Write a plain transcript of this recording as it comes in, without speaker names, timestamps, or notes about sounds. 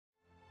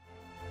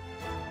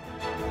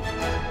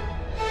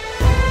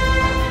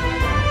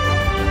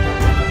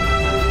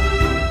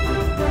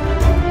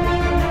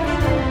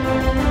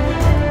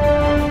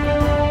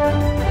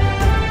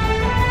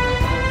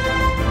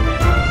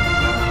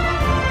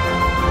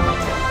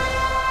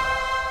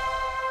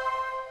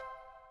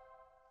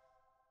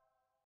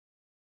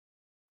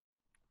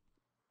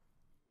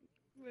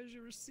Where's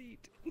your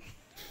receipt?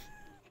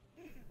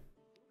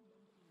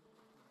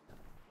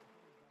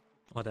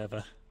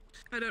 Whatever.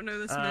 I don't know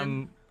this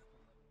man.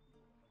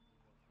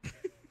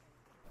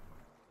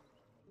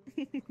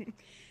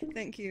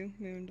 Thank you,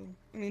 Mirandel.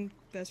 I mean,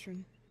 best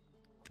friend.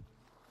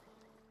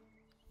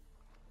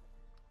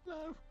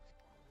 No.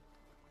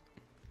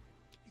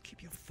 You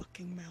keep your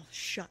fucking mouth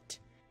shut,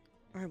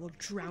 or I will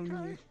drown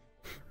you.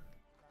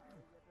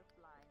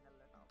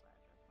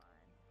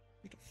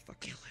 You don't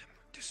fucking Kill him.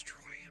 Destroy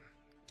him.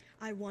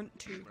 I want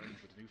to.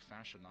 With the new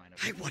fashion line of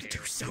I want to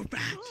so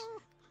bad.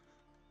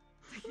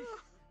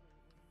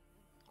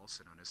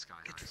 Also known as Sky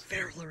Get Highs.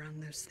 feral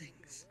around those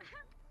things.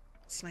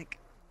 It's like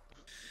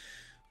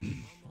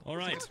All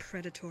right. a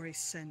predatory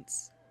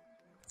sense.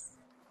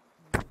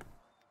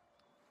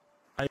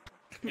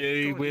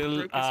 You God, will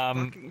broke his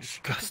fucking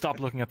shit. stop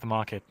looking at the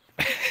market.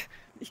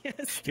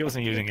 Yes. He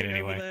wasn't using it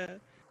looking over anyway.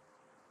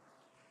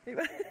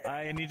 there.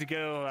 I need to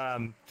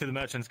go to the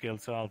Merchants Guild,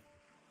 so I'll.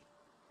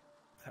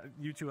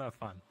 You two have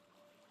fun.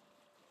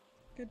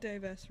 Good day,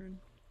 Vesrin.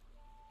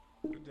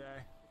 Good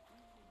day.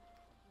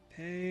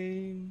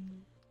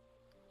 Pain.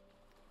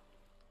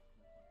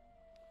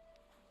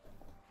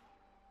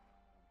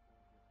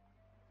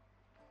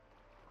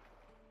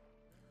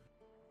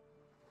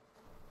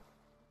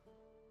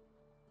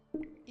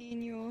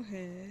 In your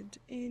head,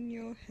 in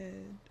your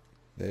head.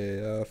 They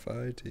are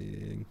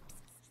fighting.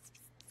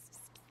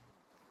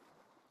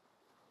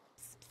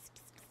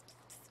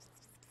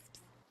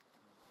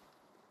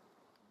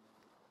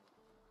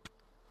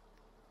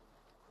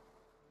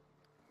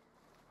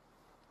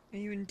 Are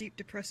you in deep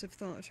depressive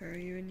thought, or are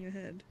you in your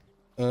head?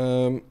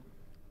 I'm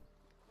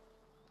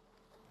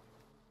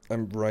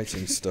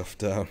writing stuff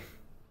down.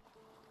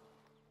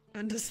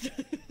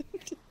 Understood.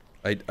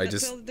 I Can't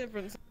just tell the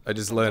difference I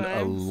just learned a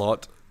sometimes.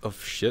 lot of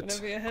shit.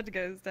 Whenever your head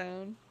goes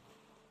down.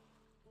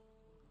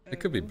 It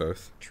could be Oh,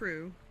 both.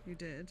 True, you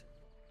did.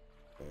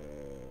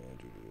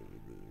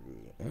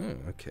 Oh,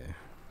 okay.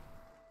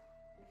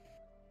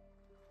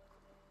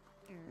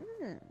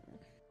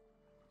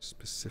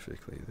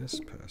 Specifically this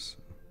person.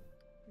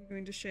 You're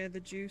going to share the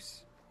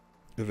juice.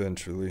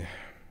 Eventually.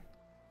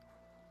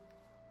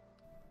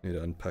 Need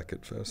to unpack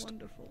it first.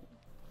 Wonderful.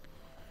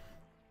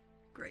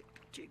 Grape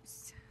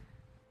juice.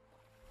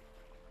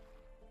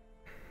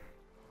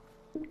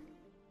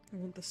 I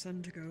want the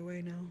sun to go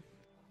away now.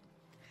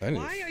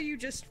 Why are you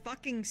just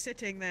fucking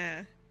sitting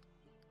there?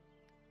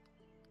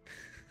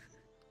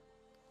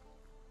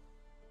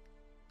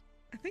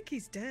 I think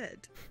he's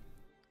dead.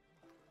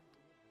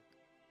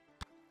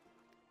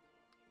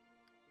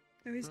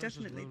 No, he's This is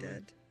definitely lovely.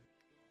 dead.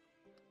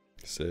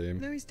 Same.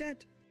 No, he's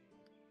dead.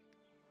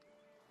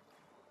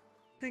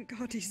 Thank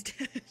God he's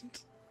dead.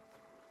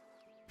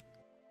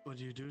 What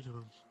do you do to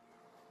him?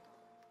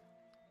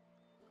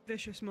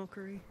 Vicious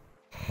mockery.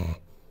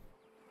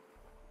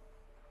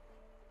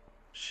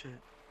 Shit.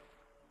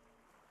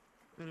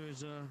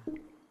 Anyways,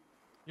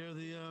 you're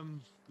the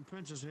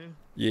apprentice here.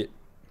 Yeah.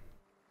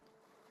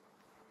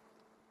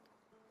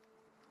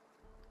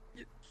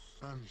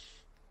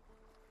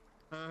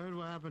 I heard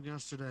what happened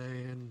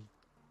yesterday, and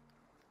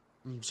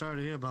I'm sorry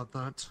to hear about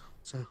that.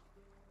 So,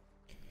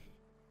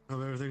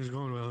 hope everything's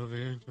going well over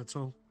here. That's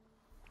all.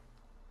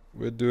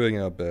 We're doing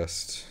our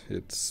best.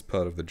 It's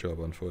part of the job,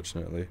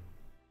 unfortunately.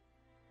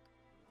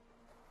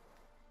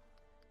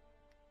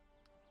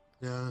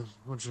 Yeah,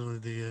 unfortunately,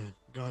 the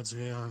gods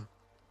here are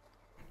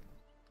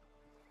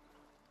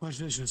quite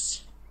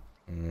vicious.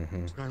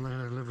 Mm-hmm. Can't let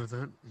her live with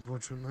that,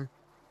 unfortunately.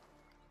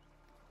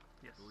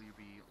 Yes. Will you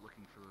be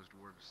looking for those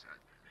dwarves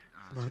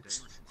But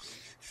today?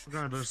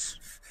 regardless,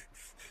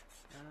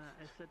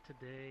 I said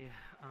today.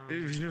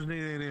 if you just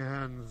need any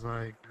hands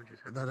like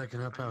that, I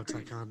can help out. I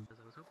can.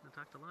 I was hoping to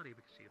talk to Lottie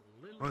because she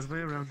literally. Always be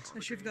around.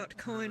 Unless you've got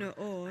coin or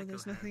ore,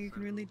 there's nothing you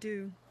can really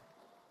do.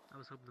 I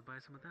was hoping to buy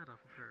some of that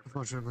off of her. But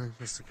Unfortunately,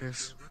 that's the she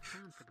case. was left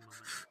town for the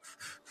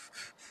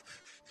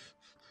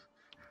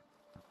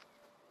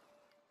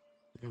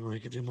moment. I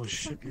could do more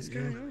shit. What's Yeah.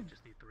 going on?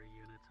 Just need 3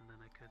 units and then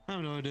I could. I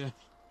have no idea.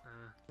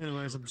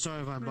 Anyways, I'm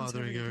sorry if I'm Man's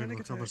bothering having a you in panic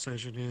the attack.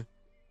 conversation here.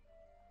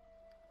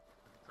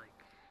 It's like.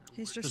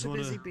 He's work- just a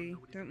wanna- busy bee.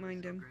 Nobody's Don't gonna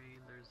mind sell him. grain,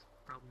 There's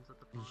problems at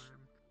the farm.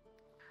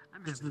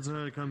 I'm Just having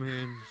decided to come here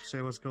and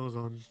say what goes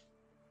on.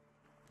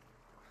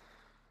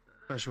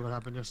 Especially what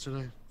happened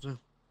yesterday. So,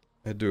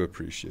 I do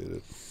appreciate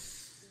it.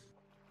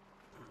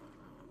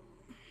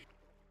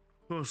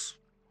 of course.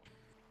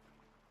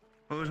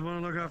 Always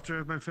want to look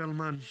after my fellow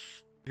man.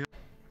 Yeah,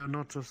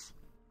 Nautis.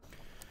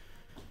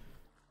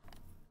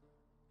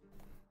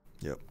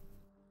 Yep.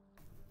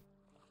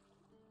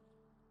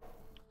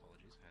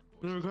 Apologies, I had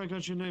I never quite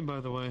got your name, by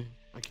the way.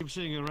 I keep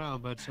seeing you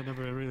around, but I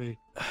never really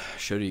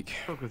Sharik.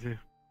 spoke with you.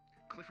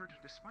 Clifford,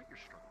 despite your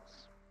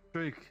struggles,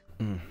 Drake.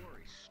 Mm. you are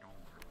a stalwart.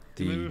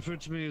 You may The refer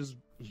to me as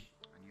And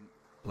you,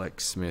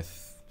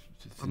 blacksmith.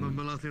 I'm a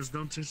Malathias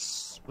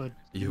Dontis, but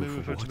you You may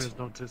refer to me as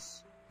what?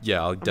 Dontis.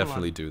 Yeah, I'll a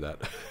definitely lad. do that.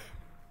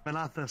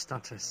 Malathias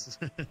Dontis.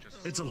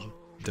 It's a long.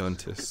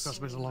 Dontis.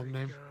 Trust me, it's a long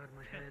name. God,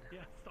 my head.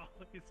 Yeah,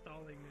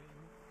 stalling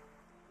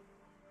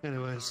name.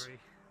 Anyways, Sorry.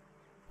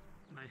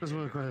 My Let's hair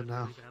work on it hurts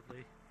now. really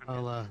badly. I'm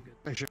I'll good, I'm good.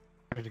 make sure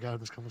to get out of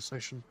this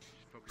conversation.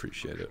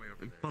 Appreciate it.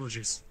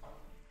 Apologies.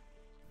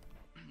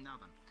 Now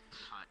then,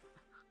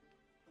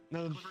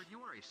 No, Clifford, you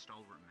are a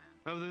stalwart man.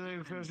 everything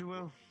going fares you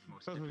well. In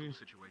most Both of you.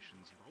 difficult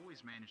situations, you've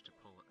always managed to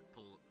pull it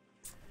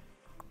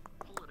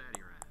out of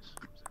your ass,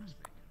 so to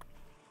speak.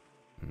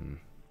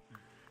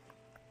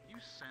 You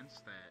sense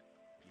that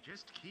if you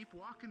just keep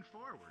walking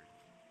forward.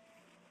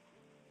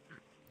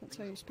 That's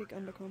how you speak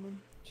Undercommon.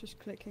 Just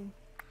clicking.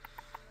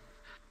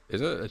 Is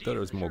it? I thought it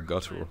was more Sure,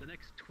 guttural. The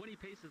next 20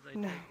 paces I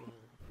No. take will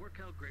work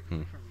out great for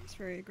me. It's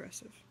very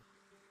aggressive.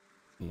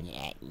 Good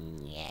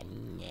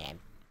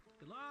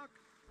luck.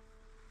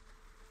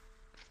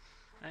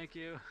 Thank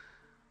you.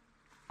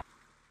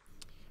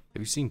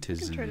 Have you seen You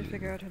can try to Tiz?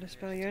 figure out how to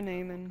spell your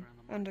name in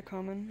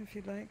Undercommon if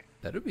you'd like.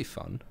 That would be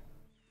fun.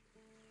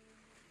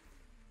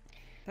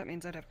 That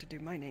means I'd have to do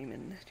my name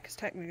in, because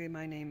technically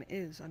my name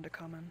is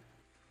Undercommon.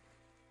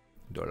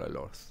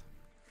 Dolalos.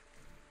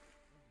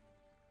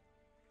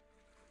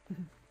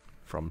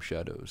 From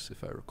Shadows,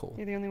 if I recall.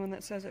 You're the only one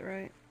that says it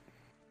right.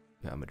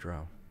 Yeah, I'm a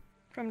drow.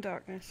 From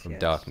Darkness, From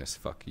yes. Darkness,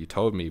 fuck. You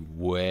told me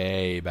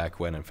way back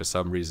when, and for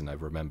some reason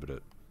I've remembered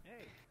it.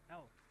 Hey,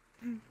 Al.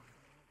 I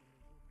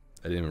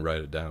didn't even write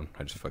it down,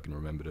 I just fucking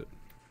remembered it.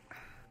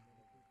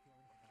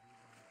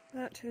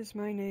 That is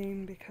my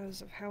name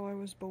because of how I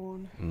was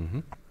born. Mm-hmm.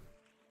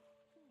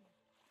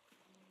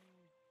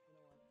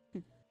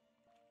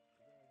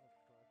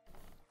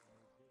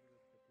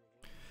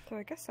 So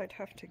I guess I'd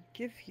have to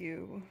give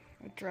you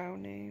a drow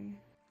name.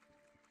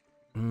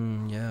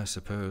 Yeah, I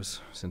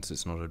suppose, since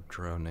it's not a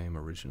drow name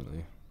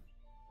originally.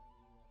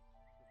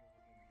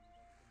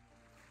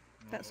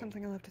 That's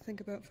something I'll have to think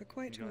about for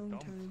quite a You got long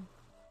dumped. time.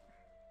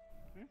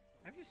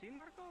 Have you seen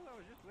Marco? I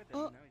was just with him.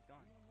 Oh. Now he's gone.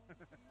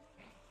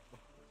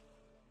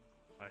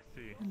 I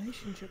see.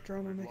 Relationship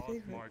drama, my Lost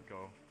favorite.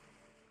 Marco.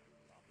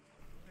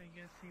 I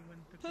guess he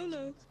went to Polo.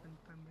 Cleveland, spend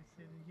time with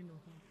Sarah, you know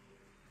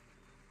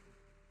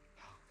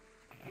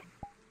him.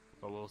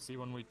 But we'll see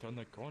when we turn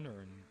the corner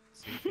and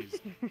see if he's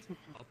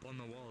up on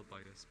the wall by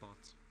a spot.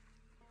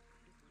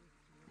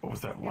 What was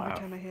that Every laugh?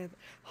 time I hear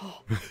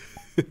oh.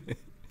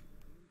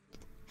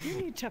 You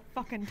need to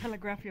fucking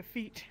telegraph your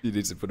feet. He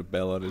needs to put a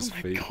bell on his Oh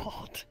my feet.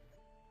 god.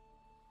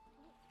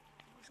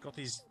 He's got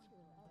these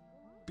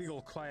big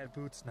old quiet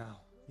boots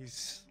now.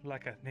 He's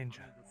like a ninja.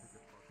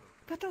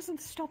 That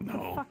doesn't stop No. the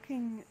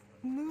fucking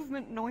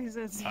movement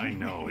noises. I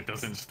know, it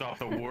doesn't stop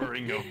the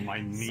whirring of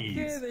my knees.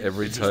 Scare the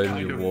Every It's time just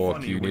kind you of walk,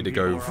 funny you when need to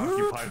people go. are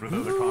occupied with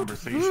other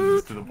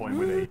conversations to the point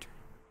where they...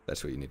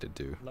 That's what you need to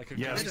do. Like a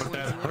Yes, I but don't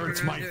that want to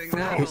hurts walk my around doing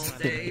that all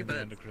throat. day,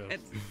 but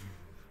it's,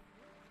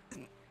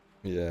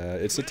 Yeah,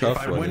 it's a If tough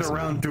I one. went isn't it?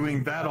 around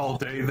doing that all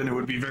day, then it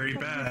would be very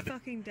You're bad.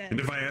 fucking dead. And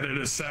if I added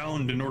a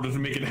sound in order to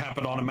make it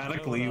happen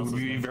automatically, it would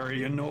be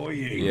very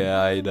annoying.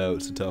 Yeah, I know,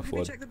 it's a tough maybe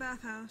one. check the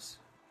bathhouse.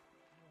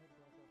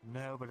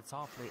 No, but it's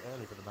awfully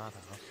early for the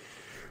bathhouse.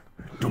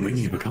 Don't make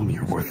me become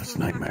your worthless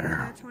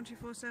nightmare.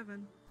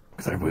 24/7.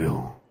 Because I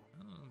will.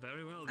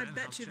 Very well I then.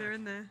 bet I'll you they're check.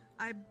 in there.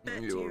 I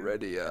bet You you.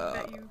 already I are.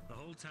 bet you. The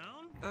whole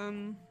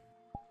town?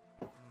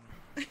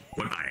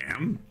 What I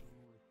am?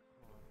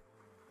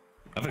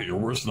 I thought your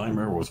worst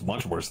nightmare was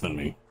much worse than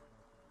me.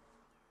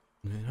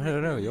 I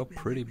don't know, you're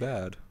pretty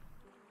bad.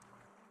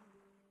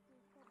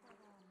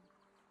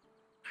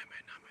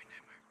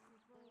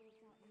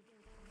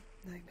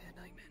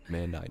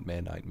 Man.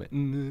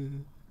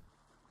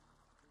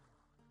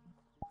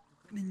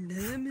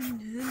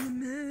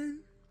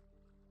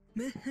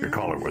 Your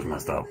collar was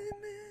messed up.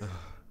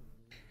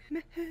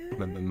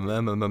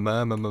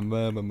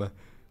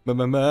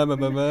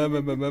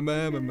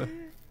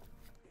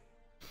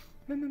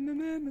 Don't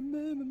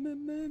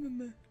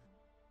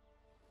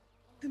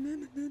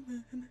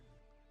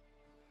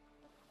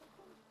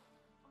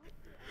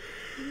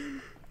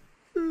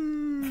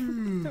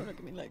look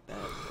at me like that.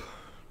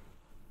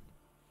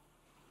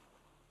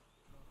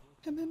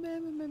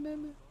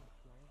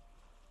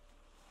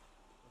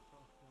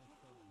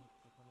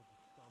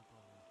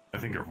 I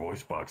think your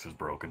voice box is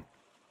broken.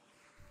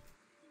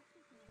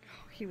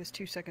 He was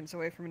 2 seconds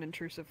away from an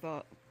intrusive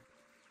thought.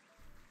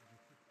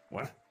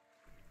 What?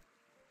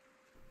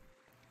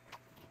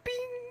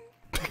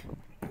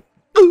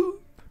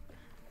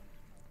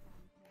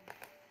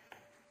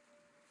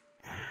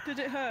 Did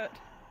it hurt?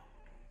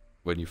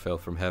 When you fell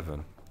from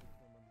heaven.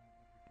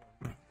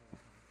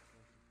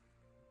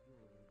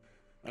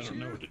 I don't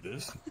know, did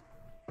this?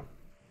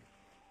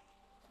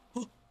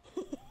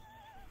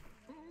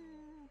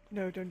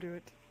 No, don't do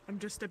it. I'm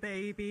just a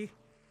baby.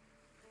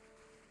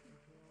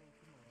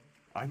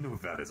 I know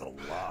that is a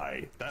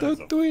lie. That Don't is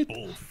a do it.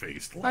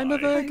 bull-faced lie. I'm a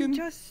I'm virgin.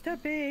 just a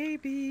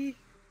baby.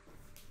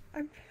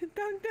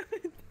 Don't do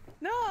it.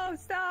 No,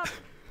 stop.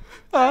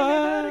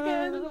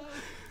 Ah.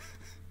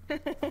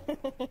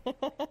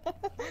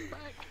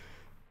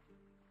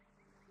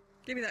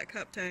 Give me that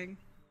cup, Tang.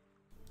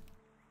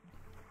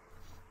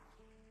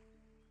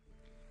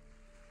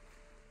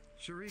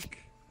 Sharik,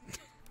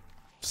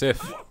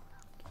 Sif,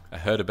 I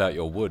heard about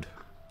your wood.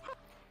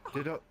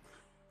 did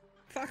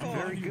Fuck off.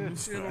 Very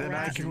good. you little Then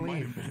I rat. can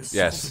leave.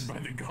 Yes.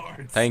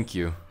 Thank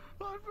you.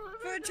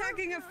 For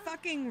attacking a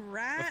fucking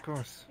rat? Of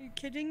course. Are you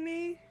kidding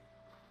me?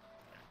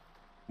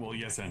 Well,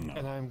 yes and no.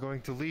 And I'm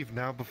going to leave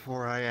now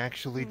before I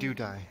actually do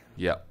die.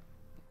 Yeah.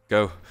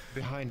 Go.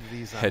 Behind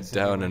these Head eyes,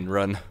 down anyway. and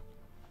run.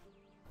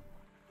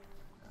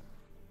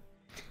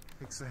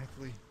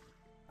 Exactly.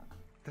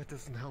 That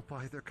doesn't help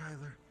either,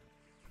 Kyler.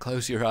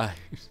 Close your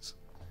eyes.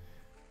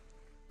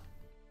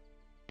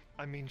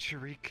 I mean,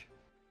 Sharik.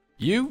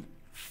 You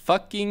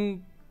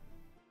fucking...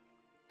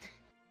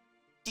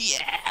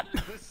 Yeah.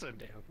 Listen,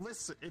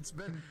 it's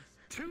been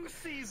 2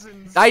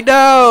 seasons. I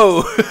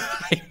know!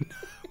 I know.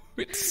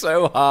 It's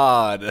so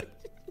hard.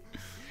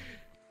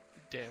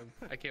 Damn,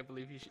 I can't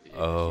believe she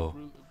Oh.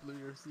 blew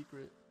your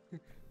secret.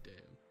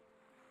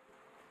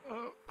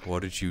 Damn.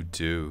 What did you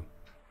do?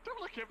 Don't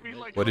look at me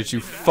like What I did you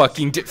did that.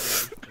 fucking do?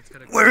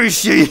 Where is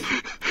she?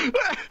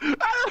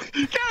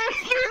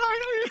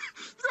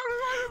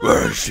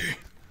 Where is she?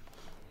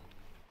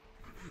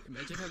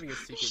 Imagine having a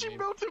secret She name.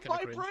 melted Kinda my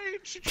cringe. brain.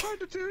 She tried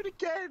to do it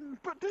again,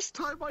 but this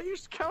time I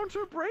used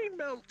counter brain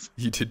melt.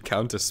 You did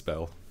counter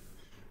spell.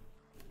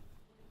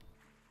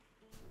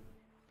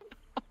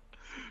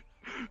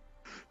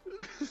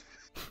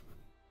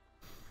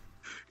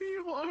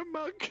 You want a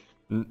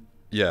mug?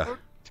 Yeah.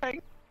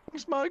 Thanks,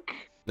 mug.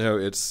 No,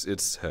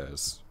 it's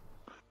hers.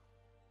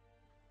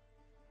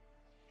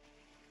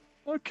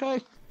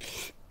 Okay.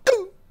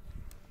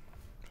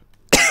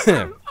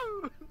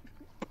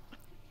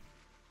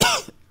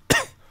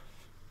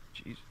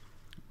 Jeez.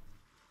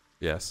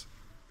 Yes.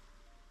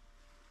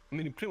 I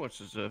mean, he pretty much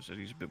deserves it.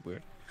 He's a bit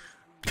weird.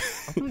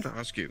 I wanted to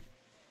ask you.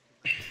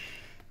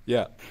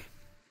 Yeah.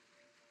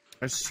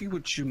 I see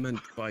what you meant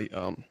by I'd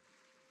like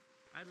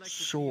to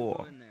see you sore.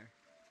 go in there.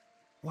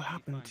 What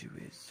happened to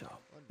his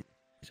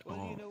Well,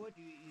 arm? you know what?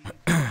 You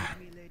call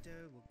me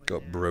later. We'll go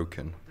Got there,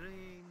 broken.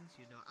 Drinks,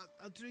 you know.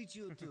 I'll treat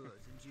you to it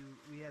since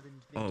we haven't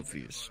been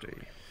Obviously,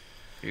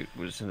 it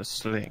was in a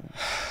sling.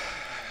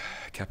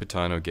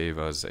 Capitano gave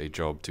us a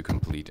job to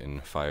complete in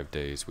 5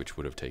 days, which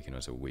would have taken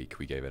us a week.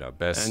 We gave it our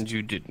best. And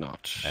you did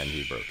not. And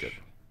he broke it.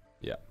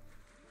 Yeah.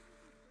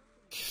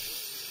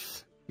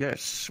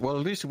 Yes, well,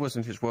 at least it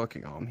wasn't his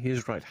working arm. He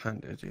is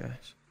right-handed,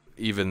 yes.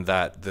 Even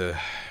that, the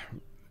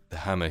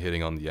hammer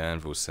hitting on the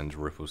anvil sends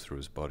ripples through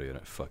his body and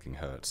it fucking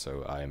hurts.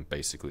 So I am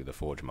basically the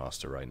Forge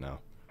Master right now.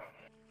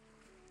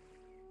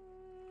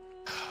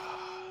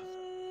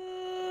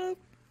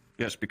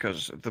 Yes,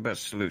 because the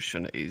best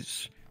solution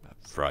is...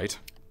 Right.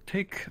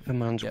 Take the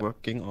man's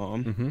working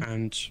arm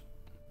and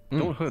Mm.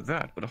 don't hurt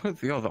that, but hurt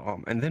the other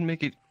arm, and then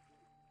make it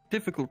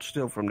difficult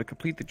still for him to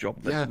complete the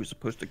job that he was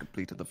supposed to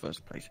complete in the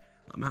first place.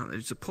 Oh, man,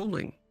 it's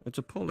appalling. It's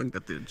appalling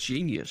that the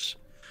genius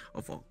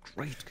of our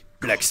great...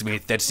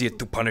 Blacksmith, that's it.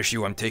 To punish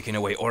you, I'm taking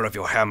away all of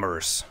your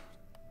hammers.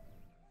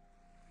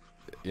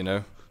 You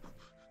know?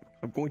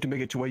 I'm going to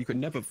make it to where you can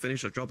never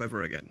finish a job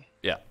ever again.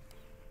 Yeah.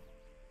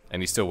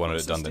 And he still wanted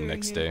What's it done this the doing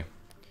next here? day.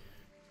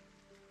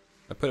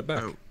 I put it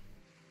back.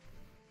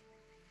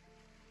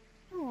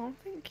 Oh,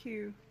 thank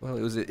you. Well,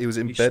 it was He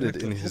embedded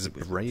smacked in the his hobbit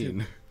with it,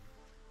 brain.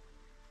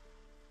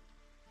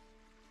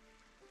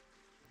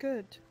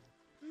 Good.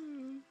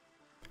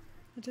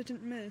 I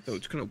didn't miss. Oh,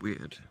 it's kind of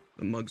weird.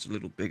 The mug's a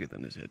little bigger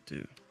than his head,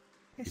 too.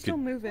 It's still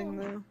moving,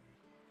 though.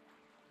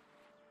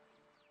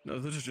 No,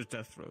 those are just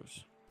death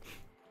throws.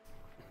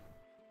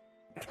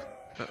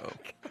 Uh-oh.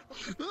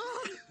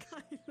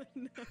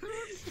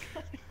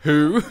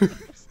 Who?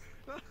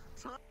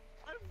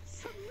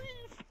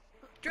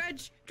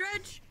 Dredge,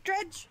 dredge,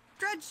 dredge,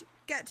 dredge.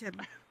 Get him.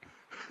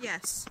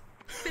 Yes.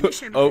 Finish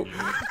him. Oh.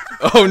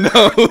 Oh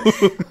no.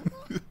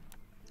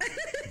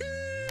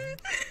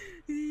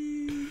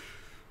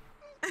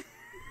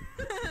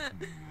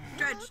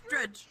 Dredge,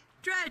 dredge,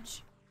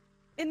 dredge.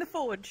 In the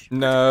forge.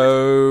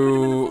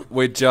 No,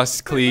 we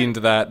just cleaned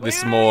that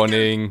this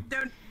morning.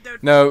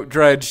 No,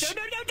 Dredge.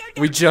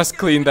 We just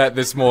cleaned that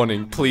this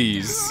morning,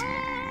 please.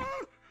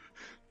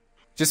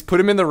 Just put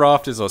him in the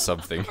rafters or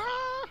something.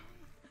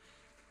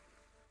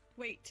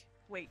 Wait.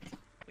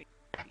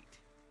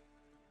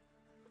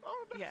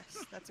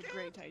 Yes, that's a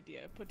great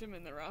idea. Put him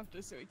in the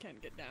rafters so he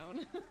can't get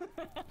down.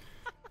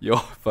 You're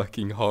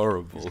fucking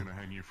horrible. He's gonna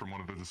hang you from one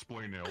of the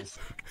display nails.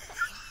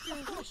 Yeah,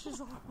 this is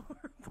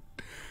horrible.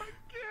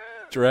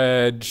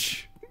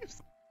 Dredge.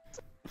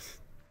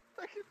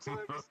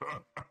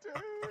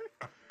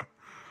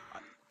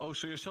 Oh,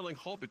 so you're selling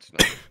hobbits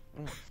now?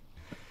 Oh.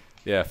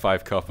 Yeah,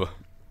 5 copper.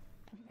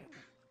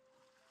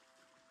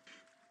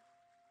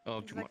 Oh,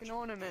 It's too like much. an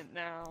ornament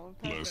now.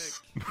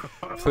 Perfect.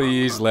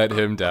 Please let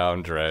him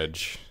down,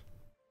 Dredge.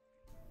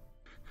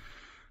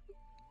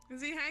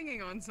 Is he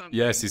hanging on something?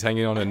 Yes, he's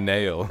hanging on a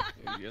nail.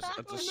 Yes,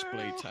 a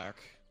display tack.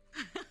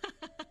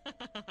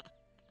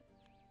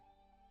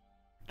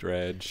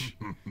 Dredge.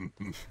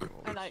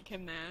 I like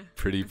him there.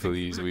 Pretty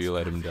please, will you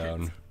let him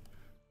down?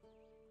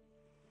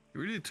 It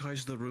really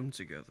ties the room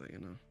together, you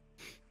know.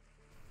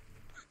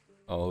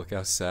 Oh, look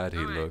how sad he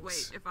Alright,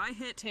 looks. wait. If I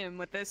hit him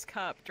with this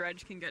cup,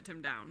 Dredge can get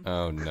him down.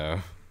 Oh no.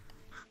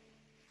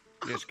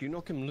 Yes, can you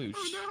knock him loose?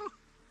 Oh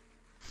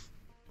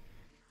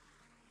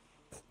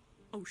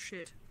Oh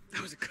shit.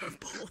 That was a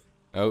curveball.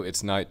 Oh,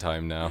 it's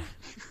nighttime now.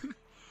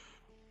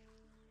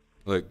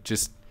 Look,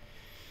 just...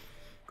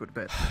 Go to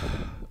bed.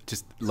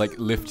 Just, like,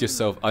 lift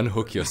yourself,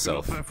 unhook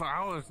yourself. Been up there for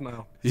hours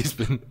now. He's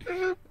been...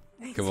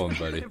 Come on,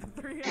 buddy.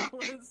 3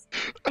 hours.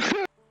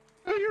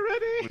 Are you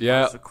ready?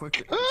 Yeah. So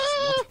quick.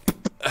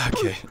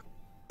 Okay.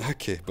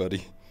 Okay,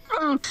 buddy.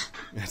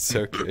 It's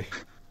okay.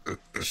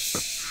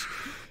 Shh.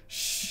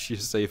 Shh, you're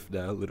safe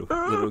now,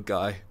 little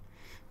guy.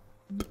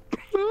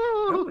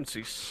 No one's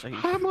safe.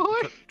 Am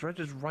I? Dredge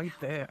is right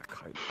there,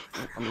 kind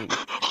of. I mean,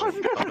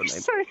 I'm never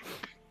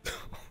safe.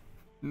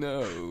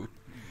 No.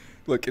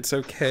 Look, it's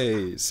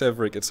okay.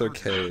 Severick, it's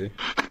okay.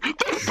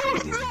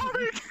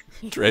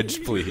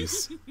 Dredge,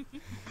 please.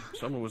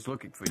 Someone was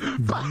looking for you.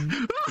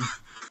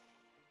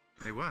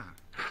 They were.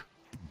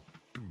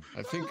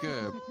 I think,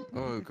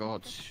 oh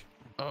god,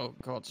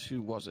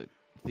 who was it?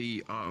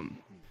 The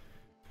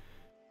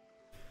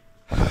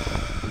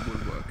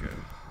woodworker,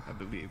 I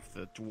believe,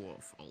 the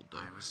dwarf, old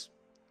dwarf.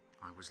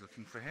 I was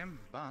looking for him,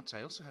 but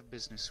I also have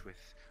business with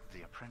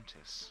the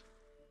apprentice.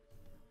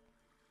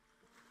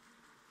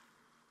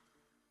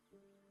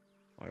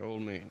 By all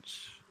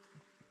means.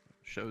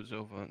 Show's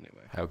over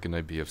anyway. How can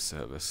I be of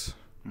service?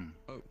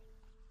 Oh.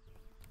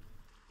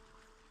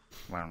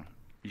 Well,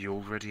 you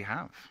already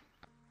have,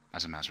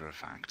 as a matter of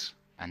fact.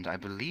 And I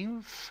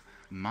believe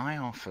my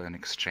offer in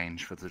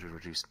exchange for the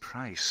reduced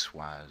price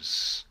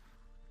was...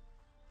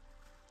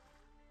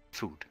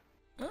 food.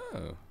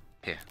 Oh.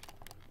 Here.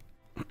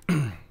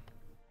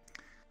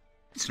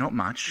 It's not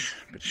much,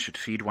 but it should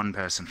feed one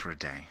person for a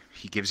day.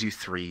 He gives you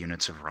 3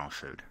 units of raw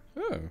food.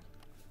 Oh.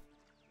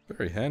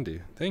 Very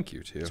handy. Thank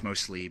you, too. It's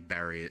mostly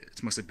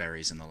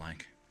berries and the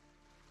like.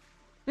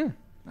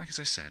 Like as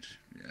I said,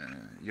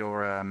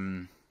 your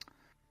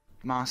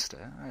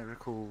master, I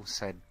recall,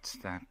 said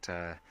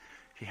that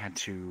he had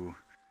to,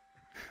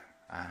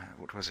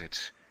 what was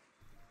it?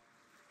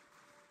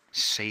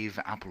 Save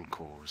apple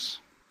cores.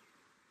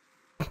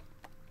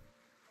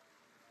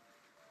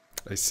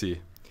 I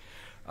see.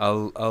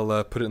 I'll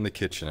put it in the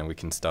kitchen and we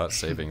can start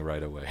saving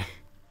right away.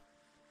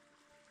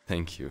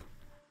 Thank you.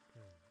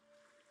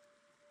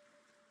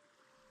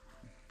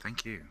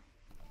 Thank you.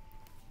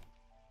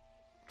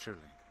 Truly.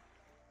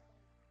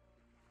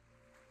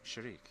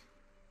 Sharik.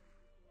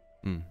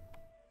 Come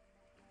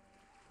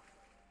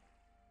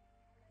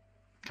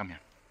here.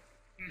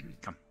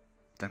 Come.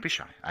 Don't be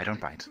shy. I don't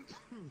bite.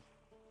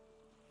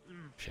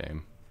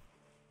 Shame.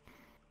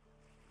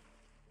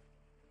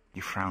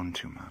 You frown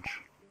too much.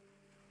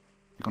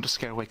 You're going to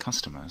scare away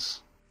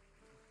customers.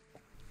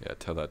 Yeah,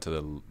 tell that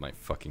to my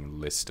fucking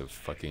list of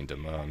fucking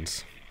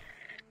demands.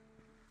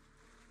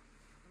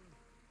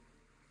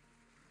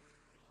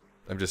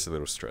 I'm just a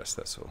little stressed,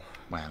 that's all.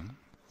 Well?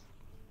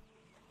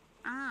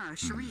 Ah,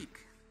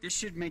 Sharik. This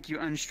should make you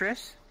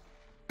unstressed.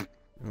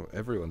 Oh,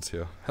 everyone's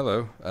here.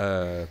 Hello.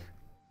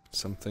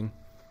 Something.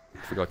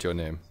 Forgot your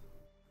name.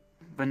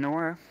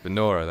 Venora.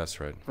 Venora,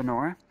 that's right.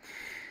 Venora.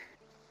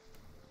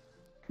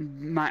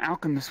 My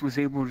alchemist was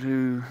able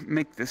to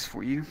make this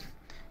for you.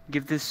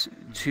 Give this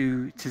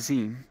to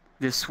Tazim.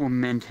 This will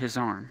mend his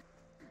arm.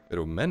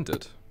 It'll mend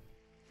it?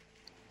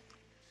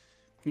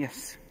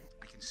 Yes.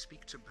 I can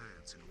speak to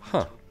birds and one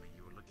Huh. told me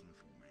you were looking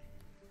for me.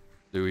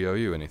 Do we owe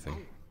you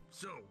anything?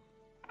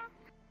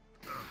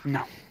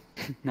 No.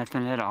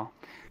 Nothing at all.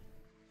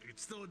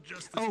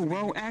 Oh,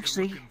 well,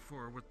 actually,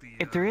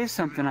 if there is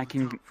something I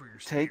can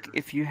take,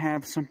 if you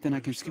have something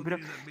I can scoop it up,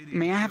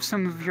 may I have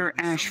some of your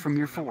ash from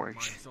your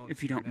forge,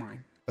 if you don't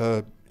mind?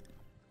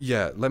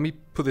 Yeah, let me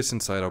put this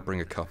inside, I'll bring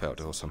a cup out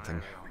or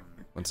something.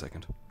 1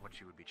 second. What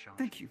you would be charged.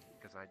 Thank you.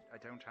 Because I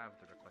don't have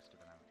the request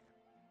of an hour.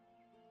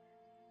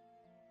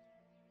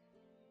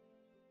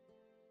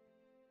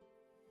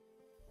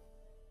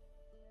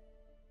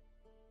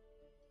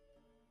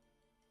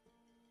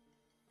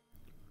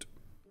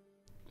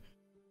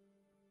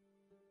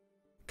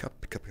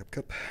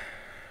 Cup.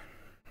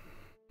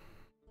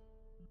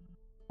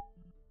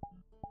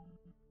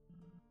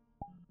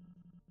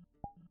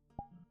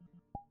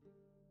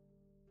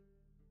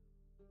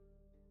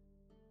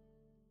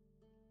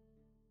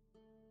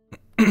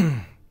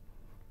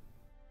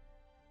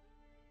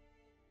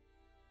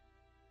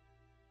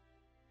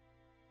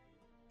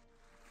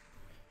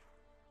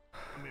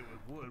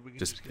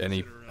 Just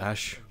any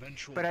ash?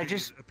 But I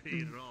just...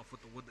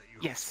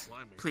 Yes,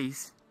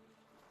 please.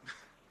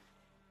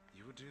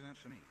 You would do that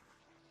for me?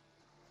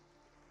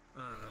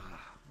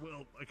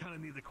 Well, I kind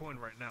of need the coin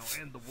right now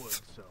and the wood,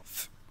 so...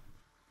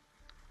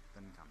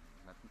 Then come,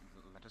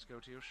 let us go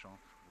to your shop.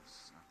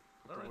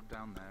 We'll put the wood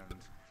down there and...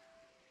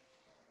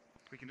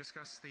 we can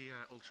discuss the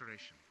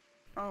alteration.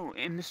 Oh,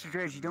 and Mr.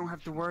 Dredge, you don't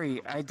have to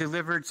worry. I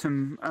delivered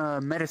some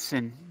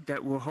medicine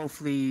that will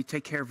hopefully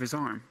take care of his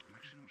arm.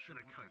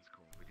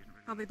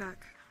 I'll be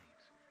back.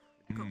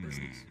 Got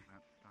business.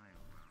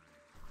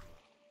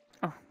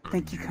 Oh,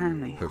 thank you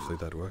kindly. Hopefully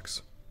that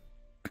works.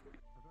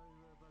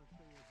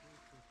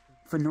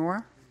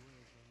 Venora?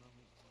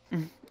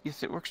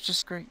 Yes, it works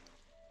just great.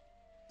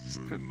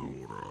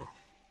 Venora.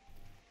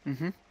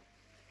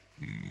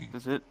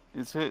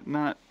 Is it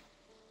not?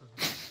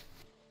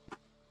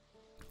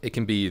 It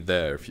can be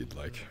there if you'd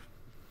like.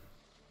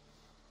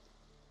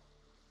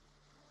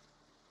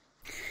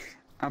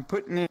 I'm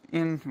putting it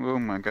in. Oh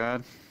my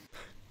god.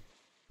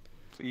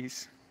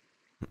 Please.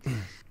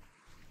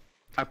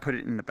 I put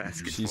it in the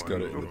basket. She's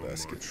got it in the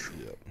basket.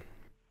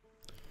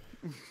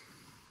 Yep.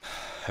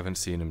 Haven't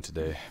seen him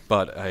today,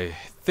 but I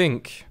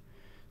think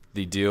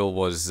the deal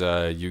was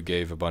you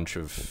gave a bunch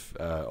of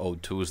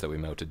old tools that we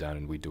melted down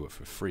and we do it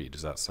for free.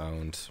 Does that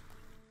sound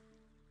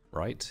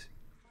right?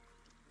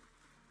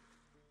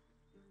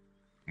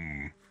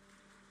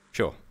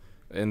 Sure.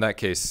 In that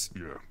case...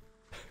 Yeah.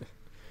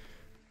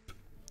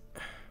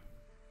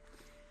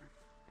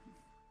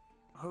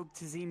 Hope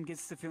Tazim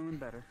gets to feeling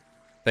better.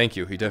 Thank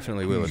you, he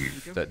definitely will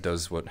if that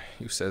does what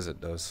you says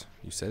it does.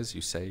 You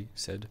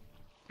said?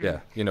 Yeah,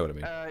 you know what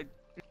I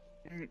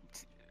mean.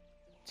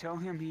 Tell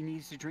him he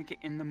needs to drink it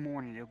in the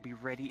morning. It'll be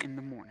ready in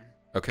the morning.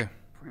 Okay.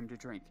 For him to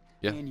drink.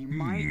 Yeah. And you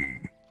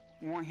might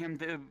want him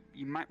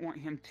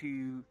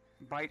to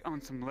bite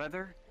on some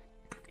leather,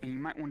 and you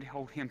might want to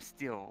hold him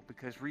still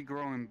because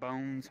regrowing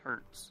bones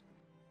hurts.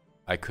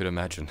 I could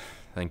imagine.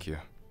 Thank you.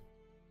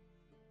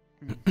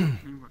 You're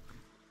welcome.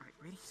 Alright,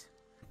 ready?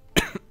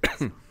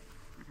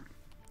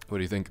 What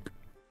do you think?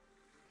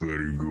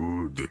 Very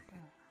good.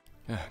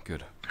 Yeah,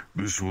 good.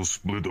 This will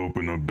split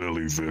open a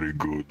belly very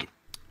good.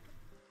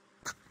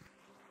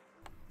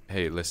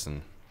 Hey,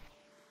 listen.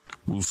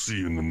 We'll see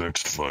you in the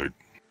next fight.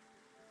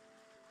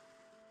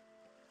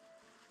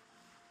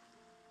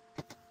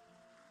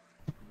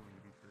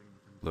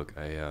 Look,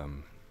 I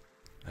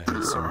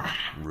heard some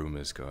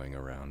rumors going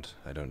around.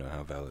 I don't know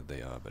how valid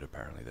they are, but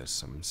apparently there's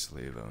some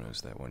slave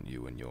owners that want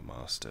you and your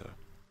master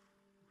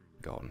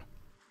gone.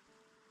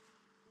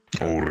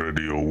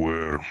 Already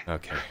aware.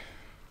 Okay.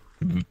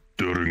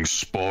 During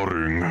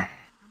sparring,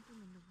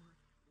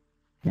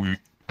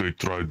 they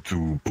tried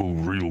to pull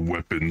real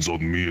weapons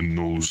on me and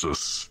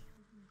Nolzus.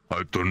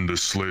 I turned the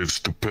slaves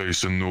to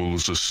pace and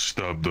Nolzus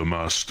stabbed the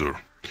master.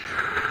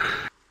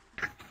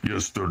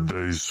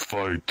 Yesterday's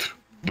fight,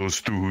 those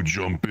two who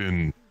jump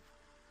in,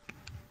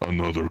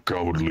 another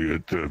cowardly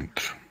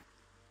attempt.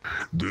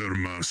 Their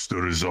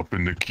master is up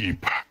in the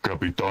keep.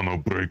 Capitano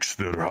breaks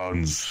their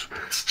hands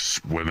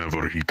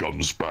whenever he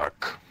comes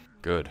back.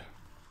 Good.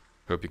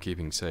 Hope you're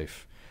keeping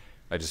safe.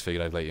 I just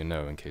figured I'd let you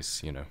know in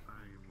case, you know,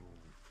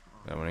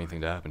 I don't want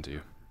anything to happen to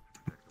you.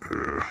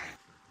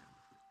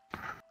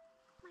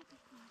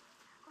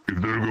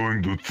 If they're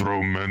going to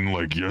throw men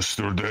like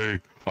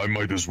yesterday, I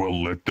might as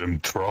well let them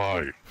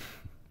try.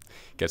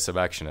 Get some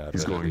action out of it.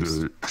 He's going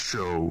to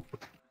show.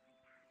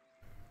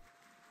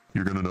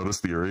 You're going to notice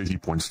the area he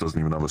points doesn't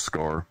even have a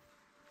scar.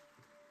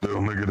 They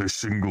only get a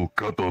single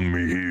cut on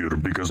me here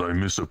because I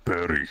miss a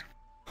parry.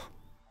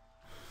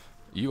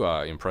 You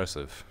are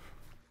impressive.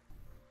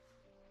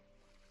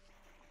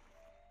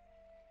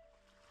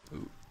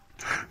 Ooh.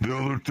 The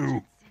other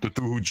two, the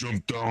two who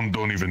jumped down,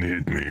 don't even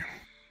hit me.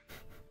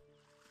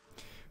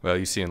 Well,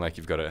 you seem like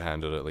you've got it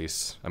handled at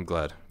least. I'm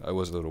glad. I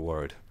was a little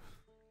worried.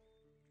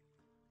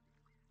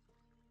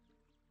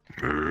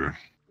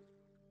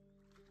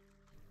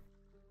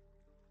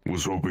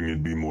 Was hoping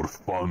it'd be more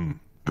fun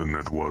than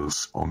it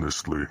was,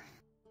 honestly.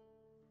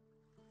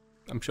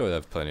 I'm sure they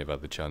have plenty of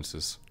other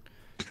chances.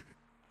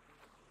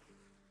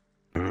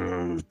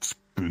 It's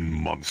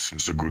been months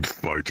since a good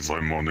fight, if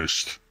I'm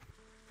honest.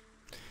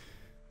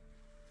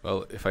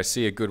 Well, if I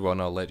see a good one,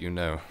 I'll let you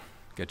know.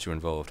 Get you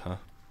involved, huh?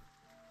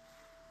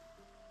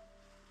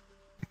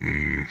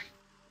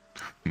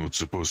 Not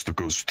supposed to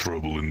cause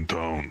trouble in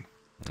town.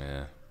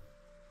 Yeah.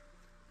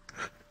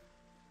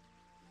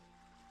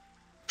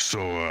 So,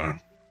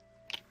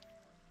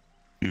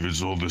 if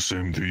it's all the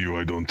same to you,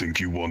 I don't think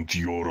you want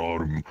your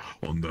arm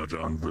on that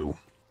anvil.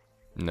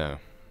 No.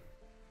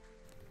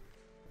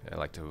 I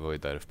like to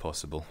avoid that if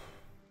possible.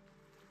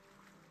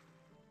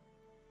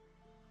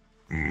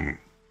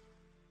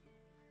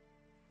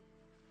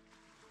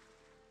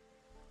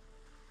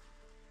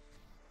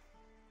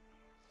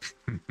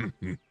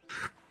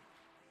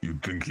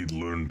 You'd think he'd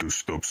learn to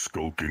stop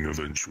skulking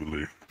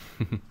eventually.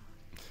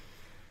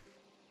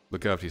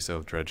 Look after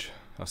yourself, Dredge.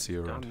 I'll see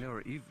you around. Down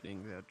near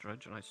evening there,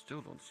 Dredge, and I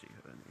still don't see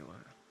her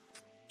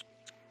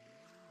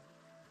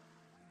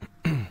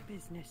anywhere.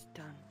 Business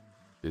done.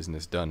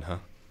 Business done, huh?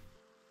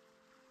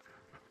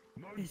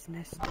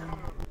 Business done.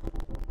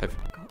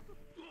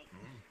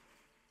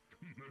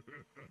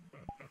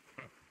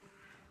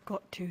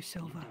 Got 2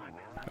 silver.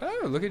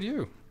 Oh, look at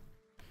you.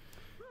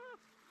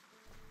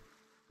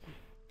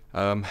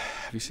 Have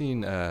you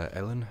seen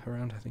Ellen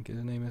around? I think her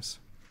name is.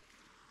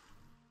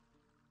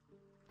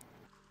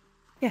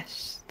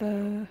 Yes,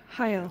 the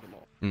high elf.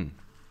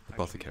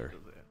 Apothecary.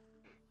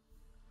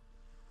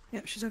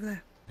 Yep, she's over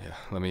there. Yeah,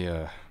 let me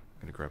gonna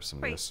grab some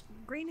of Wait, this.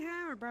 green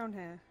hair or brown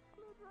hair?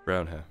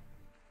 Brown hair.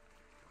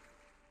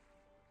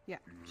 Yeah,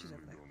 she's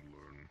over there.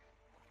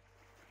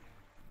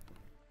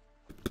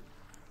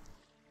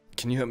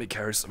 Can you help me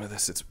carry some of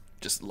this? It's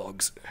just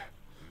logs.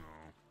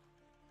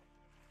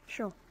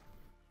 Sure.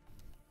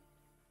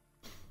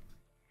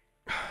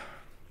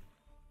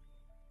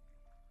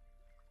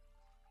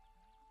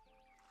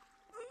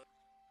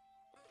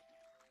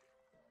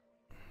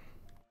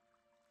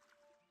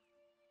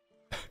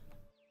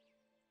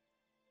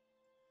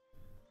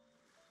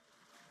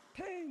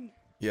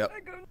 Yep. I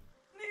got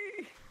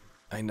knee.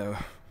 I know.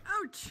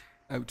 Ouch.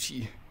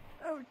 Ouchie.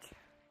 Ouch.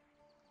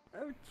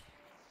 Ouch.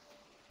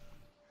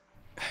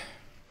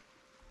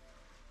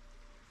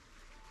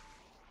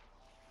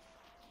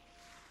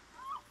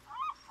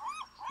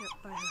 Yep,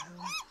 by her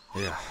home.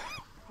 Yeah.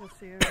 We'll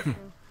see her as well.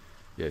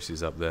 Yeah,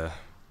 she's up there.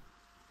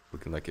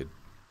 Looking like it.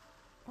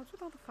 What's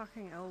with all the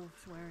fucking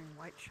elves wearing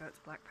white shirts,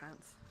 black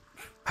pants?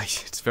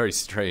 It's very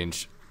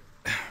strange.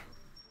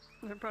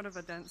 They're part of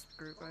a dance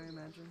group, I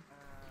imagine.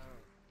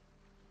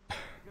 It's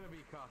gonna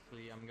be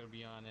costly, I'm gonna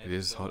be honest. It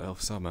is hot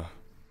elf summer.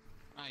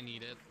 I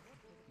need it.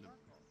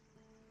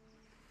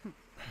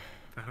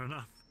 Fair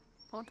enough.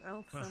 Hot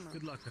elf Well, summer.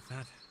 good luck with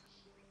that.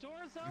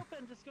 Door's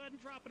open. Just go ahead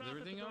and drop it off at the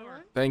Everything door.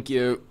 alright? Thank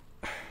you.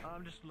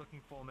 I'm just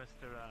looking for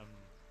Mr.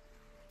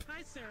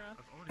 Hi, Sarah.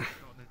 I've already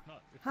forgotten. It's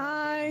not. It's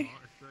Hi. Not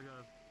Voldemort, it's like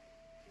a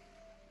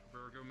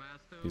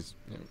Burgomaster? He's.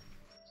 Yeah.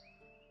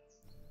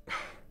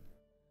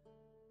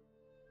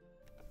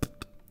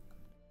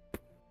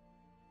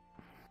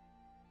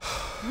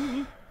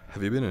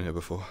 Have you been in here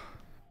before?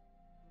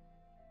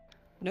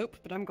 Nope,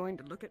 but I'm going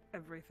to look at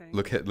everything.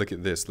 Look at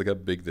this. Look how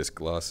big this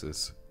glass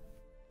is.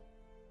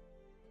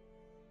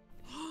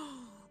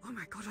 Oh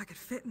my god, I could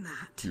fit in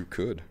that. You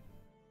could.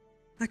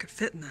 I could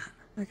fit in that.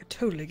 I could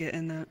totally get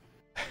in that.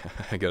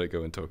 I gotta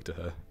go and talk to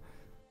her.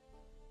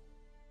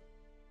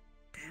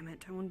 Damn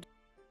it, I want.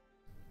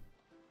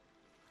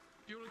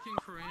 If you're looking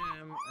for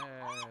him,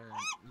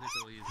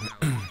 literally is now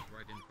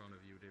right in front of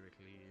you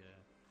directly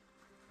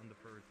on the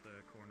first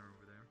corner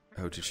over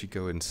there. Oh, did she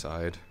go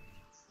inside?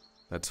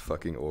 That's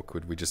fucking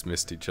awkward. We just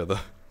missed each other.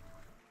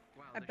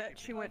 I bet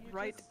she went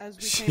right as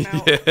we came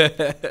out.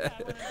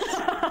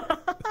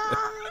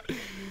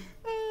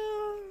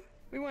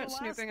 We weren't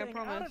The last snooping, I thing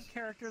promise. Out of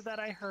character that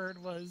I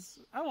heard was,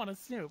 I want to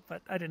snoop,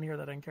 but I didn't hear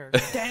that in character.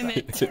 Damn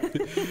it!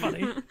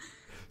 Funny.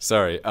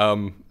 Sorry.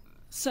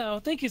 So,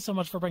 thank you so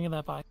much for bringing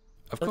that by.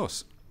 Of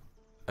course.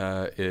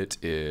 It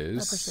is.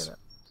 I appreciate it.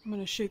 I'm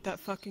gonna shoot that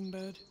fucking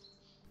bird.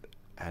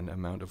 An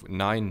amount of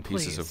 9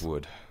 pieces of Please.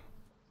 wood.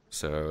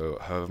 So,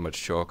 however much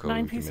charcoal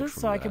 9 we can make pieces,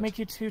 from so I that. can make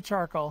you 2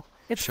 charcoal.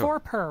 It's Sure. 4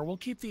 per. We'll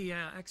keep the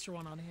extra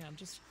one on hand.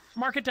 Just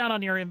mark it down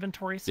on your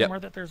inventory somewhere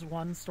that there's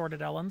 1 stored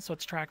at Ellen, so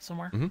it's tracked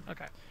somewhere. Mhm.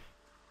 Okay.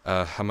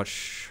 How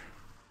much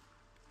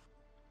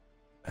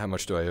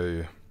do I owe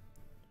you?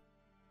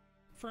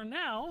 For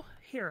now,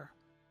 here.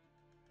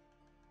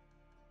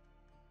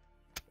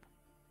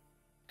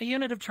 A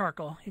unit of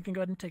charcoal. You can go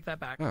ahead and take that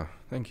back. Oh,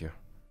 thank you.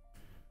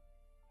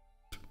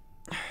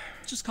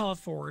 Just call it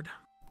forward.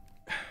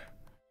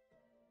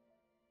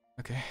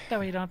 Okay. That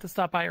way you don't have to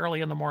stop by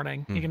early in the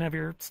morning. Hmm. You can have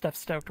your stuff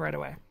stoked right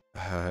away.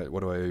 What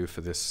do I owe you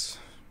for this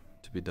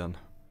to be done?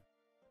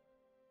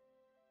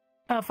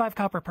 5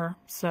 copper per,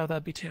 so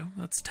that'd be 2.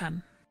 That's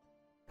 10.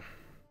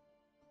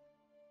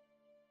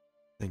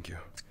 Thank you.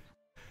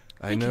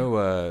 I Thank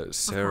know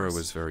Sarah course.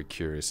 was very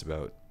curious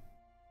about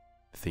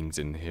things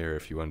in here.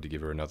 If you wanted to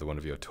give her another one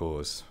of your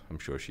tours, I'm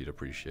sure she'd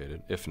appreciate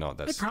it. If not,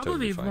 that's I'd probably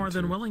totally be fine more too.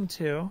 than willing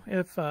to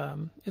if I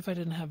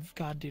didn't have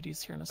god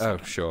duties here in a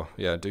second. Oh, sure.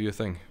 Yeah, do your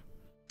thing.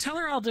 Tell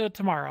her I'll do it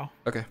tomorrow.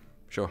 Okay,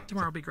 sure.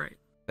 Tomorrow will be great.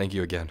 Thank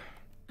you again.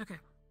 Okay.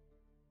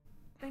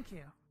 Thank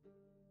you.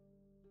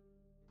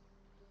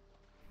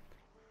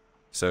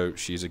 So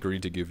she's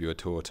agreed to give you a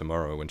tour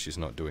tomorrow when she's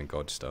not doing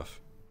god stuff.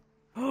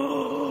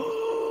 Oh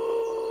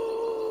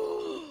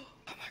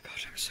my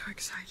gosh, I'm so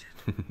excited.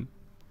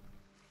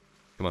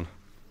 Come on.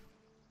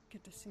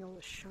 Get to see all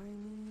the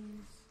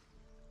shinies.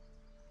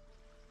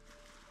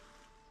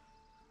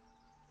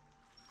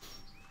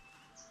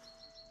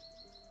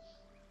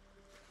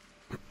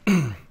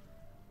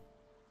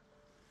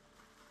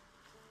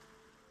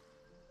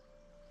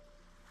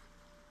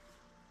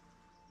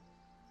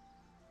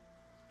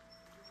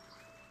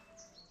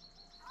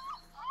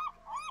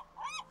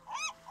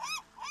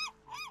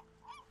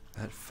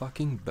 That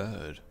fucking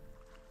bird.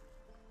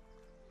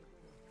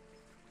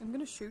 I'm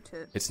gonna shoot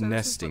it. It's So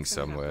this is nesting what's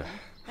gonna somewhere.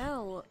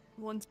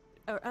 happen.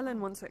 Ellen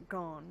wants it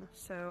gone,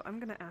 so I'm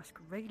gonna ask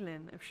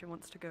Raylan if she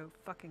wants to go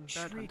fucking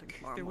bird hunting Shriek,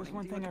 tomorrow there was morning.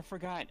 one Do you thing I want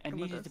forgot. I come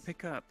with needed to us?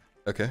 pick up.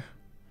 Okay.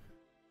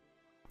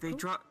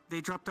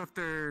 They dropped off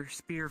their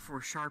spear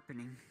for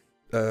sharpening.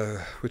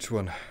 Which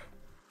one?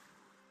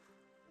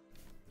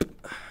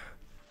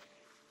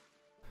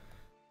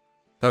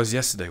 That was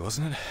yesterday,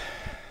 wasn't it?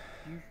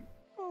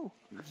 Oh,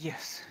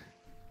 yes.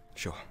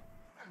 Sure. I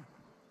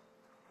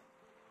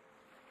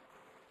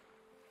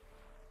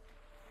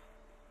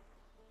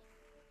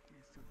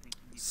still think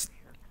he needs a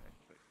haircut,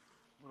 but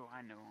what do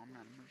I know? I'm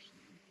not a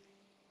mercenary.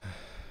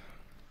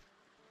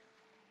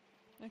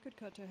 I could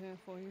cut her hair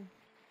for you.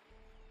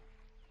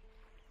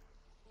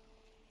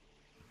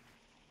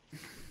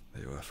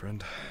 There you are,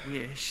 friend.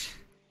 Wish.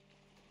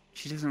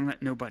 She doesn't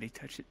let nobody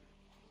touch it.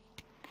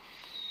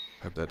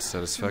 Hope that's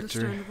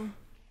satisfactory. Understandable.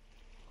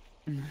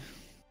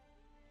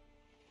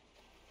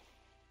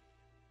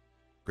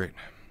 Great.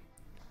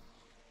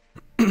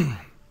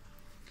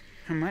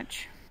 How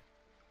much?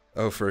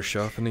 Oh, for a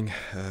sharpening,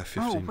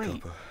 15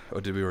 wait. copper.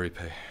 Or did we already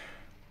pay?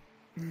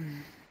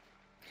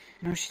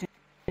 No, she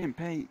didn't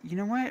pay. You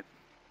know what?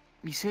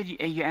 You said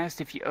you asked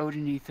if you owed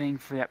anything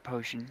for that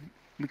potion.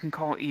 We can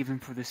call even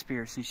for the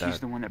spear since she's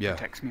the one that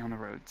protects me on the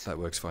roads. That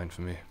works fine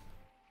for me.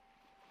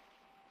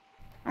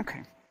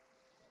 Okay.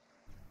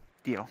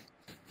 Deal.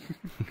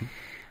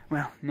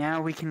 Well,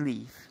 now we can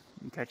leave.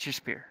 You got your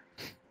spear.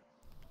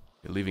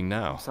 You're leaving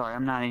now. Sorry,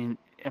 I'm not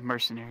a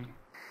mercenary.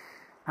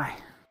 Hi.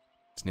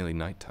 It's nearly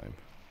nighttime.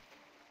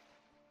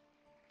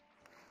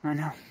 I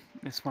know.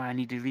 That's why I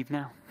need to leave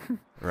now.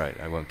 Right,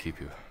 I won't keep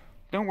you.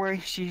 Don't worry,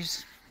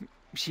 she's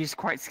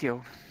quite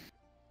skilled.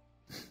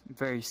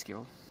 Very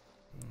skilled.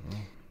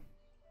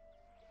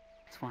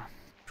 That's why.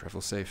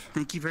 Travel safe.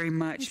 Thank you very You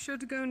much.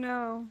 should go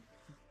now.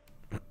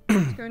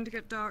 It's going to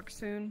get dark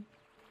soon.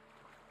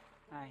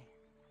 Hi.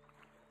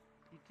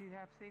 You two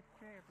have safe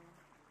travel.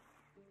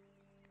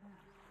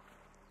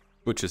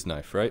 Butcher's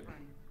knife, right?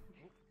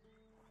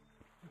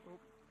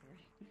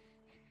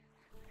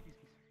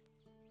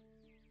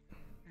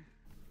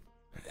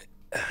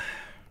 You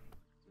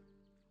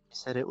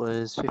said it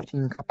was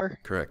 15 copper?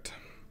 Correct.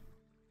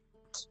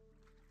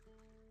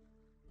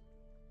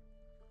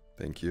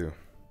 Thank you.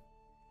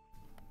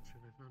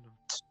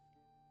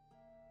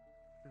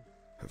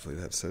 Hopefully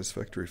that's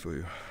satisfactory for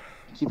you.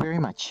 Thank you very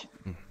much.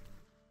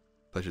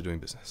 Pleasure doing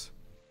business.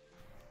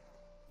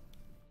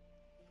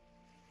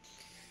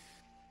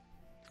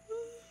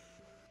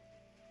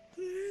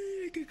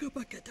 I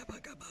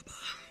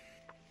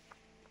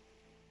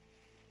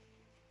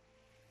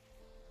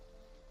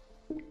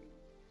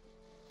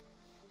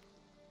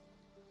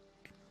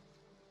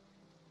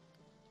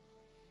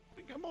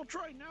think I'm all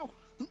dry now.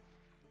 Did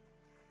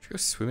you go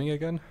swimming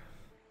again?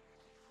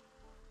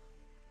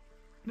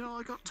 No,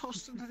 I got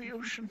tossed into the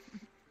ocean.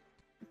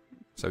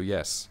 So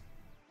yes.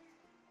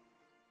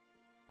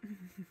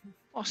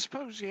 I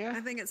suppose, yeah. I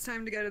think it's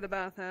time to go to the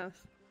bathhouse.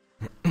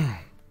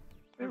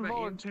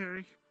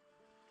 Involuntary.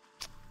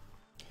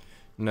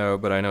 No,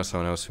 but I know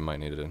someone else who might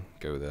need to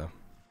go there.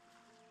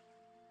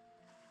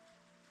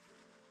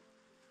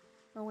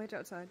 I'll wait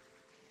outside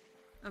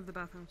of the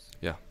bathhouse.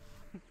 Yeah.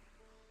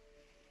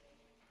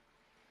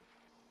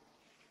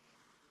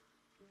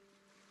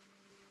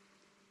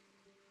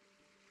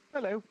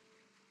 Hello.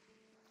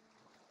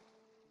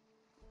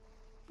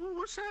 Oh,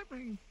 what's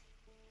happening?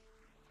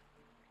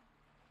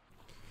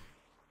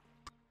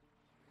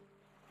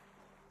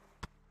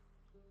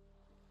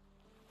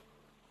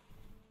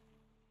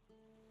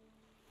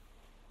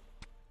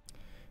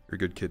 You're a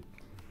good kid.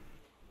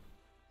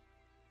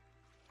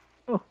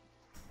 Oh,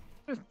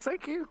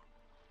 thank you.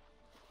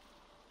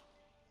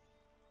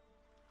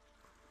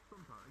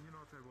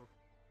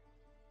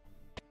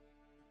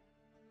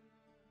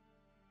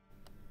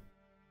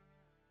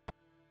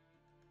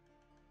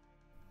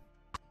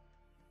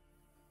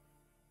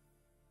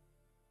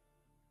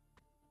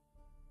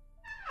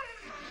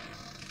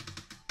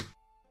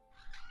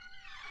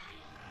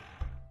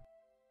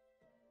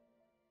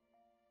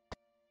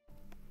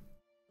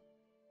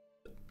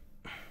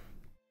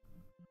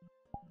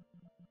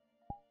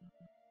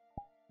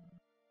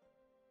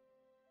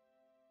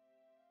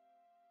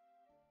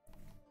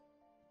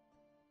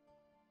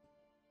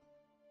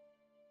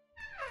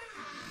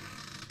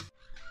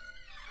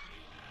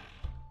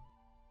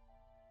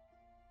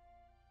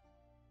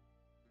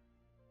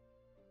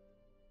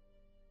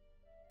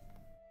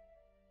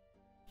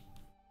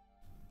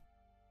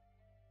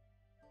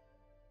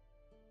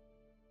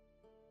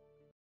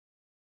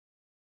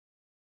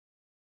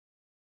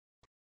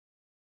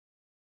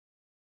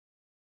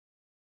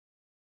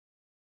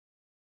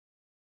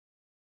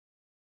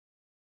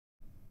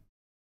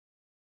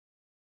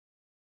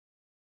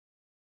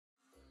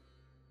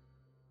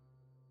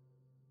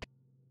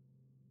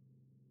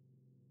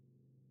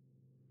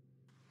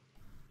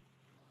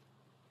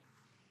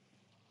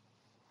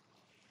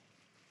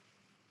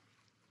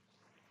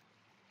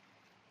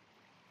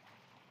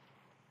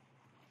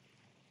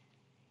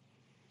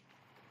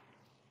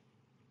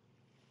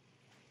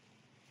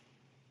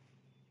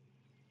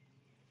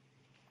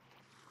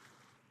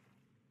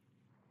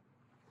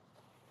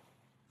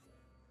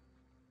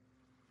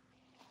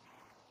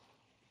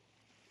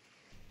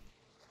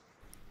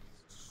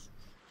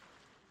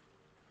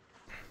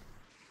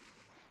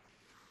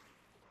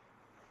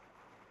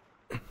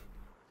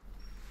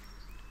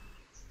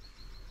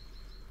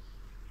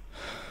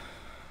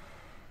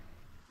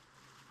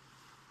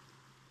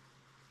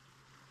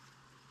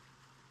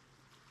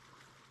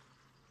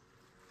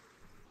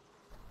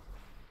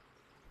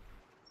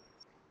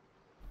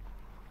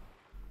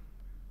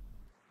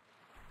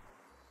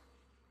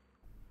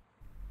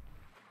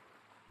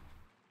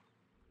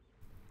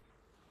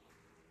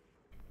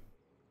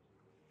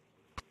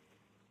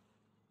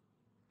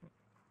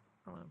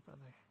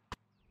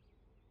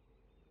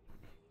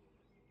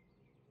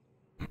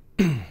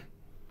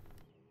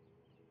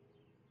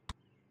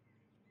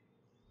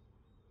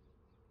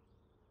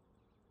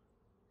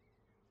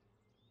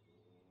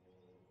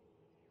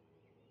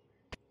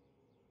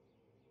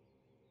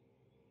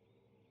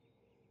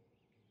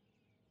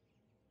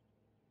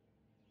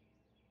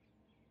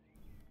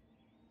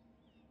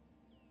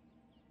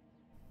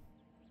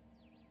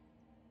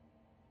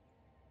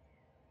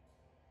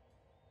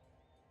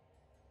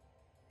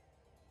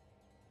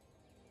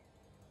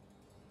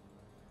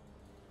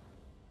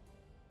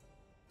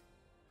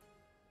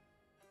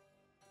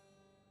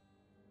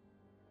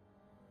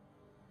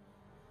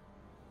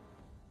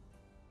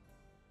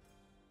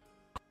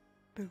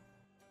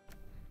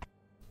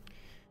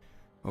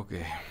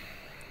 Okay.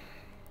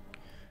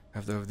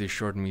 Have to have this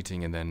short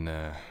meeting and then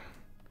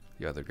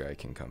the other guy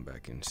can come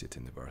back and sit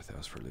in the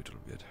bathhouse for a little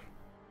bit.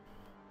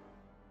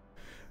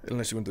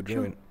 Unless you want to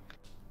join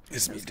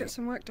this Let's meeting. get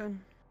some work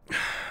done.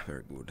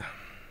 Very good.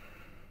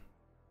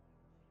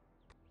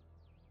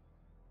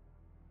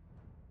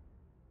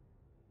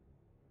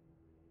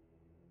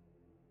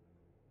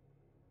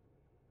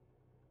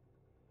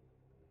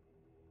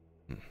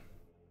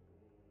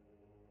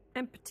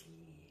 Empathy.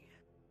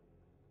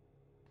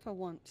 For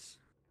once.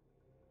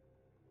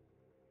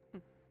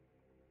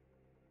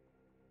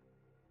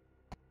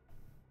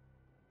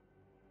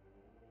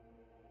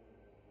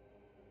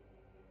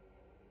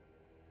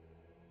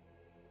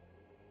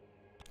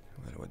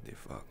 Well, what the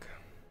fuck?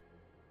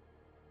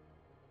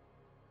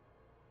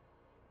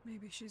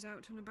 Maybe she's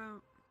out and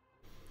about.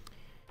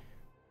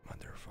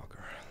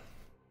 Motherfucker.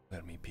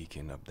 Let me peek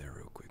in up there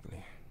real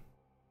quickly.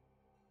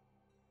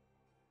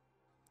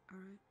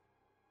 Alright.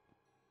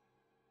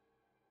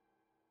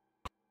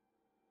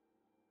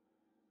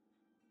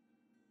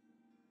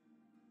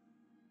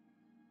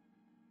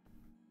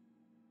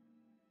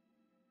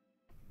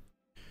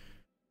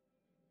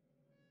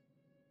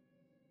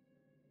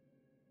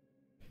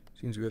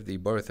 Seems we have the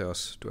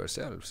bathhouse to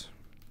ourselves.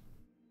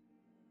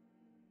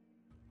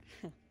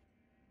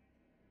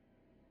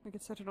 We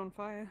could set it on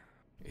fire.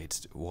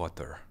 It's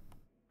water.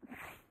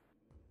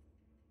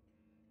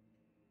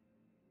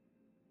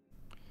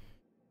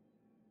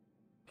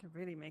 Could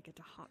really make it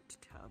a hot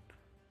tub.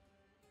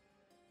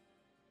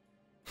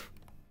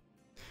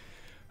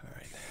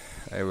 Alright.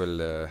 I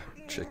will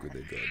check with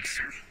the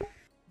gods.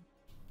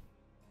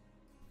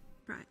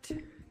 Right.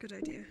 Good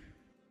idea.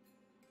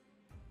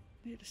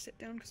 I need to sit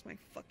down because my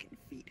fucking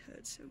feet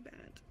hurt so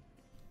bad.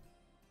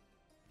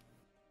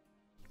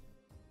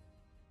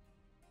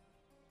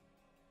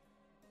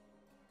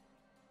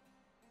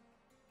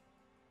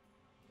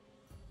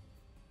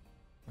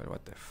 Well,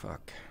 what the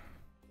fuck?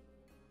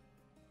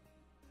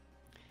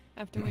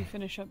 After we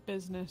finish up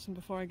business and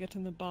before I get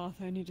in the bath,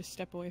 I need to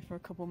step away for a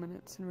couple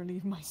minutes and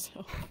relieve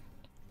myself.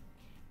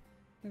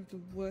 I have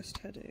the worst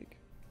headache.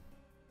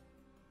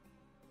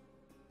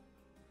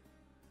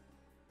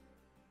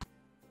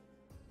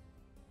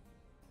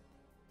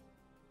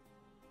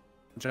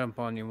 Jump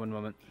on you 1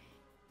 moment.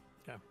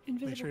 Yeah.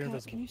 Invisible Make sure you're cat,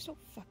 invisible. can you stop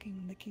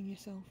fucking licking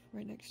yourself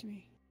right next to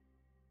me?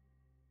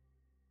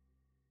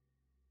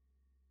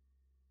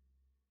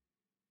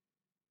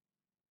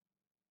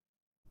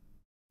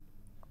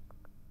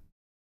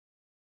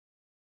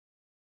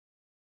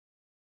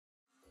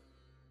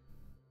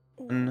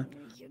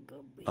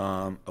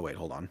 Oh wait,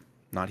 hold on.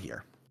 Not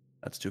here.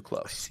 That's too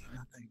close.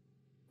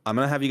 I'm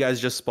gonna have you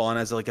guys just spawn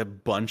as like a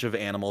bunch of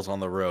animals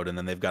on the road, and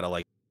then they've got to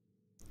like.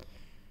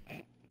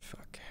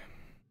 Fuck.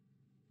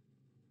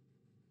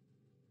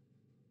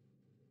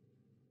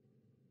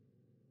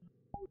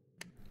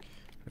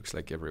 Looks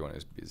like everyone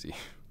is busy.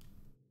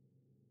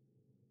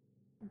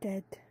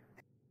 Dead.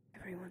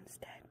 Everyone's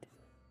dead.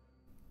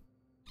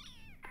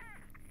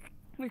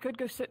 We could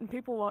go sit and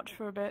people watch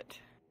for a bit.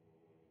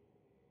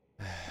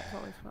 That's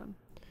always fun.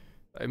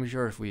 I'm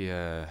sure if we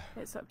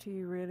It's up to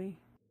you, really.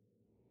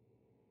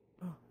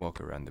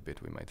 walk around a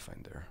bit, we might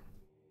find her.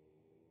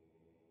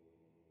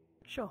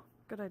 Sure,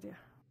 good idea.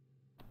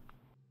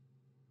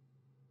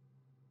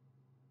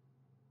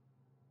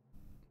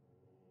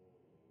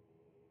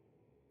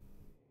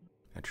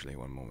 Actually,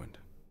 one moment.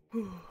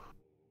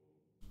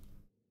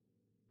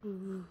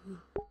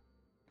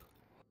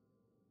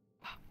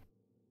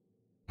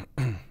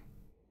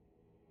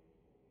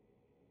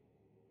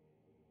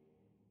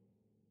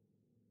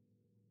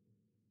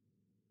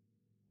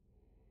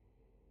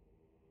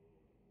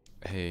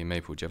 Hey,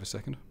 Maple, do you have a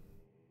second?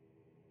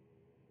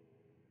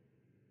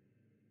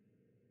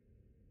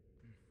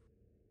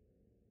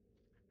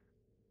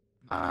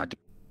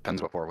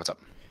 Depends what for. What's up?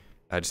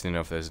 I just need to know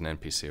if there's an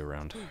NPC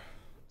around.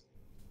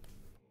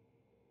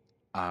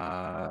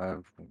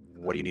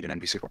 What do you need an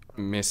NPC for?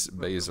 Miss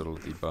Basil,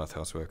 the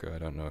bathhouse worker. I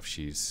don't know if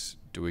she's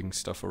doing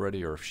stuff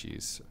already or if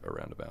she's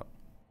around about.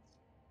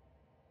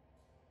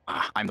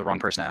 I'm the wrong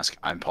person to ask.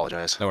 I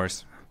apologize. No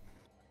worries.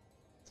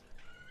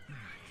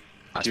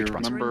 Do you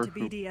remember We're into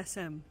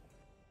BDSM.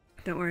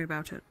 Don't worry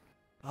about it.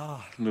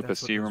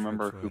 Lupus, do you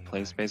remember who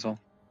plays Basil?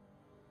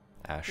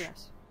 Ash.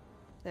 Yes.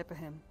 They're for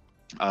him.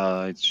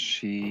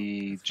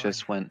 She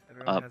just went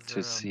up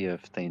to see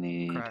if they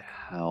need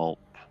help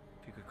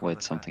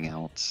with something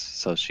else,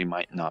 so she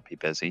might not be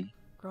busy.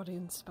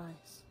 Gradian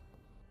spice.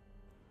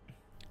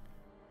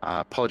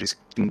 Apologies.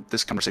 Can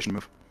this conversation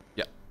move?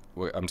 Yeah.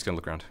 Wait, I'm just gonna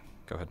look around.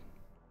 Go ahead.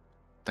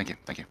 Thank you.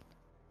 Thank you.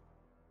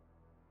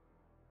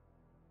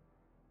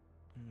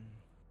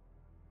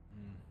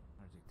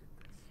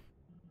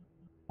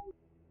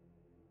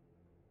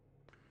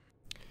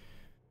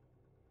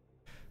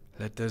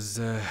 Let us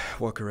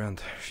walk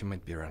around. She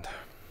might be around.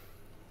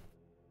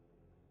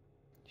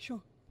 Sure.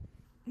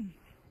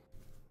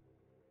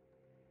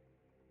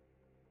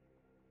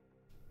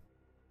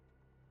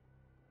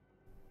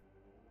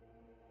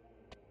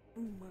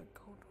 Oh my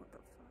god, what the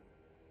fuck?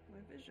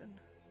 My vision.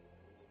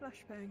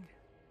 Flashbang.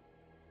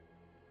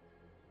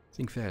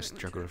 Think fast,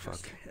 Pretty much juggler just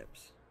fuck. the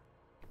hips.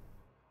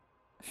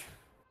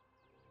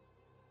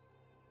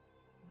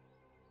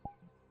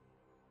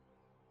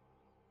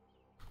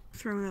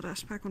 Throwing that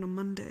ass back on a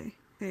Monday.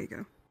 There you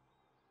go.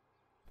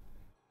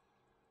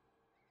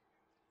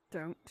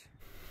 Don't.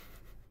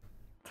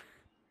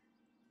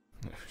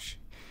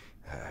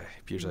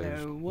 Appears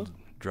No.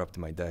 I've dropped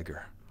my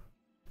dagger.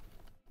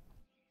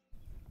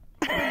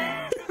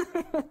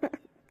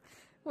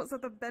 What's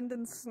that, the bend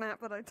and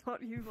snap that I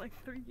taught you like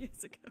 3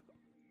 years ago?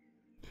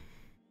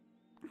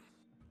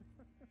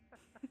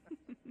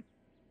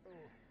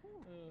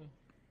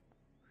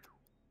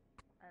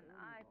 And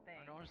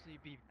I'd honestly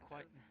be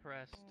quite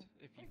impressed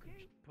if you could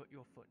put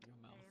your foot in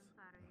your mouth.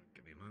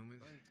 Give me a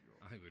moment.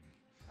 I would.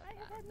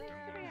 Don't get me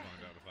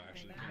find out if I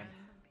actually can.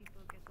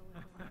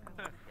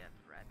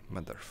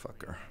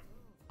 Motherfucker.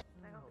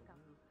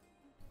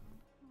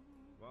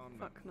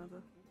 Fuck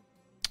mother.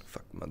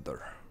 Fuck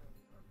mother.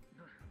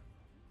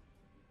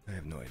 I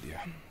have no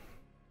idea.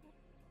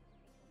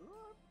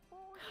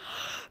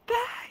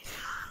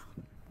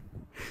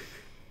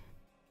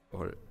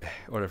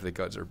 Or if the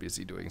gods are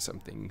busy doing some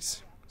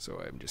things, so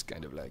I'm just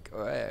kind of like,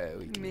 oh,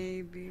 we can...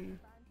 Maybe.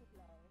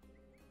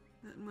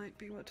 That might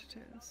be what it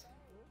is.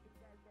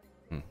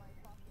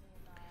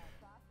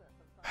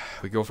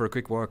 We go for a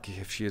quick walk.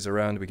 If she is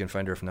around, we can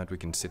find her. If not, we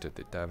can sit at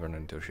the tavern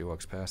until she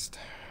walks past.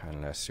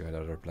 Unless you had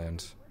other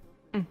plans.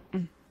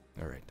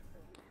 Alright.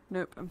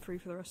 Nope, I'm free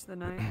for the rest of the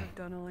night. I've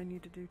done all I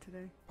need to do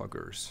today.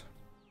 Buggers.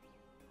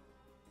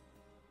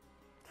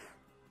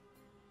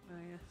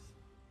 Ah, yes.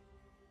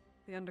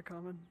 The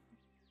Undercommon.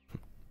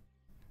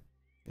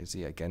 You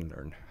see, I can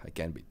learn. I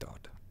can be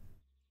taught.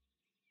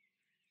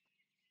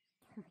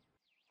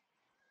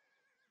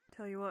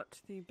 Tell you what,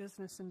 the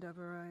business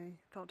endeavor I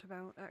thought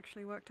about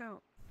actually worked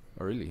out.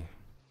 Oh, really?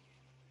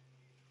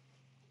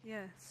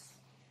 Yes.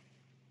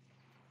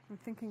 I'm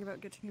thinking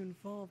about getting you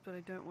involved, but I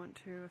don't want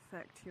to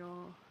affect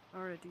your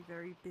already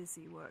very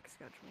busy work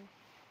schedule.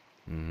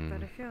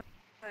 But I feel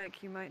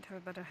like you might have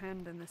a better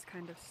hand in this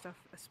kind of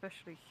stuff,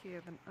 especially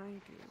here, than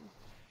I do.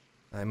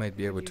 I might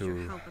be able Use your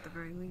to help at the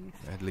very least.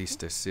 at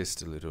least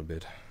assist a little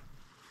bit.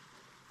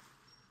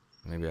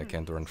 Maybe I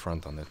can't run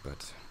front on it,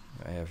 but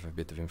I have a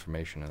bit of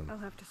information. I'll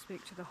have to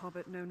speak to the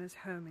hobbit known as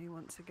Hermie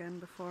once again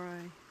before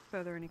I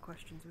further any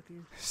questions with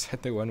you. Is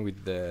that the one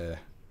with the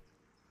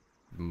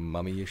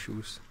mummy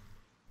issues?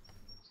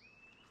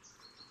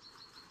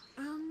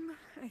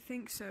 I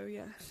think so,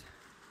 yes.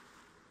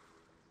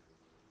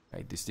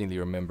 I distinctly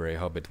remember a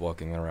hobbit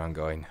walking around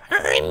going,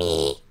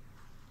 Hermie!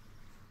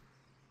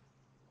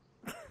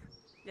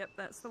 Yep,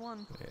 that's the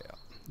one. Yeah,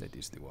 that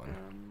is the one.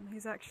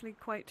 He's actually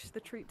quite the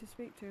treat to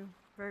speak to.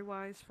 Very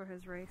wise for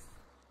his race.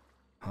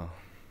 Huh.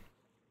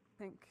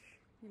 Think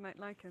you might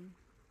like him.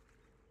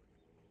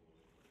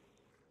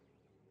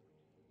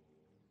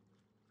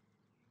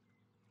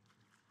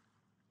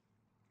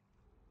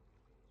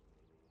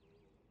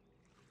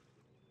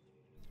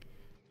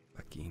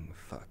 Fucking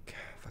fuck.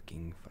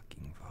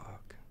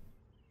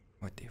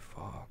 What the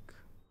fuck?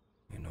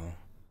 You know?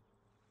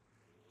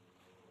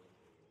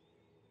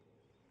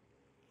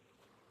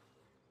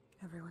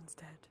 Everyone's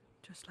dead,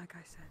 just like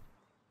I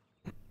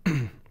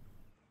said.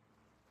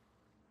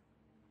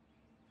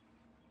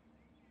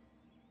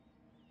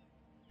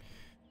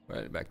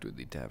 Well, back to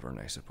the tavern,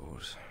 I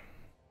suppose.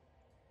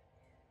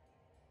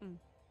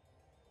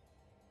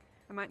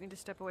 I might need to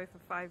step away for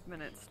 5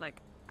 minutes,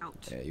 like,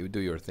 out. Yeah, you do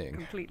your thing.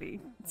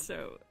 Completely.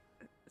 So,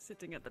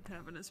 sitting at the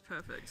tavern is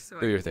perfect. So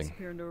Do I your can thing.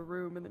 disappear into a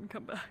room and then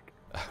come back.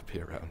 I'll be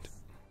around.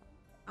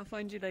 I'll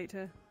find you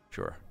later.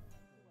 Sure.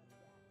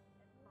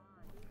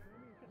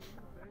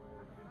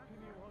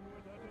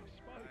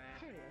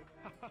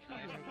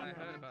 I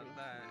heard about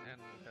that,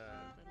 and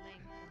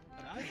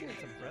I think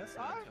it's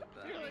impressive.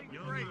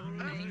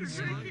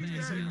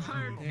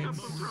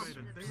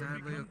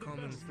 Sadly, a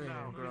common thing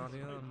in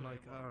Gradia,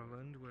 unlike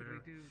Ireland,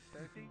 where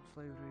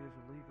slavery is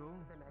illegal.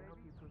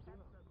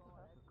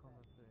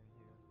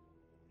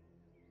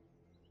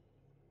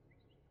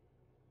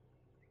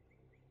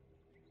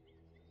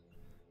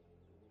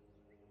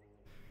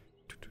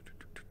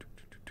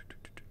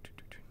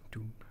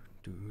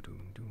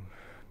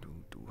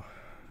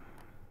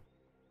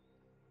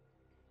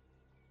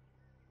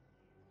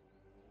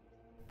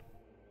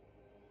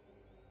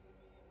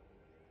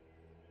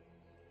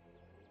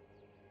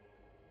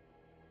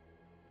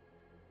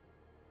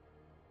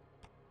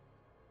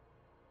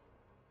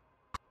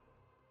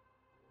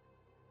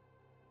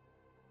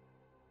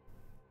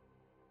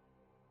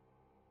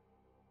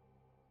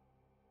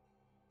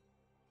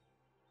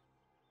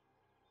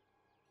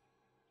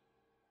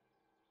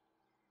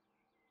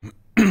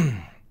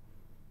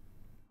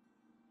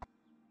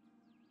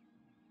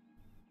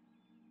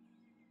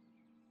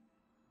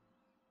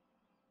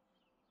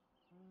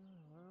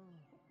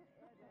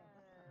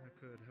 I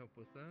could help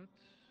with that.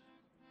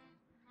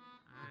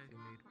 If you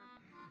need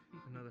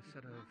another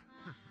set of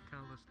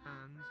calloused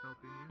hands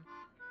helping you.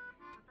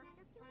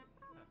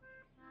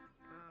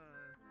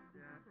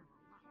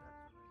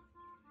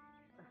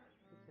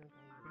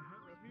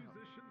 Perhaps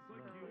musicians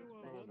like you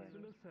are once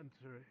in a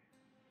century.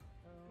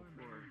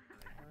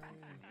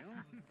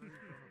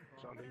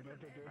 Something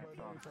better day by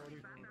day,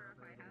 Tony.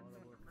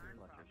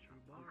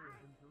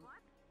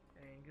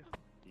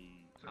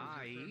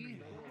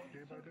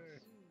 Day by day.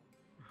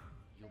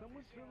 Do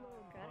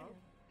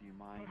you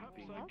mind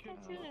being I'll taken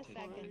catch you in a to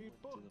second. the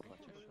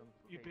lecture?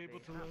 You'd be able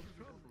to learn.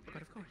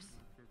 But of course.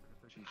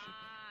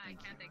 I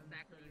can't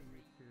exactly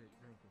read,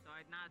 so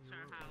I'm not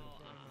sure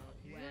how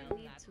You well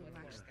need that to would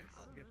learn work this.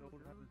 out. It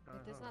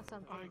is not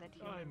something that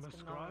I'm humans a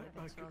can know scribe.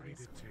 I can eventually, read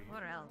it to you.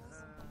 or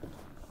else.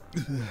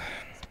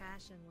 His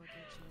passion will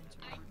get you into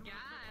it.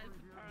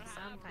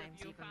 Sometimes,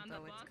 you even found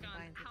though a it's book on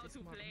combined how with to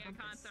this more play a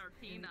compass,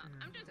 concertina.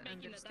 I'm just to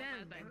making it up understand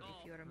as I that go. if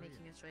you are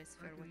making a choice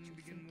for what you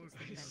think is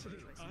the I best see.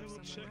 choice I for will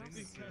check someone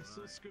the else,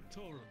 Castle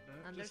Scriptorum.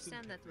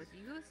 understand that what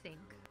you think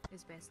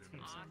is best for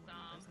someone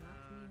does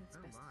not mean it's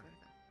best for them.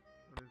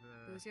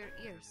 Use your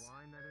ears.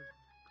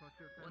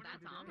 Well,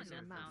 that's ominous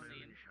your mouth.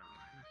 sounding.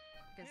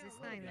 Because this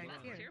line right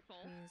That's here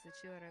cheerful. means that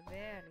you are a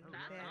very,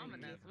 That's very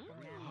ominous. capable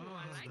Ooh, man.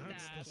 I like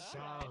That's that. the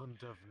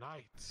sound of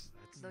night.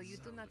 Though you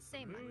do not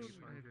say much,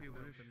 you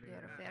are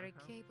very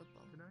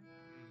capable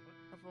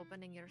of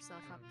opening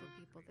yourself up to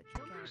people that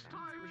you care about.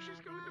 And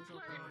having those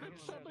open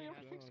Suddenly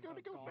everything's going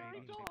to go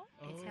very dark.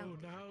 It's Oh,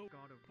 healthy. now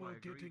we're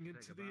getting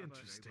into the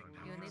interesting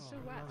parts. You need to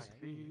watch.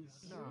 Please.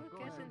 You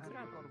will get in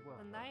trouble,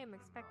 and I am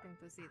expecting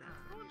to see that.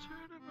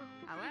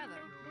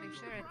 However, make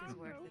sure it is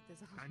worth it,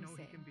 is all I'm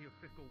saying. be a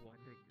fickle one.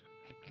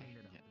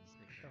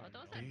 Oh,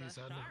 those are the These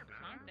are not- sharps,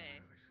 aren't they?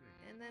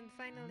 And then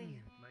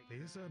finally,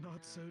 These are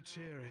not so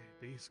cheery.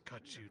 These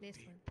cut you this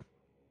deep. one.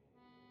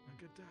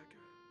 Like a dagger.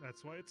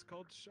 That's why it's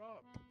called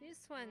sharp.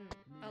 This one,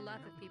 a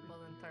lot of people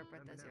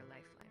interpret as your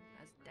lifeline,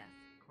 as death.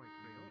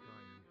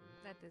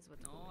 That is what.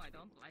 No, I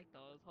don't like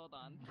those. Hold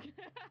on.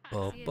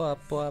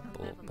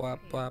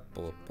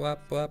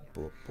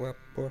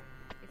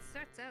 It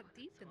starts out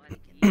deep in the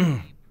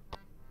beginning.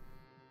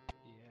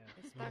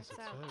 It Yes, starts it's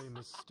out very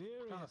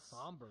mysterious.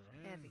 Somber.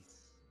 heavy.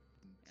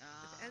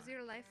 But as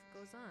your life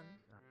goes on,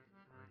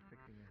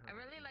 I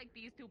really like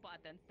these two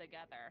buttons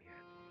together.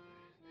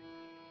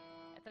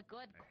 It's a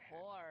good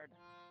chord.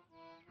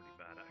 Pretty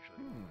bad,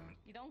 actually.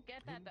 You don't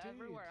get that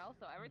everywhere else,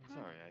 so every time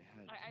Sorry,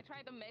 I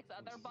try to mix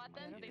other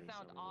buttons, they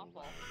sound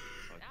awful.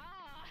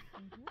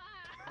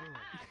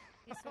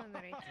 this one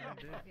right here.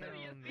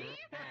 You see?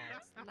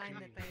 It's the line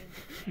that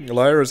I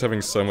Lyra's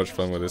having so much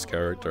fun with this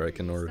character, I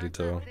can already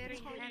tell. very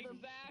heavy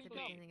at the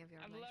beginning of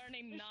your I'm life.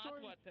 learning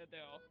not what to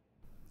do.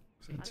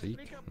 Is it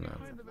Zeke? No.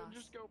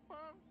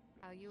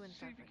 How you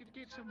interpret it.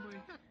 Get somebody.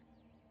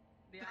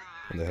 Yeah.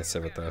 And they had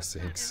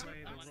 7,000 things.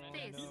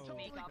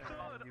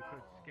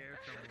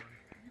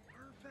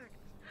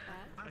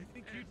 I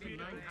think you'd be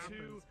able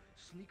to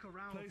sneak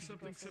around, play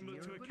something similar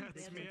to a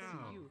cat's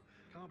meow.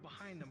 Come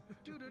behind them.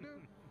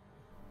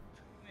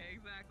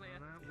 Exactly.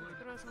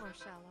 It grows more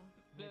shallow.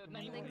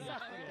 Things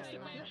up with this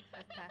line of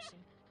passion.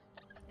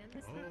 And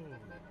this line.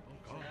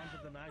 Sounds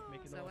of the night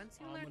making So those once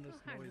you learn to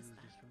ominous harness noises.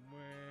 that,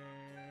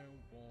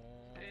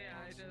 Yeah,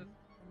 I just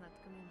and that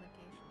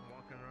communication.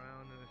 Walking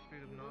around in the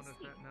street of You will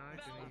Nautis see. that night,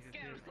 and that'll he just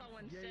scare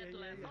someone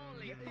shitless.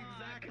 Holy The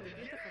fuck.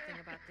 beautiful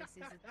thing about this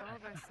is it all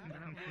rests in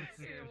your hands.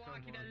 You're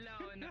walking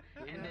alone,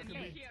 and then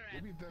you hear it.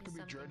 Maybe that could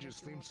be Something Dredge's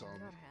that you theme hold in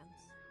song. your hands.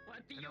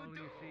 What do and you all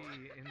do? you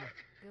see in the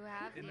You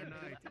have In the the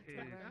night ability to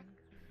is- learn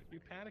You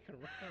panic and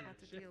run. how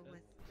to deal with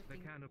the the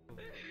thing cannibal.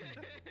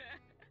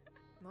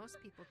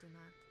 most people do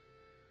not.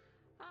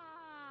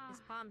 Ah,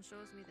 This palm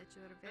shows me that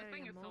you are this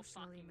thing very is so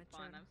emotionally fucking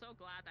mature. fun. I'm so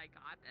glad I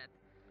got it.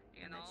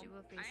 You And know, that you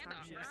will face I had to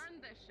hardships.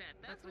 earn this shit.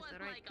 But This with was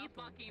the right like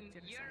people a fucking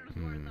at your year's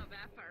side. worth of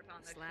effort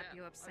on the Slap ship.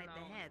 you upside the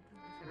alone. head. if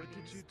you're What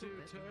being did you do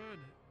stupid. to earn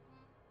it?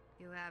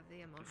 You have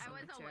the I emotional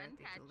was a wind maturity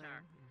to catcher.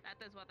 learn. That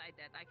is what I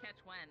did. I catch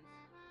winds.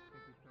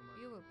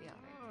 You will be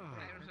alright.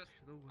 I was just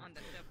on the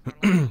ship for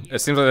like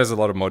It seems like there's a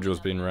lot of modules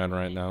being ran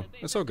right now.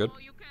 It's all good.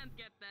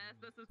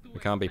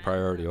 It can't be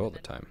priority all the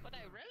time. What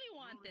I really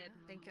wanted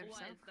Thank was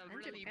yourself the and your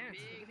really parents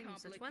for big, giving you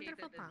such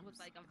wonderful complicated, it was palms.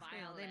 like a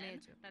After all, they violin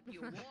made you. that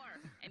you wore,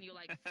 and you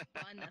like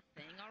spun a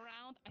thing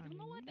around. I don't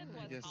know what that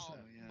was guess called,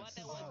 so, yes. but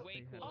it was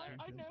way cooler.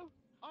 I know.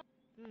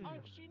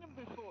 I've seen him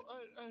before.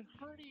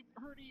 Hurdy,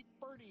 birdie,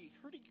 hurdy-gurdy.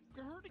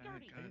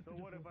 So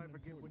what if I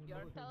forget what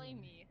You're telling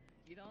me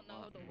you don't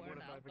know the word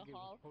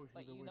alcohol,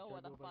 but you know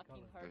what a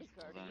fucking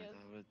hurdy-gurdy is?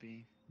 That would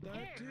be.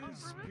 That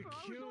is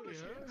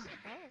peculiar.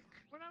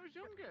 When I was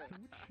younger.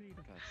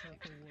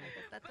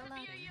 That's a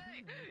lot.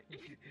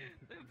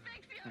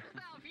 Fix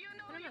yourself. You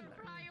know your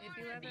Remember, if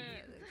you priorities.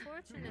 ever,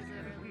 fortune is a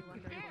really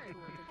wonderful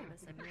tool to give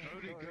us a name.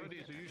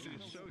 Hurdy-gurdies are usually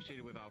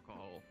associated with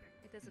alcohol.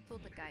 It is a tool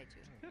to guide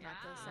you, not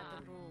a set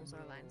of rules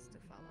or lines to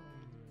follow.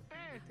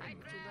 You take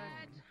what you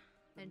learn,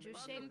 and you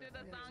shape Welcome to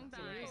the song to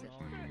use it,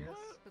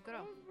 Yes. to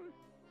grow,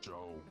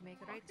 Joe. to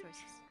make right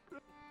choices.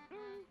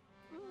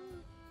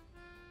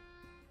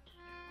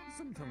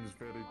 Sometimes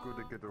very good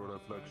to get a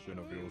reflection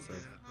of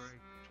yourself.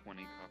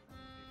 20 copper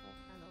people.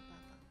 Hello,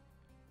 Papa.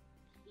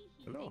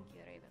 Hello. Thank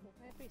you, Raven.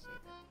 I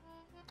appreciate it.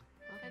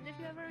 And if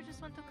you ever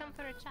just want to come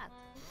for a chat,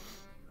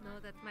 know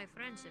that my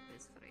friendship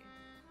is free.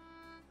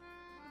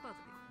 Both of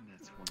you.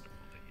 That's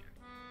wonderful to hear.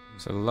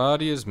 So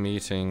Lottie is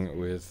meeting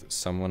with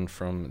someone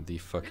from the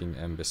fucking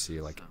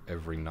embassy like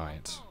every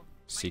night,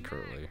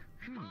 secretly.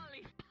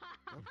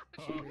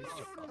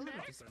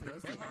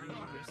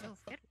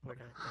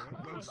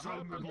 That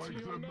sounded like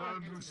the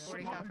man who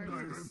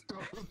spotlighted.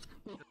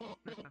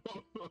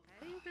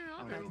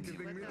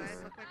 Giving me this.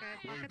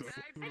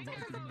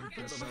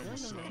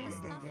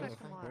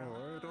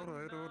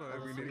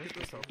 Alright. We need to get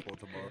this out for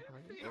tomorrow.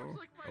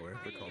 Oh, wait,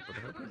 the carpet.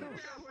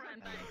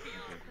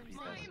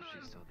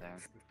 She's still there.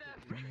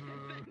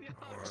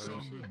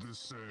 Sounded the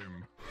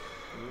same.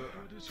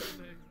 What is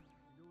your name?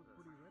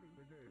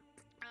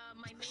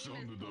 My name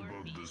Sounded is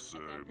about the It's a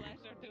same.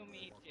 pleasure to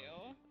meet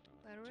you.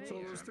 So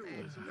it's still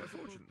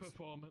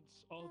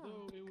Performance,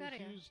 although it was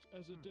Gradia. used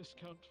as a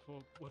discount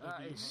for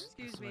whatever you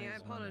Excuse me, I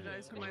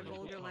apologize for my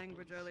vulgar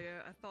language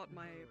earlier. I thought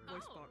my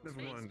voice box was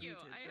Never mind. muted,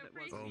 I but it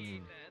wasn't.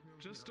 appreciate it.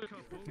 Just a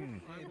couple.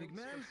 Hey, big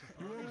man.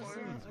 You won't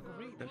mind.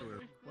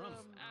 Anyway,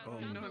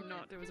 No, I'm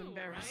not. It was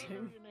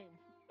embarrassing.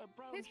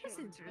 It was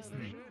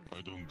interesting.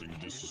 I don't think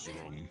this is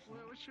wrong.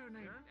 What's your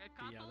name?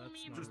 Yeah,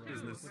 that's not just right.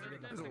 business,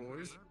 as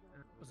always.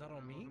 Was that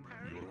on me?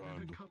 Your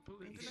hand.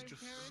 It's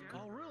just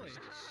Oh, really?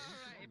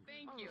 Alright,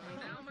 thank you.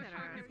 Now my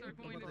pockets are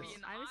going to be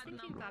an I was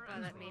thinking, Papa,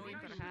 that maybe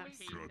perhaps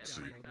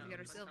Grazie.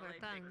 your silver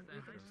tongue, we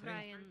could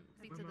try and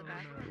speak to the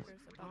backpackers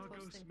about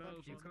hosting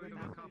potions in the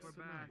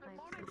back.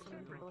 I've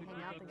seen some people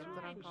hang out and get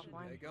drunk off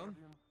wine.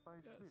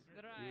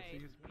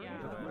 Right. Yeah.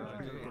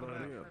 good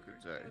idea.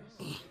 Good day.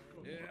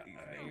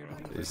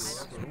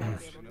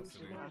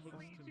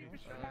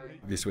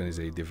 This one is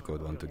a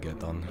difficult one to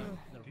get on.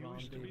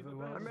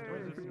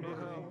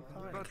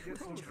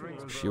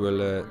 She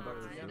will,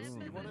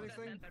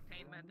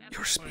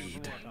 your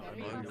speed.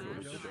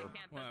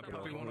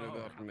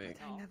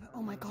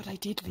 Oh my god, I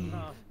did leave.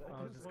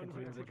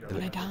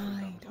 And I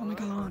died. Oh my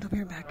god, I'll be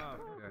right back.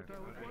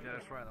 Yeah,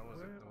 that's right. That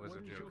was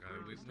a joke.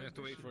 We have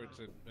to wait for it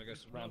to, I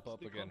guess, ramp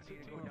up again. You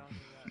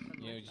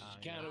know, you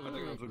just can't I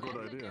think that's a good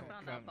idea.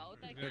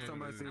 Next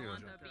time I see you.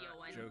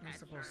 Joke.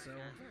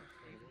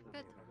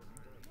 Good.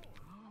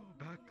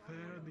 Back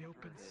there in the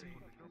open sea.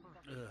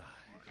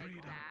 Freedom.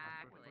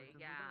 Exactly,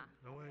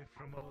 yeah. Away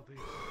from all these.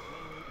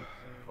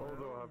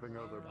 Although having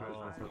other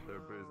business at their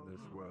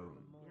business, well,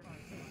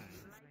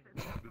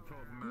 the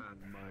top man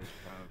might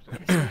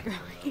have.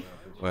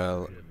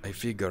 Well, I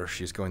figure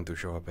she's going to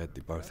show up at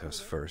the bathhouse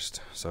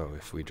first, so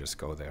if we just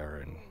go there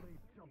and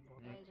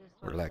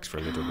relax for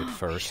a little bit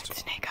first.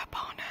 Sneak up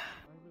on her.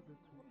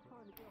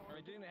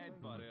 I didn't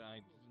headbutt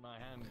it. My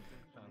hand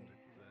found it.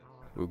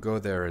 We'll go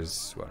there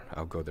as, well,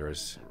 I'll go there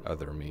as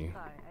other me.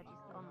 Sorry, I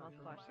just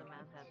almost watched the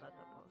man head at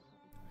the post.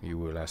 You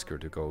will ask her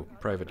to go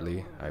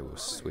privately, I will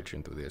switch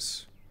into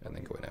this, and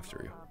then go in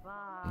after you.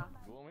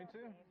 You want me to?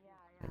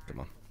 Oh, come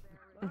on.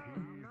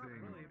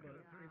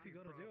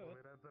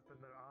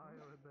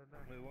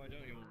 Why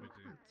don't you want me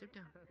to? Sit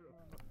down.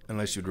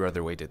 Unless you'd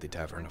rather wait at the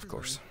tavern, of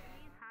course.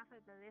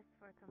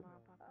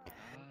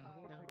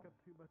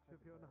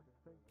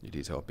 It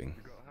is helping.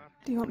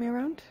 Do you want me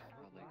around?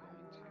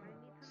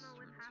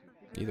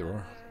 Either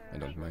or, I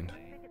don't mind.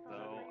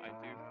 Though I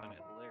do find it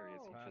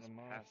hilarious, he just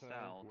passed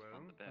out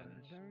on the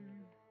bench.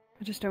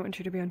 I just don't want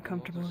you to be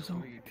uncomfortable,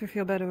 so if you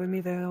feel better with me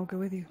there, I'll go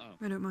with you.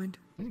 I don't mind.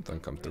 It's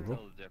uncomfortable.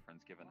 Tell the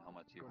difference given how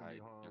much you hide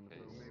your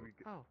face.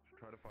 Oh.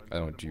 I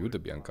don't want you to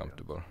be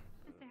uncomfortable.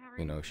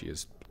 You know, she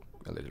is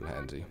a little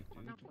handsy.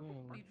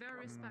 Be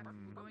very respectful.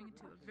 We're going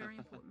into a very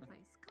important place.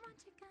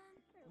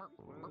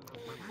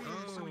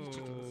 Come on,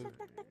 chicken.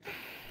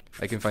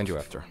 I can find you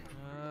after.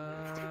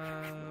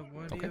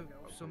 Why do Okay. you have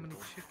so many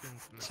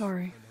chickens?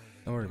 Sorry.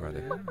 Don't worry about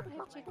it.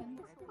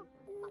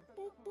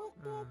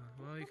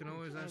 Well, you can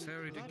always ask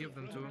Harry to give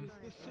them to him.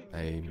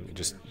 I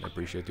just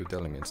appreciate you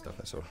telling me and stuff,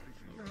 that's all.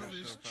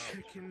 There's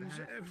chickens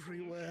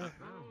everywhere.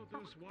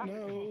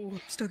 No.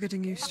 Still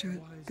getting used to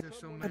it.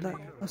 Good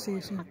luck. I'll see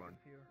you soon. You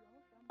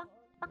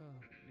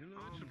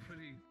know, it's a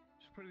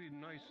pretty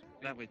nice.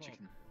 That way,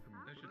 chicken.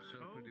 That should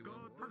sell pretty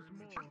well.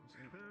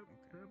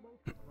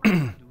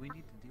 Do we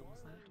need to deal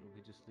with that, or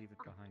we just leave it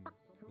behind?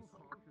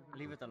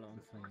 Leave it alone,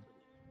 fine.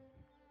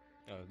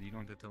 You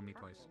don't have to tell me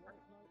twice.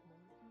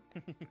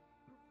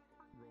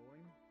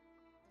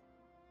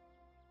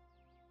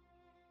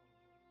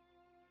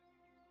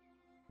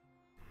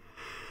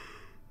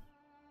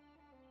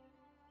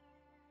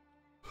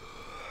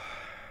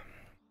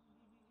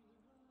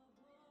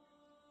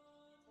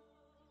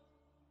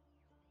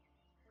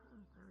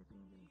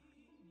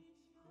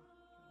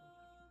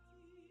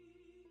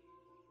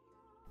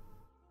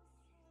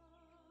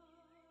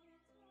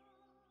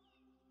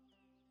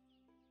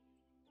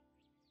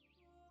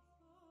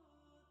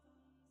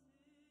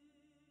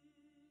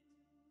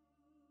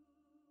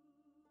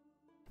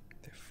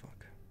 The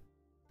fuck?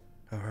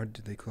 How hard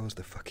did they close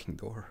the fucking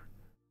door?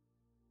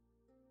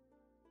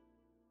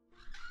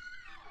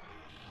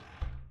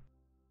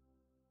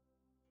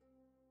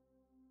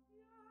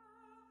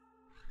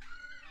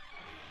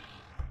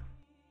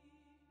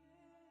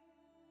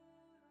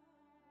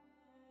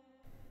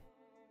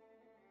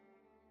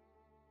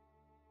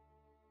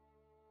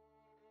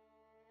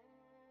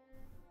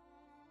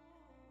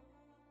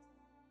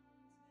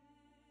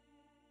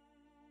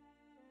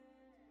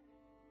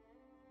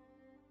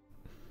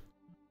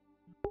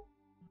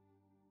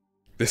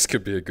 This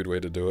could be a good way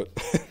to do it.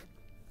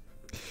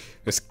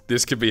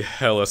 This could be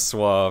hella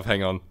suave.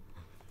 Hang on.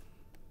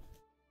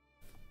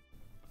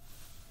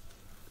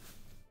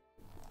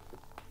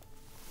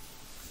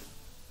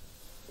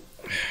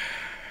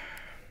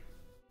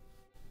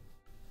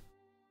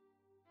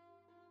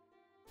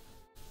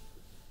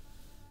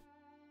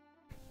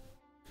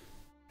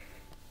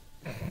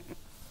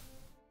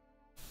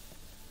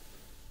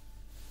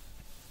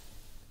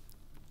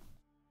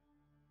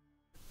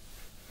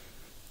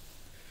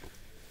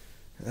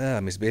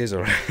 Ah, Miss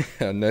Basil,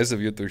 how nice of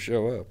you to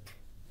show up.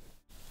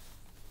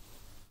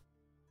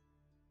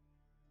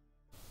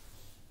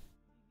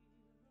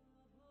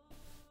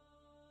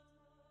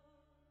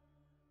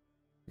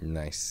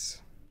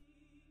 Nice.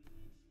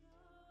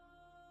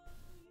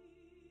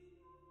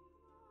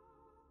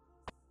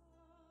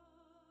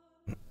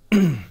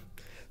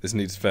 This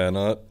needs fan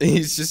art.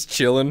 He's just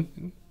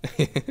chilling.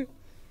 I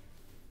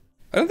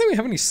don't think we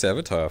have any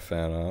Savitar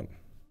fan art.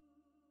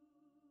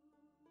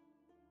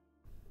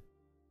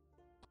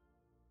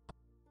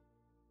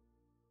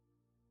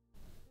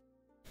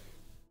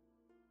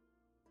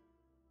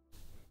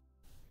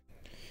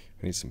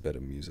 We need some better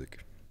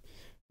music.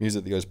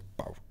 Music that goes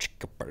bow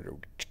chicka bow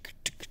chicka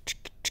chicka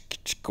chicka chicka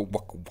chicka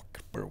waka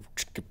waka bow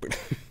chicka bow.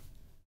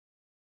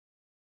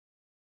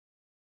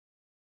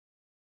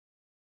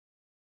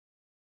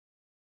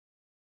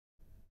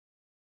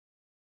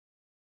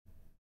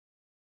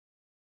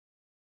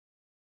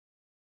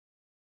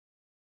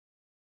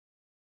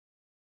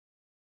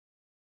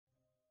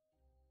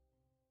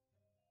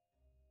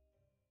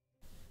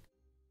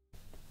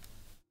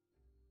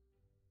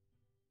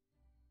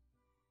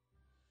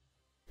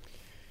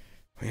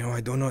 You know,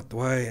 I don't know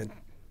why.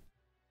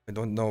 I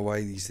don't know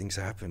why these things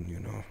happen, you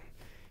know.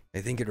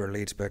 I think it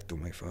relates back to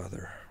my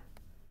father.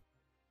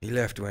 He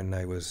left when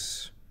I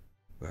was,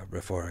 well,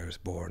 before I was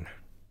born.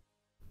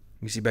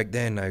 You see, back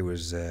then I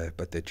was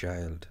but a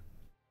child.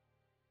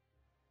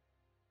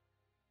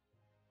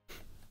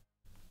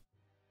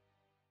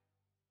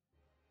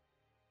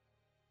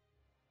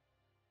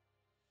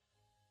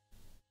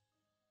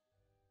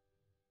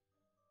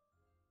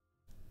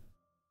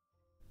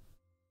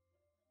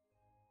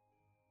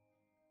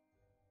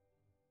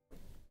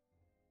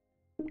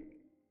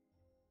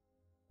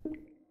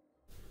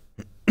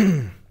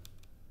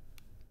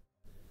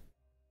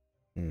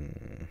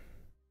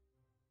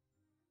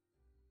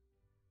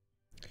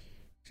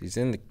 She's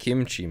in the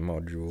kimchi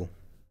module.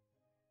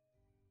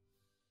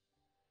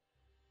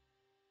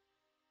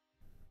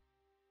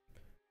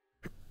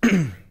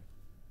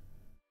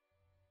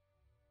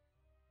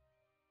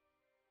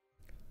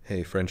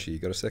 Hey, Frenchie, you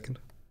got a second?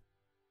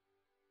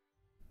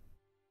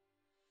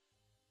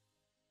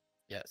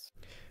 Yes.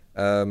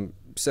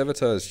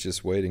 Savitar is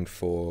just waiting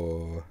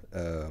for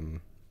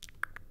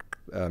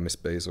Miss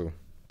Basil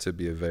to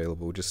be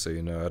available, just so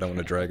you know. I don't want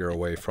to drag her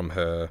away from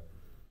her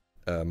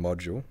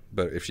module,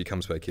 but if she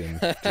comes back in,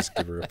 just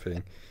give her a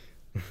ping.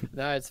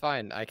 No, it's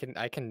fine. I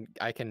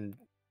can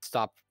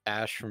stop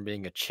Ash from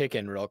being a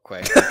chicken real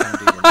quick. Come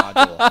do your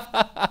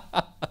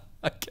module.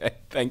 Okay,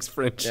 thanks,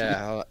 Frenchie.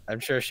 Yeah, I'm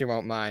sure she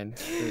won't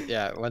mind.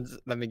 Yeah,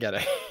 let me get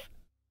her.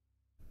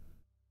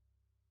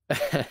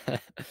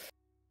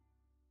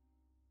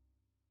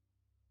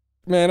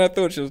 Man, I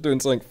thought she was doing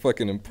something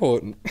fucking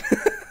important.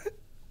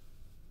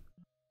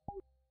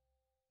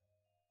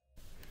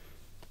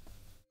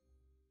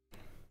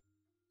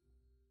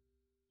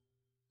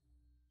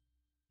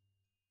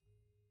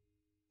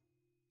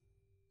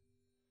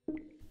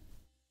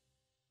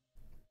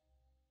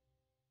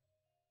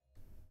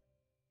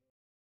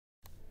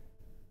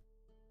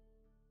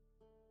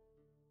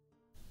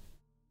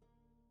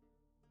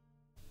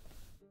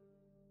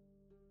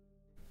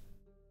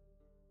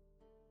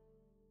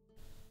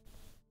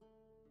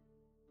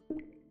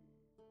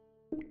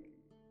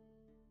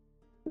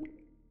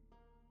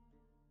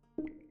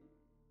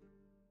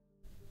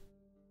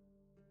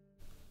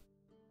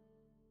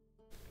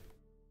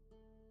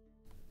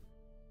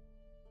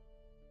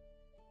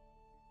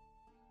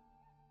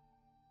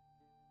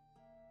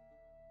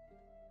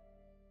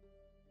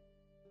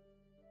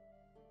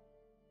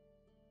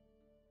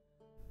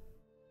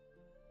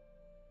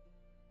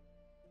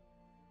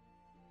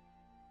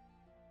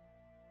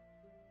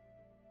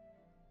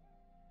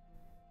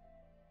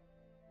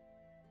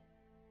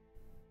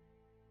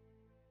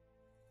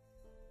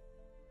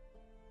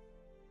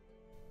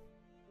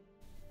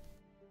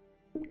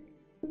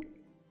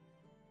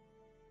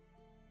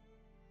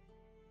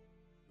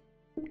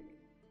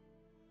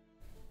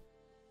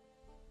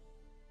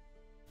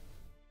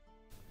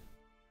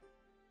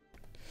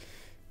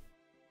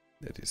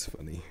 That is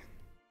funny.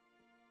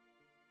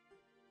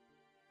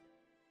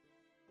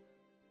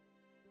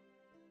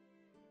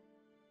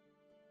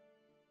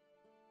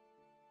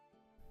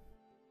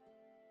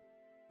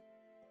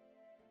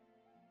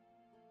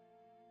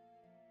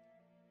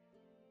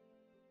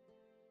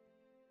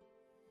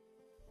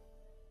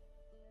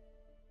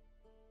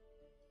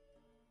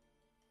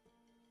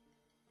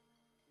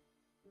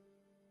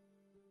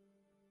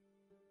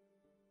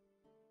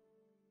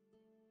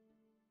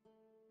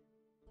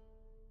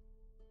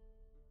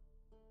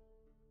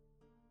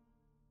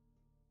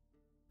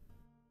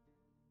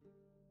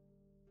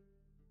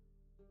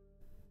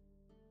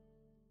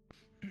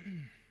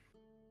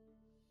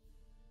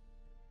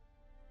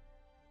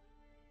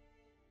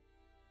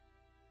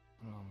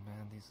 Oh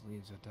man, these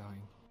leaves are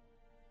dying.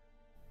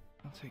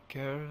 I'll take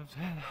care of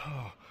that.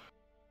 Oh.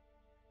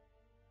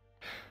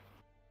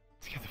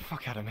 Get the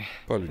fuck out of me. I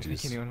didn't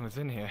Apologies. think anyone was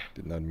in here.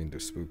 Did not mean to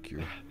spook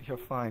you. You're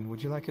fine.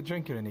 Would you like a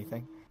drink or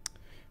anything?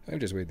 I'm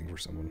just waiting for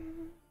someone.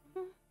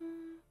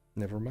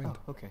 Never mind.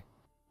 Oh, okay.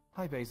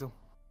 Hi, Basil.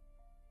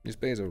 Miss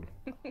Basil.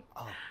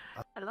 Oh,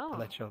 Hello. I'll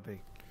let you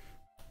be.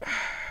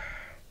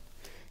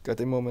 Got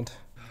a moment?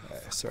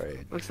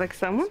 Sorry. Looks like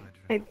someone.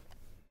 I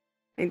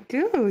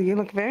do. You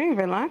look very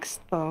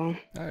relaxed, though.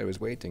 I was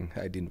waiting.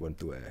 I didn't want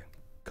to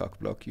cock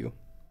block you.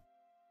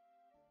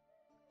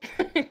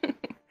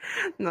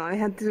 No, I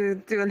had to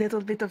do a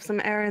little bit of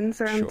some errands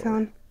around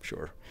town.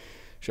 Sure.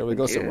 Shall we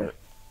go somewhere?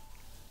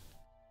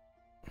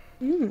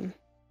 Hmm.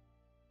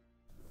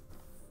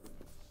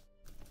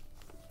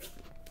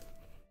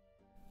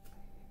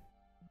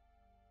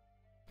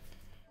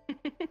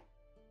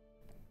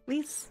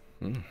 Please.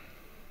 Hmm.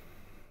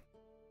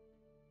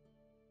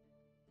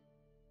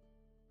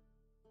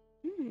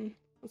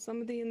 Was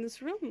somebody in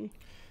this room?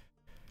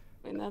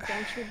 Might not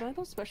actually buy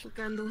those special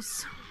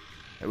candles.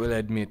 I will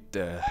admit,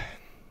 I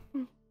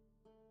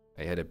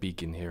had a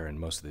peek in here and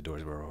most of the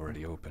doors were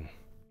already open.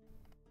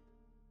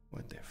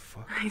 What the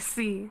fuck? I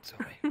see.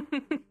 Sorry.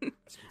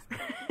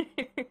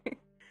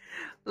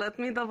 Let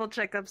me double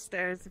check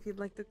upstairs if you'd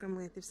like to come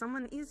with. If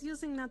someone is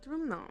using that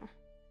room now.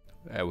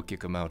 I will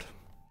kick him out.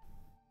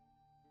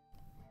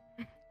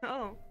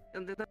 Oh,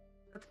 you'll do that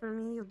for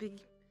me? You'll be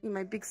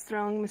my big,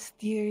 strong,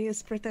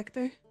 mysterious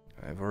protector?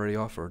 I've already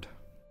offered.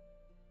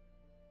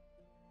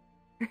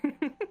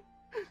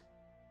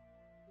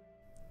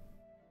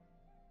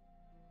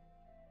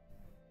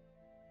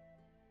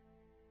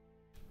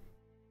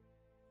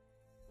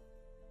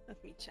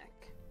 Let me check.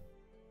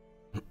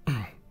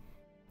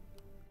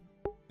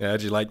 Yeah,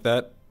 did you like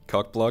that?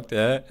 Cock blocked?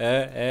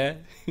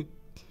 Then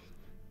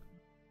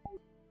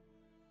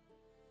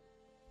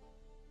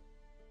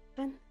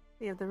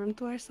we have the room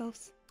to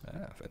ourselves.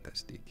 Ah,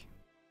 fantastic.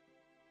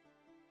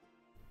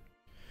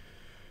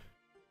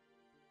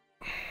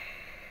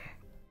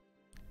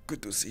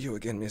 Good to see you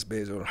again, Miss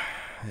Basil.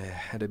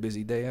 Had a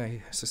busy day,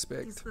 I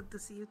suspect. It's good to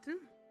see you too.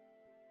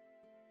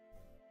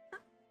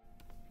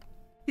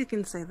 You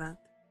can say that.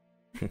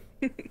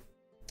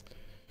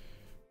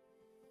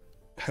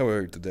 How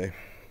are you today?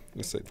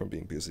 Aside from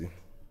being busy.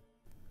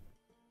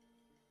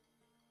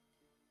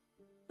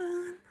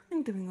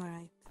 I'm doing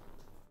alright.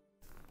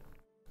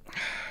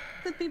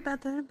 Could be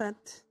better,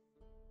 but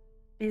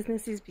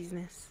business is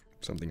business.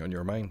 Something on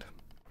your mind?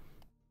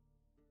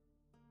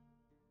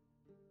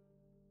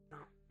 No.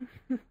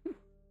 Do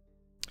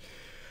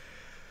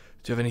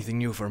you have anything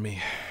new for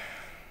me?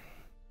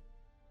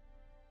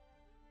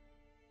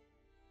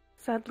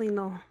 Sadly,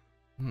 no.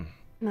 Hmm.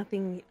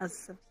 Nothing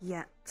as of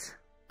yet.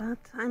 But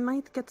I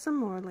might get some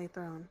more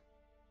later on.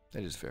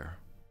 That is fair.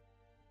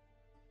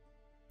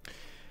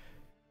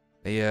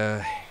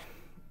 I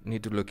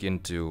need to look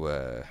into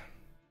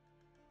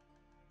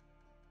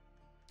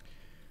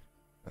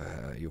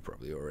you're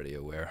probably already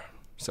aware.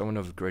 Someone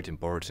of great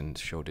importance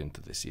showed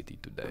into the city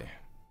today.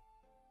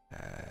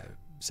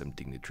 Some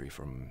dignitary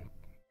from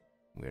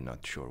we're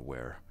not sure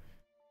where.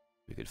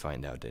 We could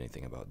find out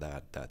anything about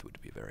that. That would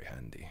be very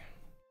handy.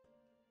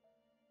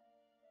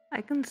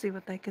 I can see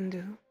what I can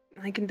do.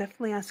 I can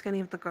definitely ask any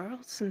of the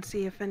girls and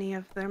see if any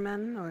of their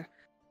men or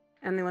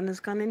anyone has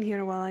gone in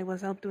here while I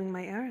was out doing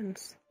my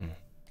errands.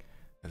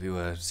 Have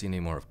you seen any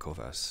more of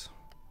Kovas?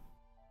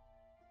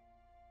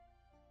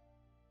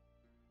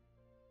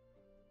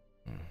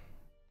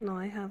 No,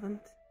 I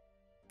haven't.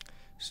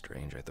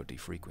 Strange, I thought he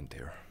frequented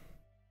here.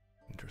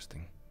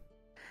 Interesting.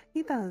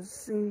 He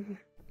does.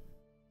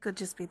 Could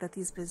just be that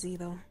he's busy,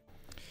 though.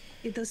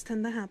 It does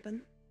tend to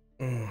happen.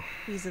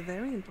 He's a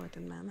very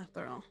important man,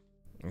 after all.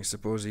 I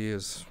suppose he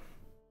is.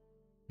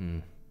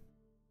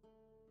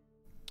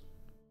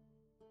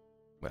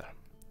 Well,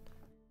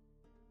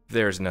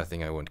 there's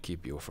nothing I won't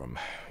keep you from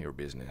your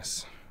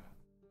business.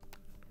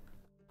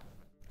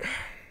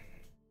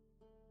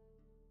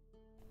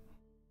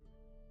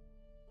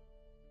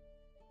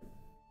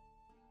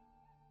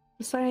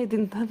 I'm sorry I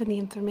didn't have any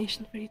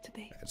information for you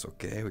today. It's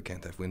okay, we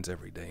can't have wins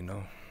every day,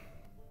 no?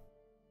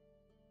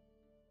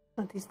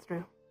 That is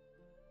true.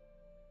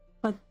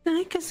 But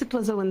I guess it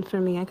was a win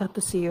for me. I got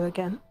to see you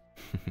again.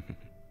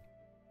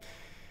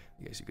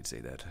 I guess you could say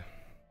that.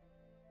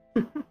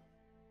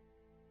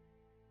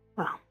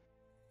 Well,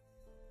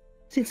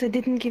 since I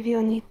didn't give you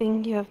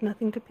anything, you have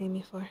nothing to pay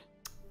me for.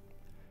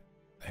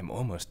 I'm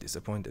almost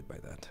disappointed by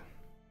that.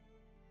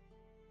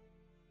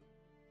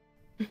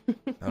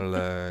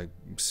 I'll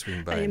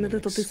swing by I am in a the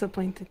little next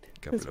disappointed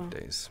couple as well. of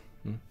days.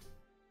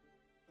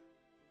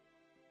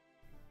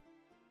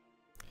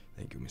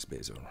 Thank you, Miss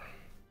Basil.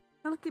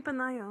 I'll keep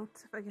an eye out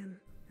again.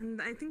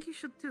 And I think you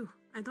should too.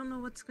 I don't know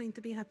what's going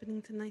to be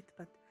happening tonight,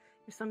 but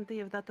if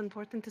somebody of that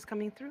important is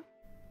coming through,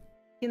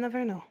 you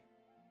never know.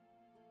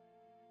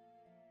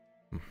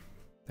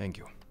 Thank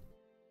you.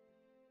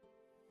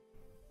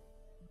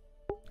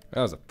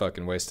 That was a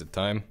fucking waste of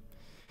time.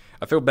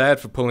 I feel bad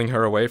for pulling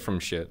her away from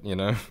shit, you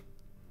know?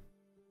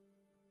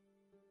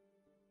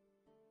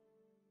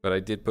 But I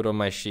did put on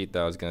my sheet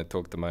that I was gonna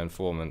talk to my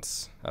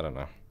informants. I don't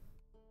know.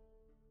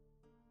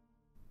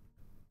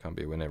 Can't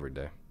be a win every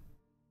day.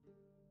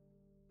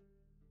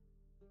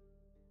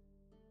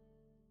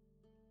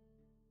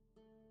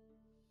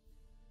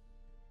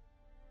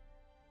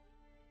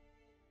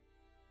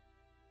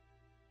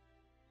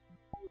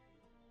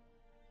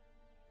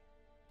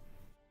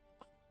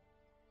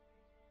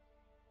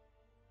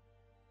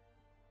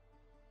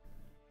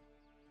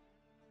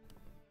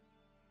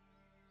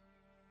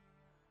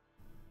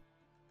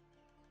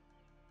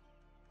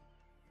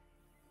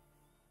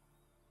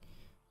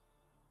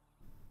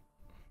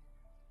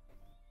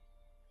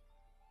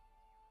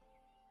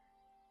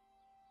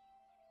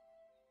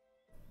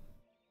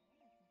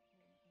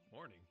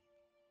 Morning.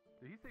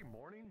 Did he say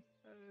morning?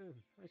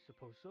 I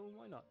suppose so.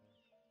 Why not?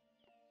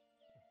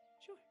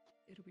 Sure.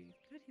 It'll be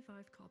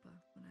 35 copper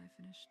when I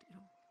finished it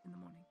all in the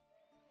morning.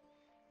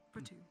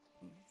 For 2,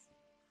 please.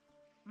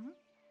 Mm-hmm.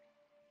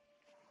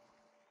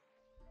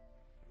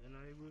 Then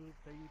I will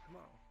pay you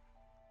tomorrow.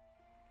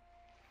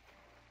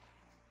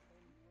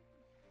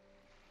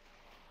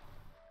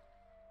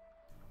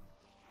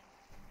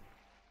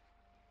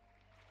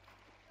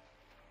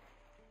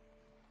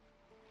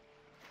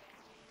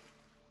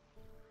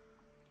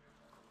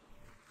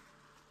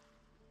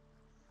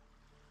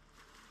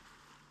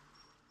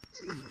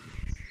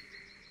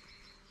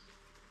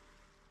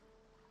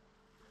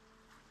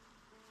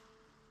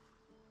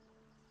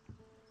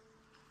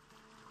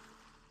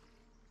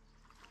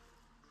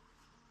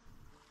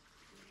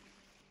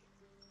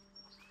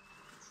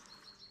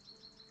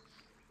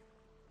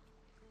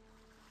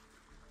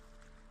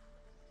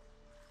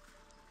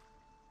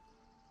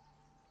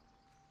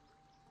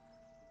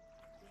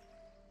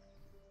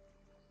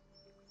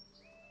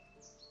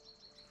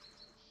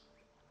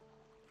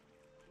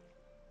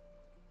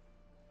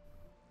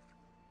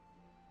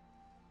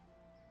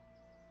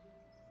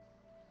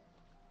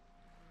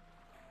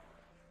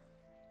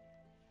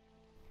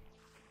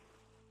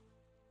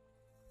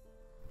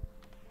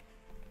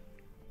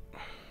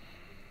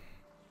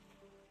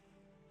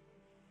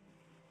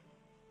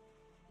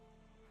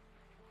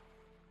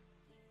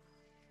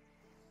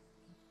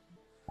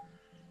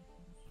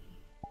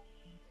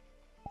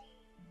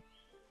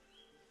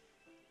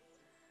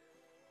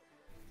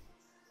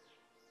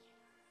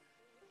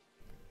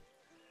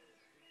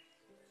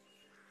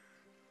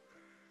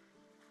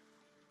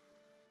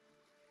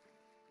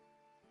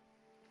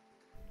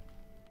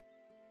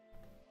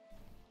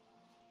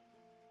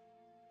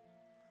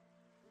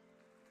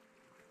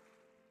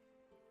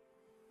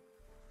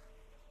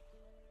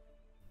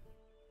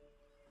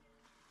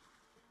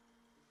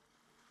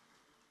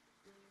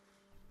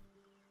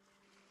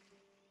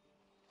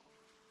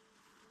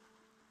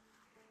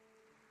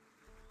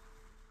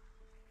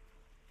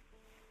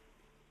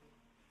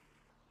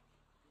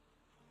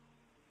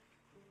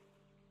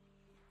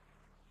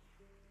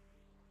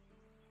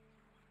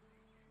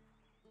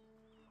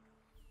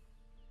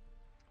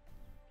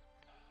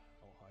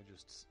 I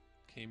just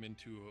came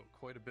into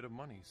quite a bit of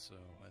money, so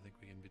I think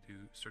we can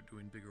start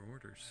doing bigger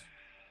orders.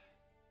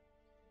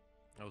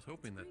 I was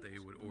hoping that they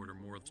would order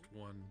more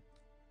than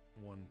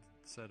one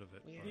set of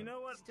it. You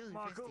know what,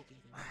 Marco?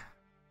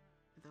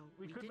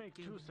 We could make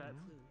 2 sets.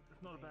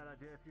 It's not a bad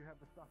idea if you have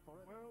the stuff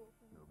for it. Well,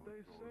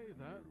 they say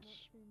that,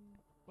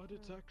 but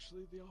it's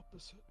actually the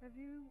opposite. Have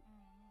you?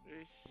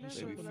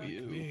 Maybe for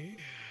you. Me,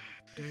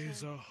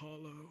 days are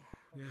hollow.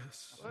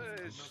 Yes.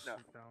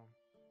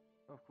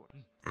 Of course.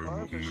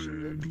 I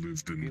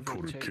lived in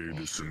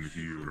Corcadis and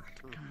here.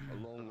 A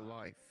long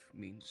life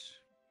means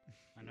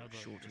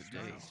shorter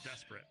days.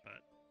 Desperate,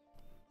 but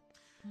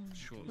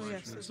short Oh life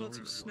yes, there's lots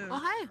of snow. Oh,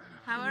 hi.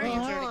 How are you?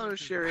 Hello,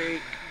 Sherry.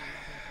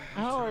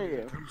 How are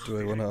you? Do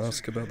I want to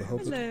ask about the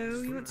Hobbit?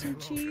 Hello, you want some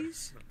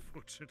cheese?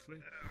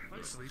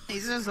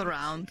 He's just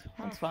around.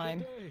 That's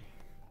fine.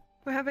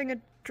 We're having a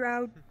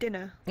drow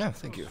dinner. Yeah,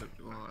 thank you.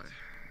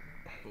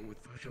 But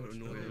with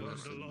paranoia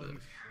and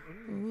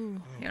Ooh,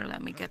 here,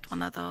 let me get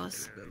one of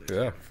those.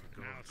 Yeah.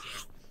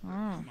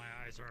 Mm.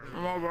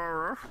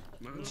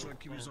 Man's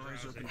like his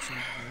eyes open to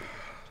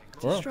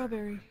Well.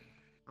 Strawberry.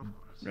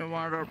 Do you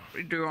want a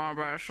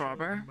buy a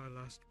strawberry?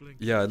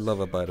 Yeah, I'd love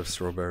a bite of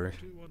strawberry.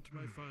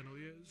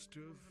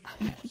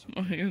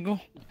 Here you go.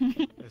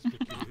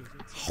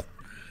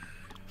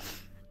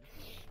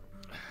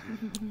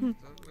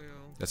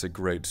 That's a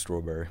great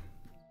strawberry.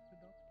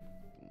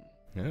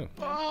 Yeah.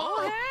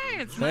 Oh,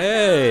 hey, it's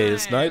Hey,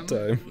 it's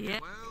nighttime. Yeah,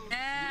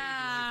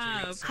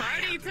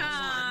 party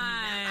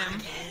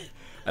time.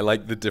 I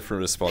like the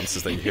different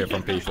responses that you hear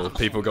from people.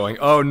 People going,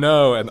 "Oh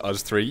no," and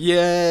us 3,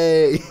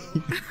 "Yay!"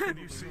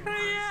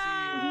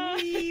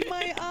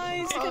 My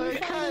eyes can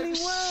finally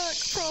work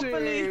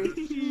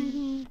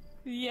properly.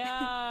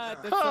 Yeah.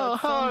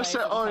 How is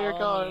it? Oh, you're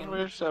gone.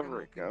 Where's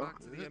Severico?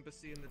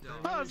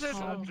 I'll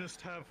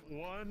just have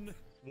one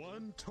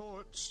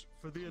torch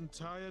for the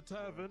entire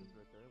tavern.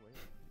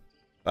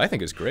 I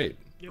think it's great.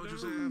 You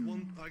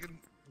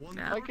know,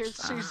 I can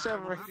see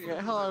Severick.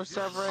 Yeah, hello,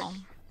 Severick.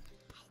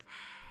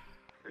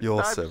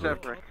 You're I'm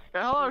Severick.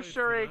 Hello,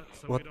 Sharik.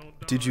 What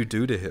did you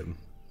do to him?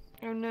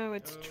 Oh no,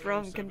 it's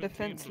drunk and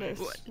defenseless.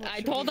 What I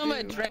should told we him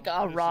do? to drink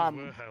a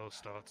rum.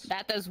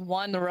 That is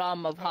one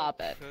rum of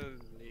Hobbit.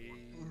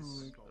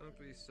 Please, don't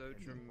be so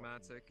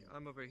dramatic.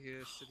 I'm over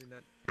here sitting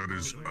at... That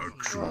is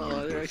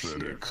actually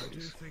pathetic.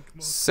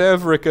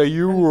 Severick, are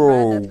you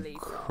okay?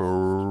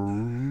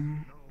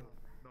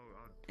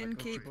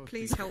 Innkeep,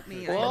 please help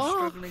me. I'm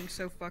struggling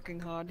so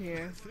fucking hard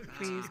here.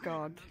 Please,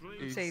 God,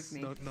 save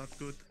me. Not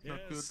good. Not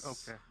good.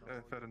 Okay,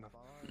 fair enough.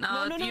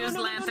 No, use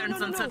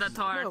lanterns into the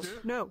torch.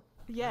 No,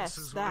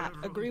 yes, that.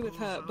 Agree with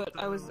her, but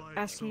I was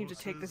asking you to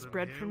take this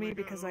bread from me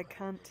because I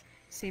can't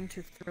seem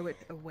to throw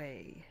it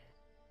away.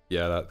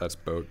 Yeah, that's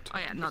boat. Oh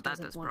yeah, no, that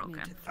is broken.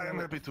 I am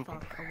happy to.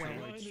 What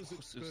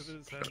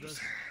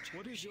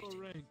is your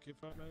rank, if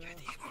I may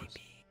ask?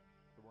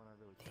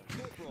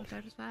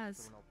 There's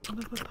Vaz. Oh,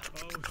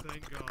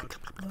 thank God.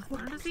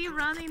 Where is he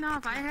running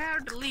off? I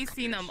hardly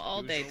seen him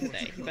all day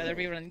today. He better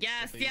be running.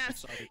 Yes,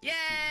 yes, yay!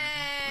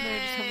 No,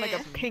 just have like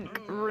a pink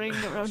ring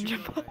around your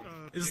body.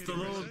 Is the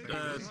Lord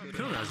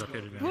Kuraz up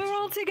here tonight? We're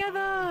all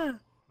together!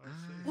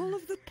 All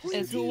of the pointies.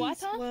 Is who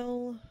what?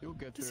 Well,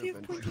 does he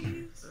have pointy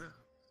ears?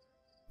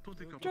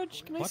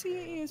 Judge, can I see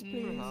your ears,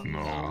 please?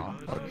 No.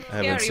 I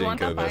haven't seen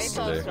Kovas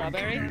today.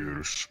 Strawberry?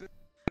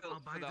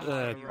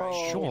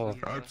 Sure.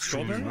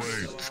 Actually,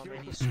 wait.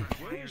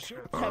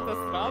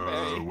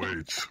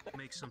 Wait.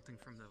 Make something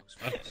from those.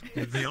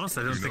 To be honest,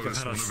 I don't think I've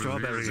had a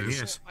strawberry in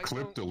years.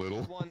 Clipped a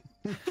little.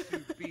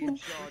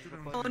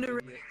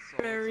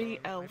 Honorary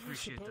elf.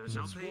 Appreciate those.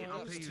 I'll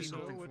pay you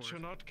something What for you're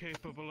it. not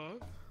capable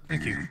of.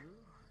 Thank you.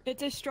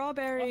 It's a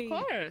strawberry.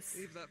 Of course.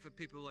 Leave that for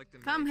people like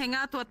them. Come hang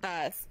out with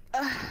us.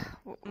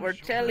 We're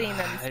chilling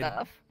and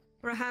stuff.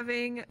 We're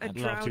having a I'd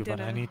drow love to, dinner.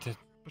 but I need to.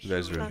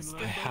 Vezrin.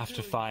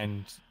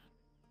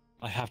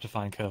 I have to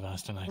find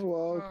Kovas tonight.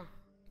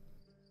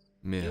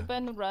 Yeah. You've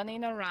been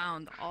running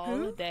around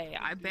all day.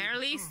 I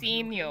barely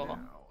seen you.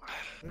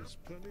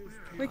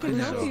 We can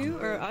help you,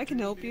 or I can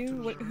help you.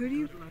 Who do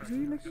you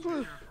looking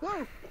for?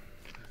 Whoa!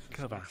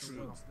 Kovas.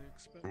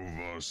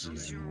 Kovas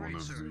is one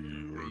of the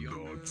red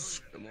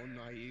dots. The more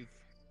naive,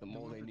 the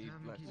more they need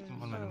blessings.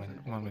 One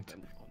moment.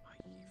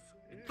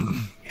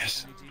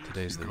 Yes.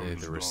 Today's the day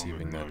they're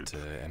receiving that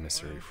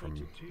emissary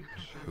from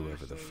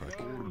whoever the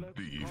fuck.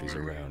 If he's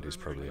around, he's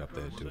probably up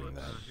there doing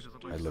that.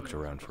 I looked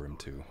around for him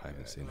too. I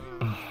haven't seen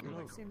him.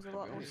 Seems a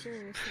lot more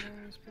serious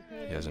than I was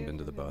prepared. He hasn't been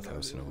to the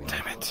bathhouse in a while.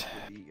 Damn it.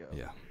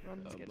 Yeah.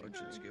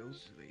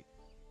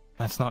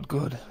 That's not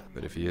good.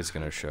 But if he is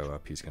gonna show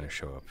up, he's gonna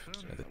show up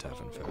at the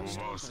tavern first.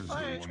 Kovas is the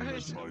one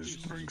that buys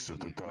drinks at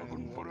the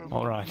tavern forever.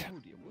 All right.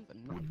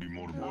 Would be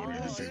more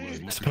worried if he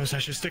was I suppose I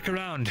should stick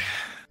around.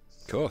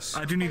 Of course.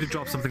 I do need to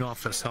drop something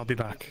off this. I'll be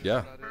back.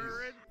 Yeah.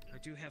 I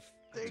do have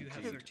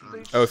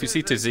 13. Oh, if you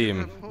see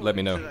Tazim, let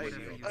me know.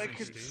 I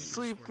could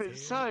sleep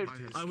inside.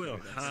 I will.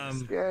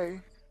 Yay.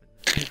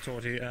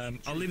 Torty,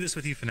 I'll leave this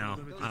with you for now.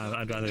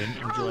 I'd rather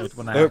enjoy it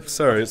when I Oh, have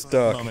sorry, it's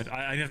dark. a moment.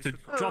 I have to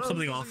drop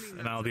something off,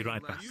 and I'll be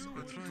right back.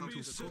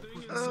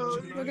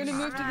 We're gonna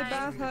move to the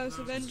bathhouse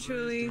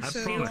eventually, I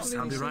so promise, hopefully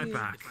I'll be we'll right see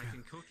back.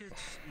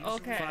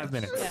 Okay. 5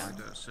 minutes. Yeah.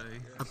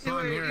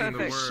 Upon hearing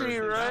the She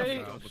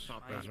right?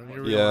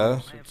 Yeah.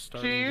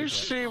 Do you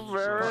see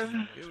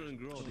Baron?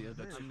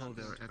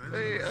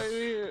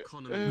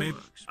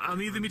 I'll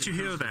either meet you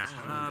here or there,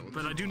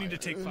 but I do need to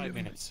take 5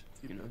 minutes.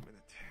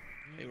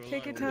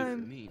 Take your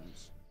time.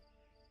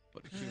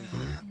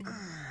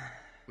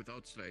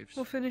 Without slaves,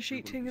 We'll finish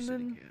eating and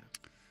then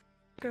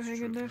go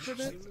hang in there for a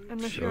bit.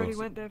 Unless you already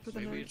went there for the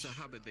maybe night. it's a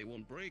habit they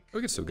won't break. We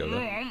can still go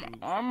there.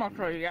 I'm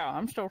okay, yeah,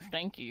 I'm still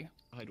stinky.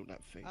 I don't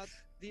have faith. At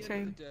the end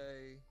Same. of the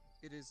day,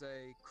 it is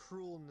a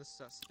cruel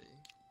necessity.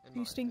 in You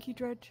my stinky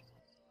dredge.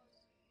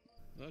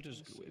 That is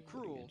a good way of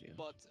putting Cruel, it, yeah.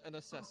 but a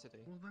necessity.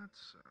 Well,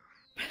 that's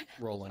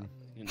Rolling.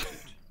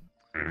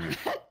 Indeed.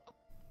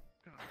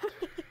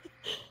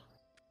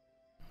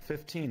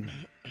 15.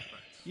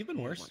 You've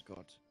been worse. Oh my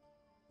god.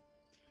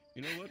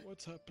 You know what?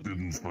 what's happening.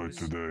 Didn't fight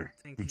today.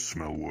 Could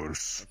smell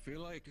worse. I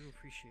feel like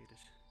appreciate it.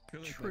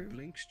 True. my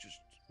blinks just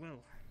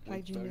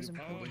Hygiene very is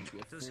important. went to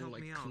a Does full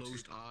help me out.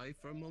 closed eye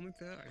for a moment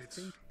there. I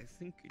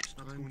think it's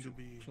time to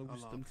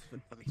close them.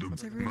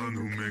 The man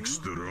who makes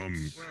the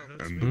rum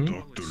and the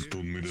doctor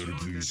told me there are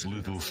these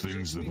little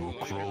things that will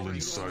crawl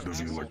inside of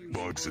you like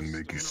bugs and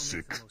make you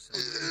sick.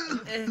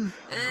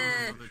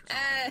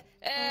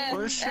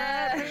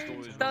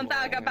 Don't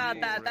talk about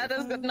that. That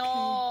is good.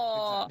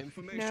 No.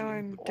 Now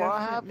I'm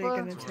definitely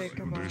gonna take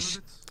a bath.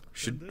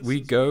 Should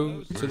we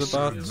go to the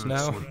baths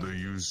now? What they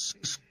use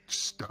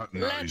Let's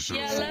statinizer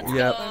let's for.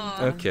 Yeah,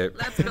 go. okay.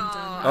 Let's go.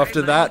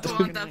 After I that. don't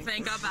want to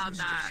think about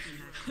that.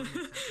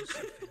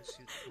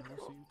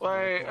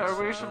 Wait,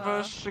 are we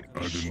supposed to?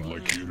 I didn't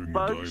like hearing it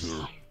Bugs?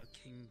 either.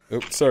 Oh,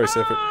 sorry,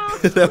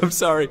 Severick. No, I'm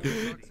sorry.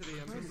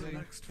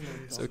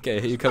 It's okay.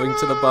 Are you coming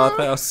to the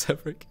bathhouse,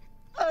 Severick?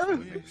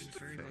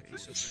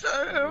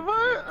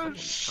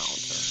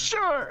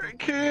 Sure,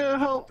 can you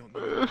help?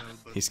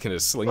 He's gonna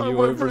sling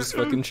you over his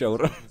fucking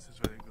shoulder.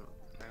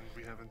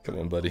 Come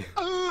on, buddy.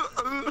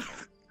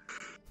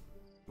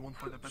 One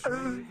for the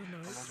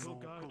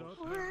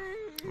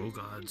Oh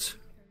gods.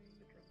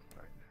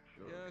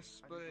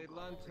 Yes, but a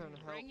lantern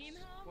helps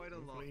quite a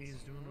lot.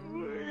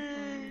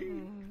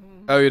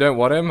 Oh, you don't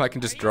want him? I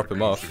can just drop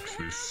him off.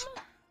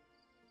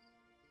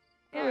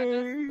 Yeah,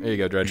 There you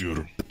go, Dredge. yeah,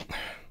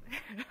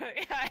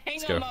 hang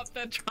Let's him go. up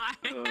the try.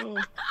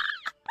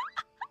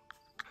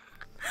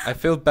 I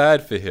feel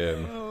bad for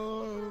him.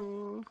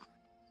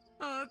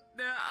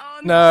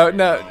 No,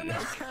 No. I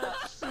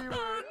can't see where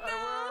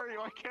are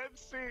you? I can't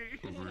see.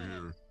 Over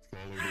here.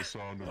 Follow the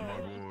sound of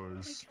my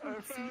voice. I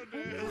found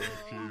it. Look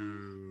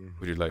here.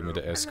 Would you like me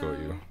to escort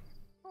you?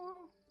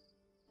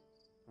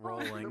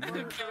 Rolling.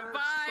 Okay,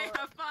 bye,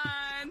 have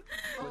fun.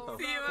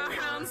 See you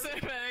around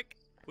Civic.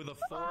 With a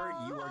 4,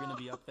 you are gonna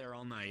be up there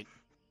all night.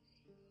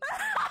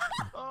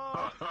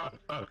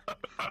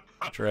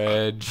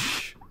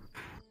 Dredge.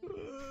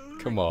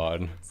 Come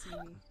on.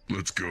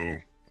 Let's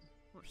go.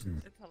 It's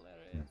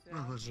hilarious.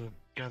 Oh, there's a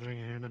gathering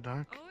here in the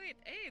dark. Oh wait,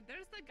 hey,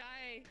 there's the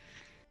guy,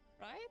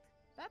 right?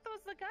 That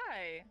was the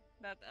guy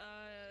that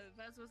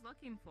Vez was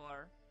looking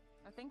for.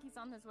 I think he's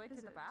on his way to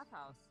the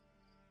bathhouse.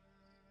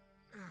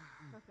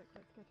 Perfect,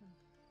 let's get him.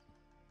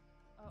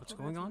 What's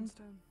going on?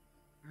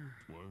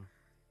 What?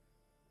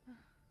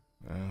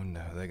 Oh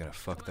no, they're gonna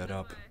fuck that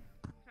up.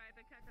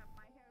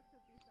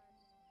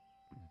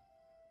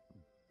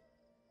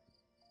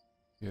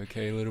 You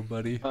okay, little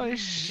buddy? Can't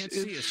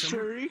see.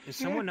 Is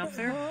someone up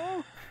there?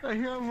 Oh, I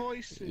hear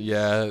voices.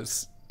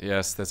 Yes,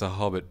 there's a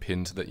hobbit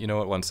pinned to the... You know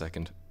what, 1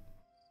 second.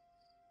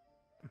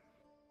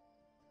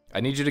 I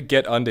need you to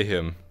get under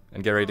him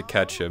and get ready to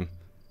catch him.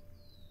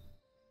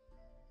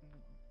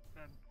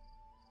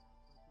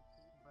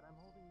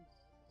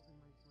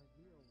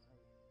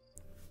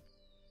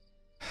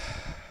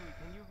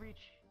 Can you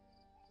reach...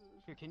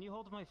 Here, can you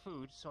hold my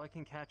food so I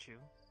can catch you?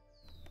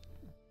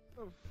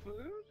 Oh,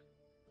 food?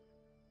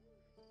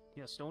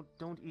 Yes,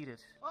 don't eat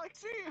it. I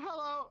see.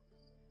 Hello.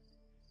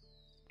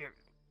 Here.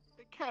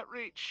 I can't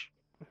reach.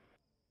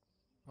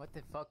 What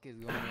the fuck is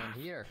going on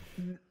here?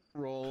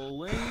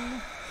 Rolling.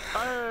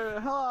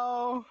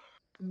 Hello.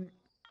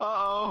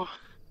 Uh-oh.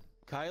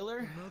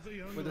 Kyler,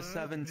 with a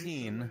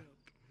 17,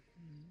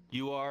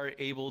 you are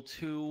able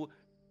to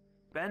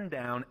bend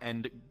down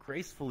and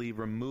gracefully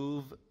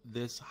remove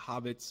this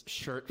hobbit's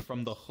shirt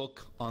from the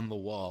hook on the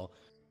wall.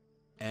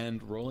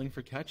 And rolling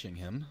for catching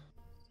him.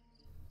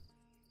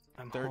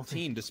 I'm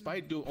 13.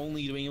 Despite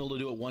only being able to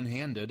do it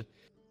one-handed,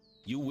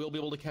 you will be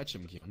able to catch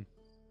him, Kevin.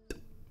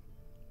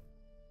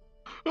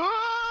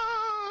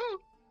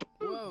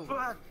 Whoa!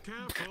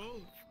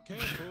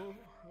 Careful.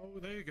 Oh,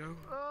 there you go.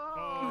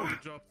 Oh, you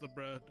dropped the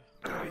bread.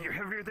 You're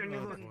heavier than you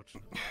look.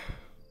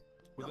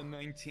 With a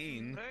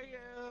 19,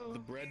 the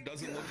bread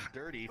doesn't look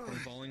dirty from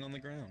falling on the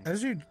ground.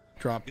 As you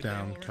drop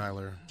down,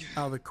 Kyler,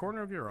 out of the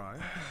corner of your eye,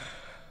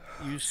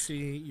 you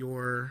see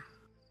your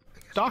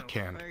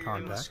dockhand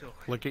contact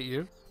look at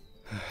you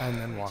and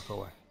then walk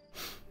away.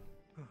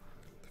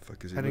 The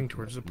fuck is he heading looking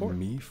towards at the port.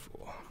 me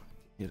for?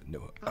 You don't know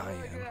who I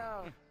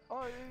am.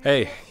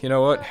 Hey, you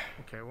know what?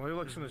 Okay, well he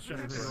looks in the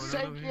shadow.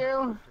 Thank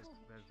you.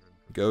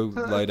 Go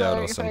lie down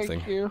or something.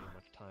 Thank you.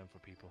 Time for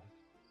people.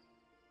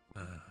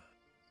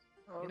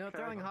 You know,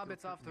 throwing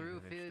hobbits off the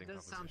roof, it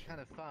does sound kind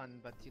of fun,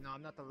 but you know,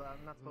 I'm not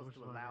supposed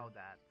to allow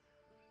that.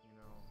 You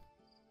know.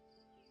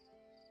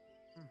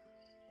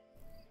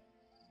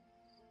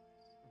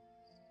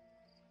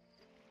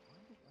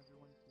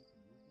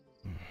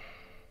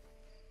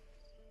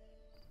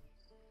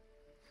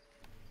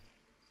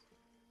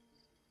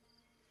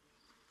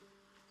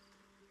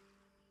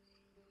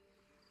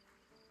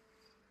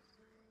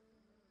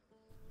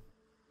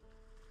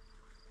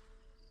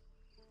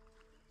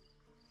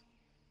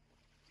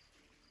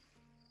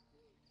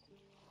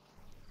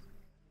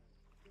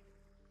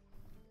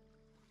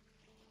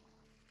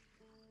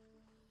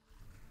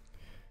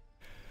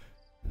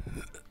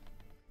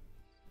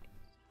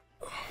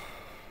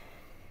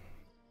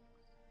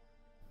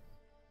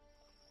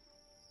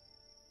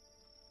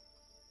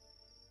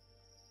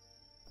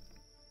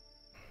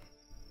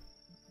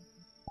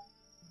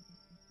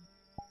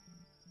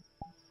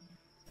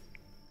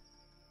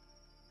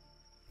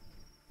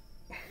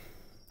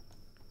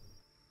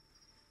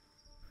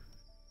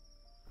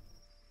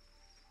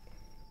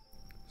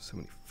 So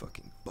many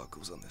fucking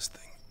buckles on this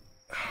thing.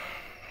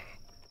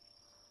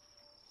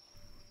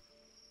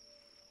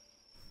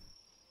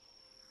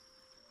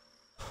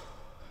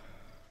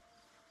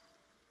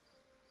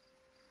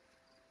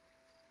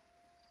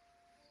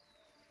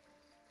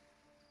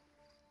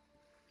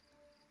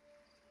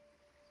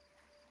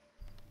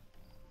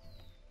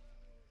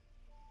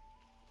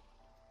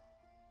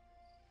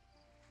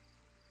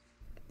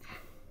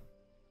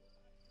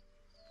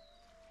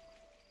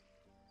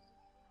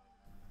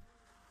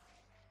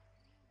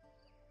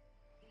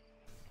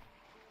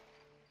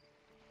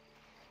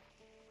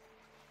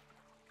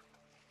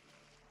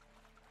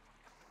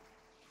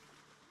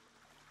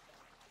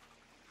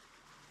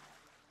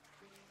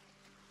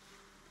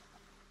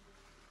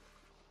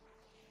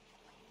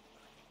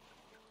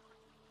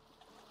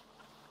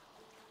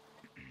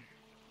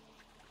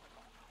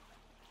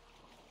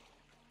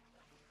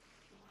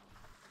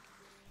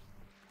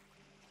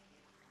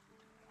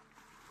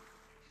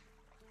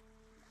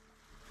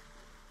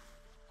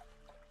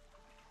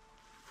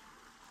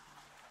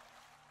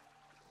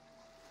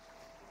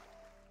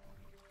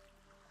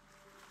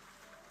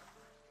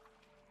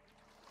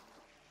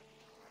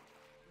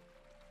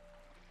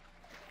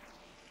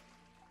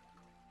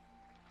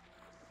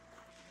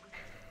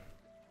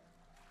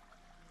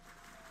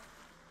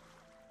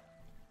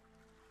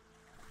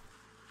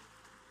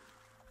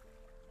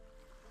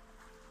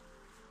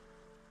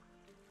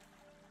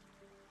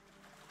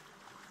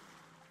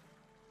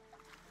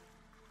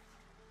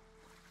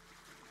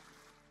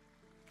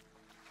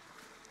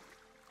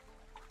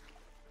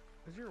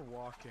 you're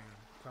walking,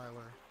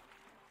 Tyler,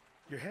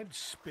 your head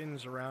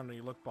spins around and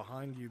you look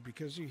behind you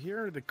because you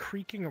hear the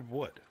creaking of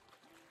wood.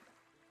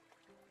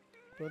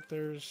 But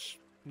there's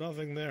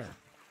nothing there.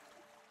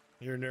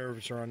 Your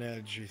nerves are on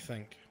edge, you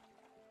think.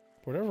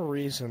 For whatever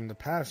reason, the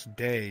past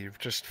day you've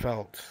just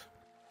felt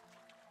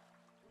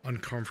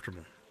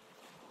uncomfortable.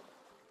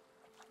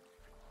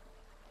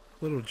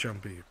 A little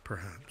jumpy,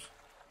 perhaps.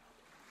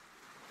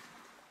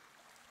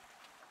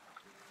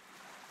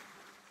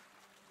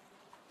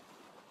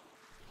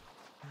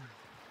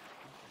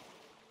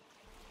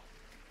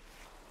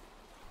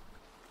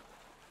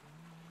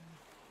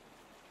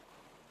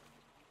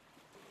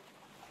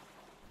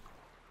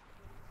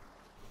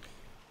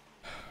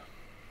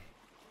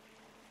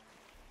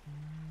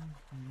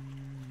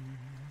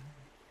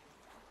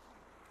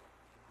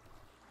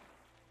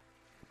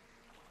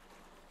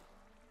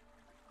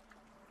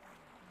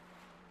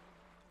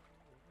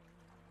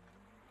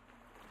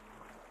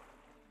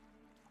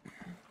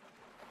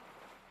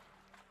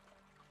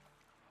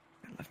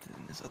 Left it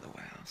in this other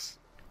warehouse.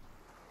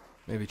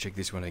 Maybe check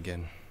this one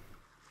again,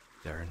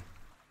 Darren.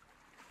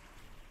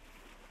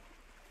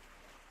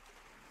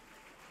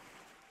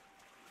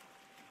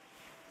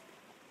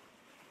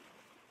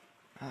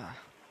 Ah.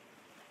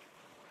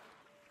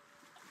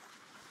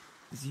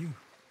 It's you.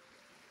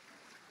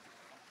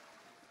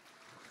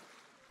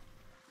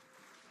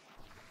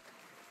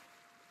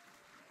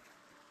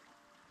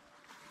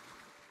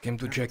 Came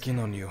to check in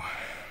on you.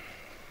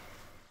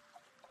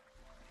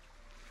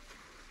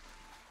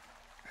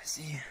 I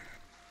see.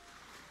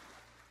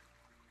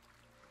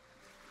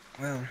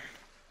 Well,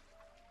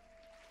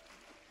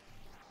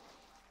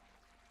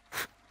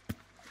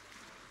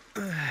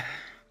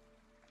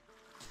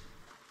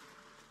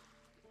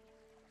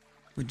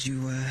 would you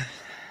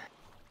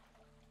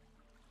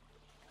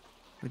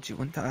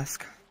want to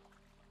ask?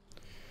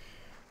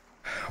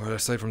 Well,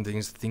 aside from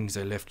things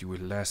I left you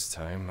with last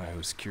time, I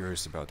was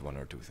curious about one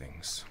or two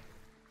things.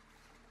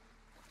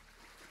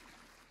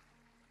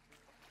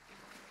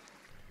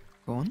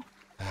 Go on.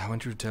 I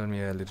want you to tell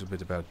me a little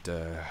bit about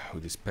who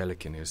this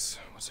pelican is.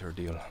 What's her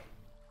deal?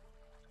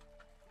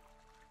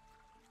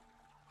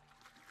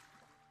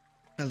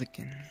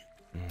 Pelican.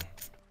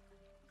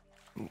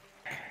 Ooh.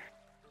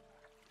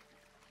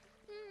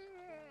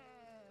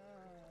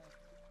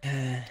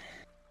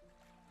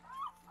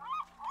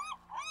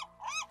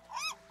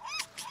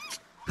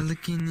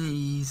 Pelican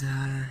is,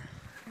 I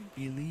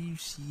believe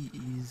she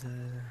is,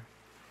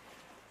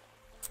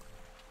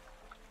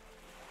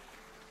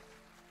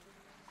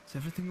 Is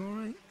everything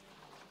alright?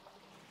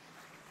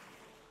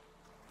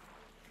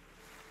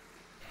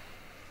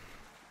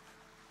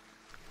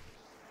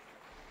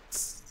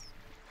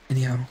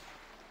 Anyhow.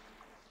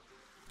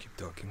 Keep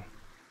talking.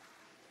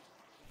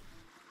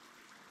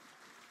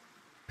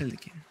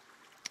 Pelican.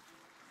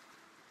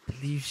 I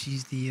believe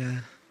she's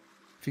the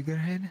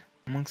figurehead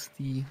amongst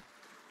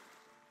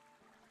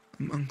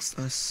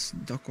us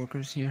dock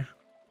workers here.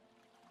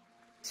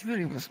 She's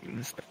very well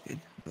respected,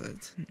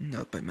 but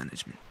not by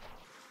management.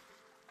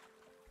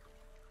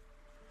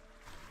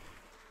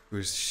 Who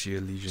is she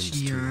allegiance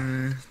She,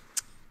 to?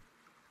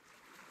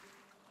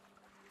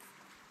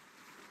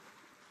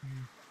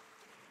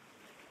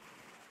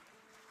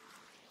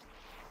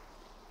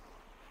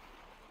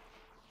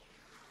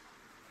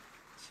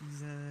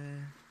 She's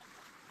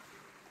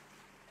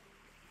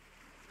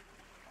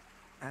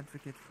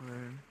advocate for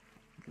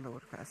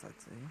lower class,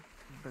 I'd say,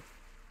 but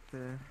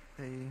the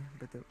pay,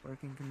 better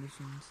working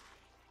conditions.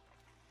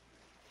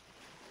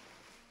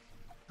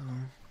 Oh,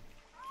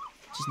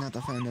 she's not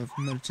a fan of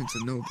merchants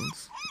and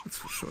nobles, that's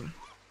for sure.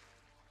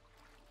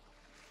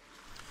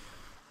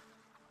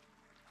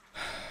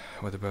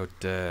 What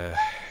about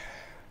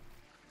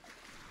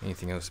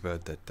anything else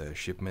about that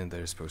shipment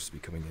that is supposed to be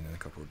coming in a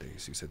couple of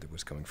days? You said it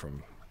was coming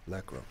from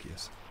Blackrock,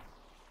 yes?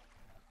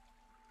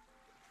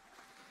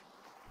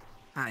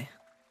 Hi.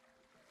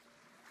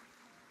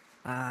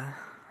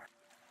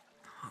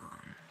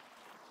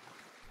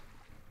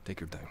 Take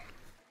your time.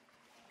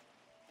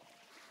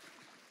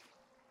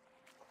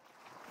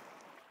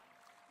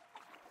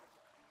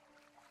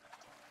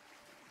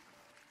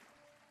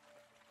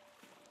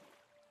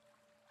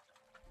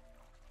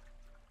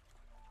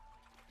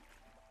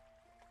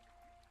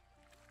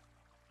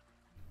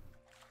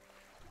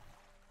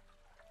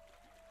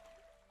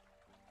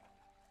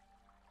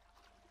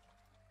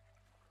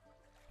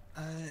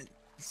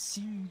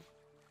 Seem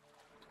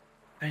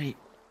very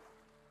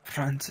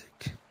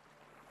frantic.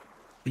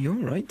 Are you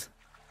alright?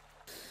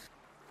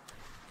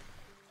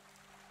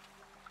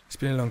 It's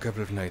been a long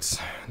couple of nights,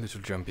 a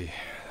little jumpy.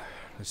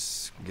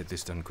 Let's get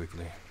this done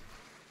quickly.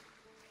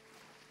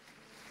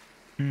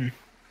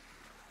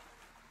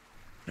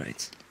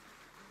 Right.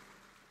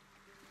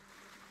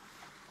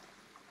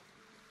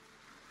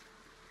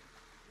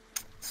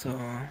 So,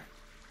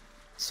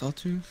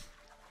 Sawtooth?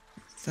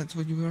 Is that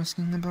what you were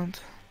asking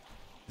about?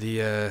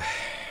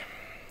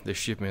 The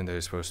shipment that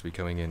is supposed to be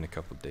coming in a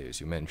couple of days.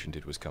 You mentioned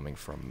it was coming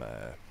from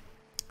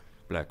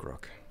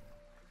Blackrock.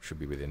 Should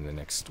be within the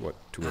next, what,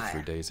 2 or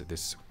 3 days at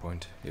this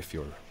point, if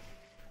your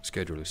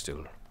schedule is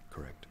still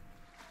correct.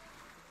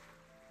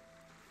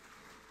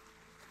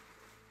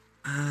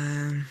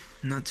 I'm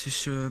not too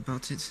sure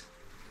about it.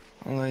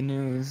 All I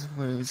knew is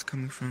where it was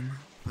coming from,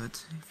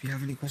 but if you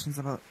have any questions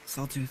about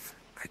Sawtooth,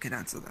 I can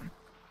answer them.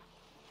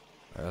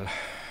 Well,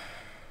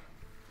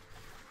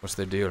 what's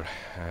their deal?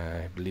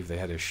 I believe they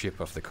had a ship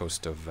off the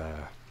coast of,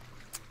 I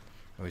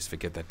always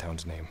forget that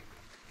town's name.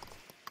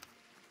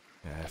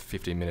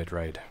 15-minute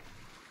ride.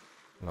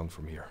 Along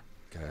from here.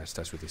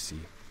 Starts with a C.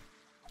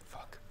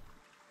 Fuck.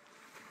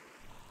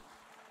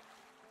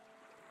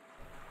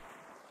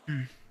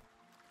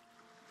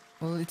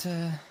 Well, it's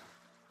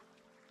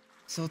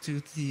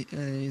Sawtooth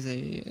is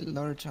a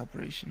large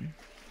operation.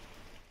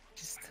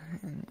 Just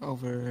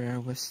over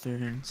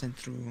western,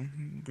 central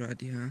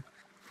Gradia.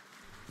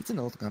 It's an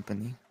old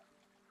company.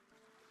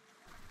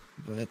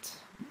 But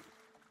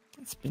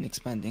it's been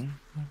expanding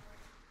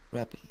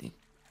rapidly.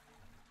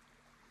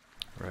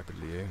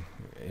 Rapidly,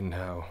 eh? In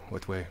how?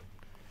 What way?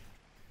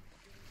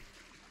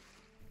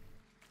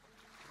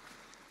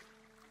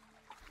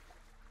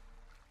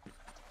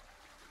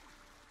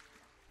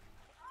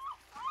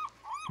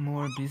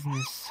 More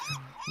business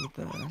with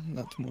a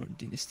lot more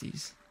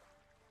dynasties.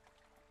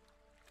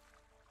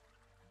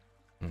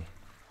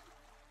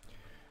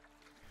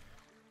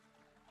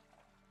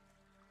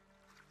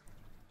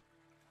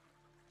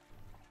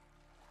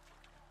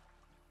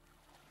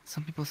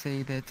 Some people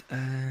say that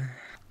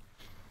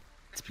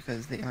it's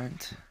because they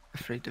aren't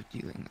afraid of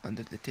dealing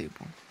under the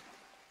table.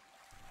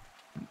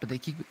 But they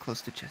keep it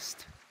close to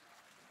chest.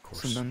 Of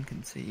course. So none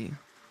can say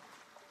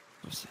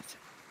for certain.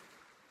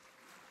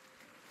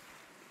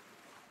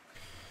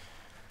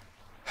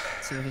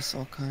 Service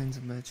all kinds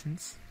of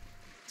merchants.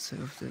 So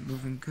if they're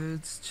moving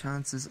goods,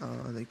 chances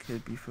are they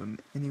could be from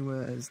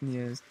anywhere as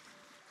near as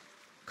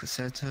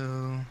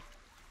Coseto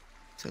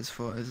to as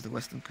far as the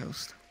western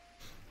coast.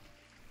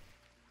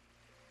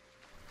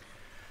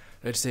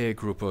 Let's say a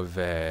group of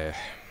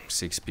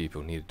 6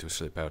 people needed to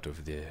slip out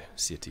of the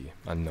city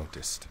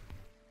unnoticed.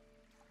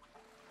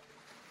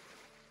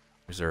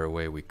 Is there a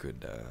way we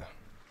could,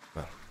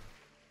 well,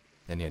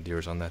 any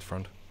ideas on that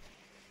front?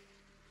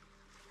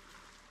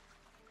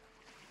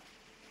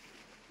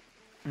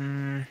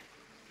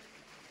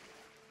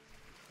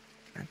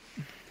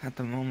 At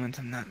the moment,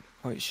 I'm not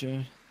quite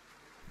sure.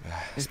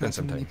 There's Spend not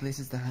so some many time.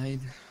 places to hide.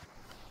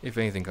 If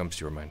anything comes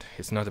to your mind,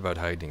 it's not about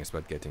hiding, it's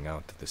about getting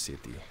out of the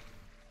city.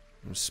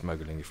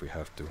 Smuggling if we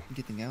have to.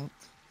 Getting out?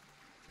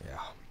 Yeah.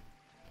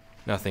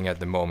 Nothing at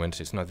the moment,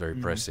 it's not very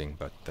pressing,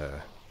 but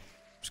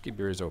just keep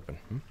your ears open.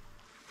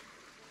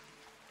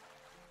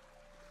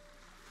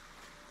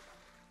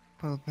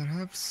 Well,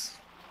 perhaps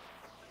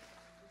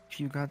if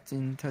you got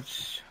in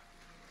touch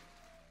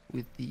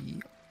with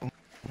the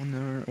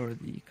owner or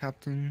the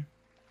captain,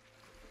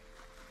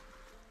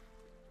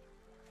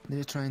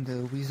 they're trying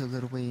to weasel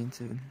their way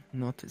into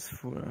Nautis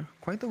for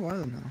quite a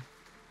while now.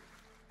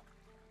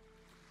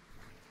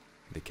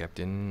 The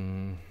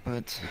captain...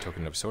 But... We're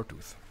talking of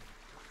Sawtooth.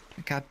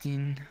 The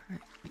captain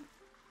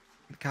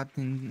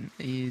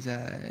is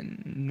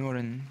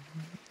Noran.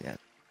 Yeah.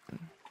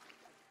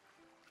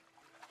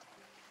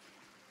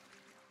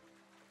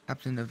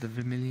 Captain of the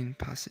Vermilion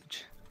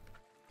Passage.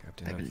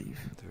 Captain I of believe.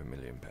 the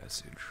Vermilion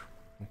Passage.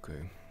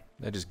 Okay,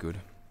 that is good.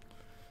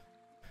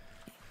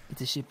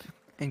 It's a ship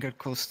anchored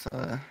coast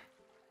of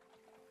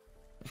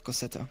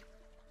Coseto.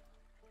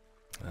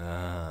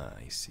 Ah,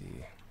 I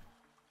see.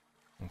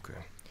 Okay.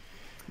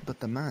 But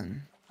the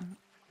man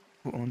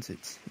who owns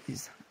it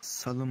is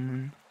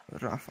Solomon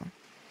Rafa.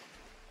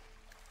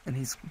 And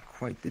he's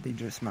quite the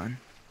dangerous man.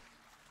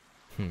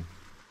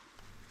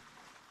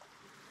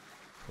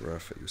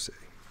 Rafa, you say?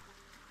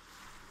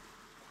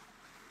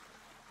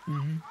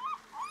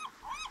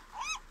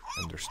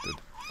 Understood.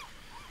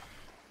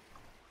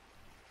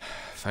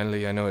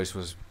 Finally, I know this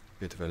was a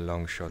bit of a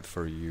long shot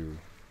for you.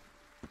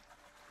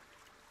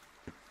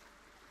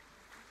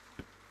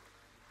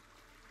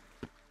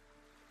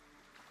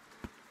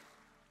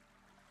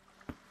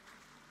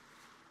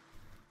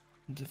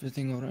 Is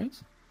everything alright?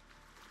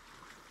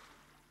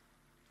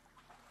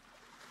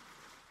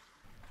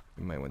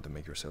 You might want to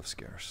make yourself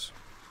scarce.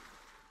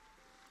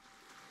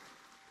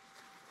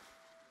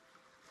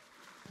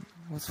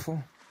 What's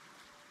for?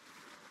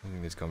 I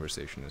think this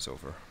conversation is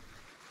over.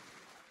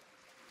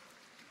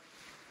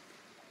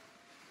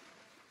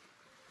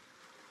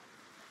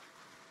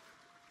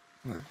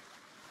 Well,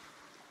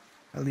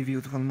 I'll leave you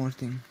with one more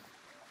thing.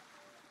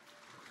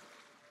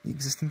 The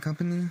existing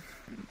company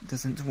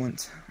doesn't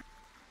want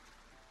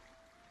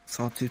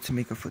Sawtooth to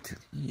make a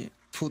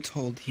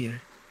foothold here.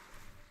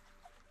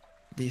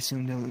 They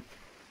assume they'll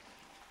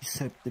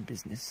usurp the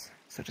business,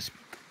 so to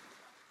speak.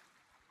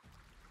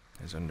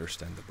 It's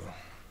understandable.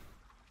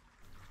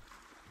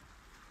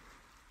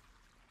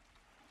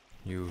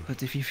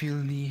 But if you feel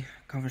the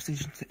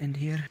conversation to end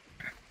here,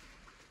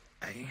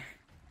 I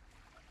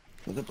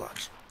will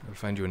oblige. I'll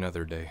find you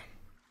another day.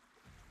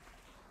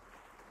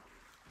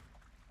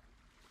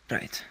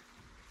 Right.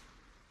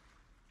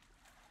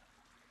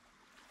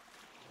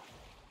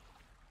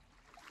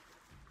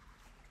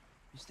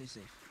 You stay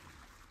safe.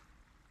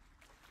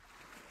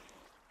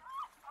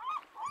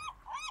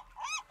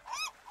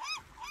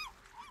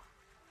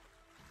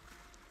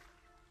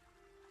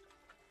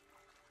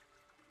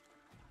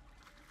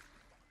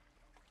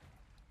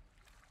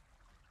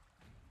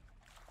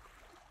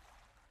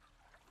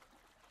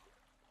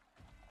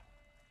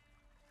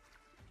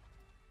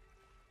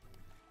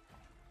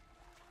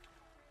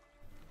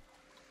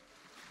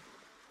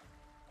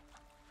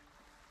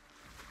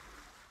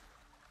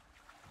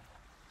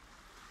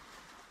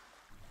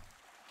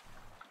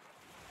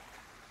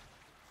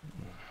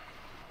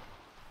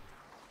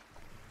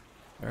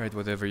 Alright,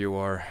 whatever you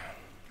are.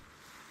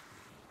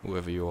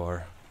 Whoever you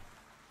are.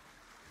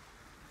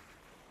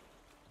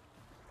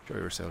 Show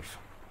yourself.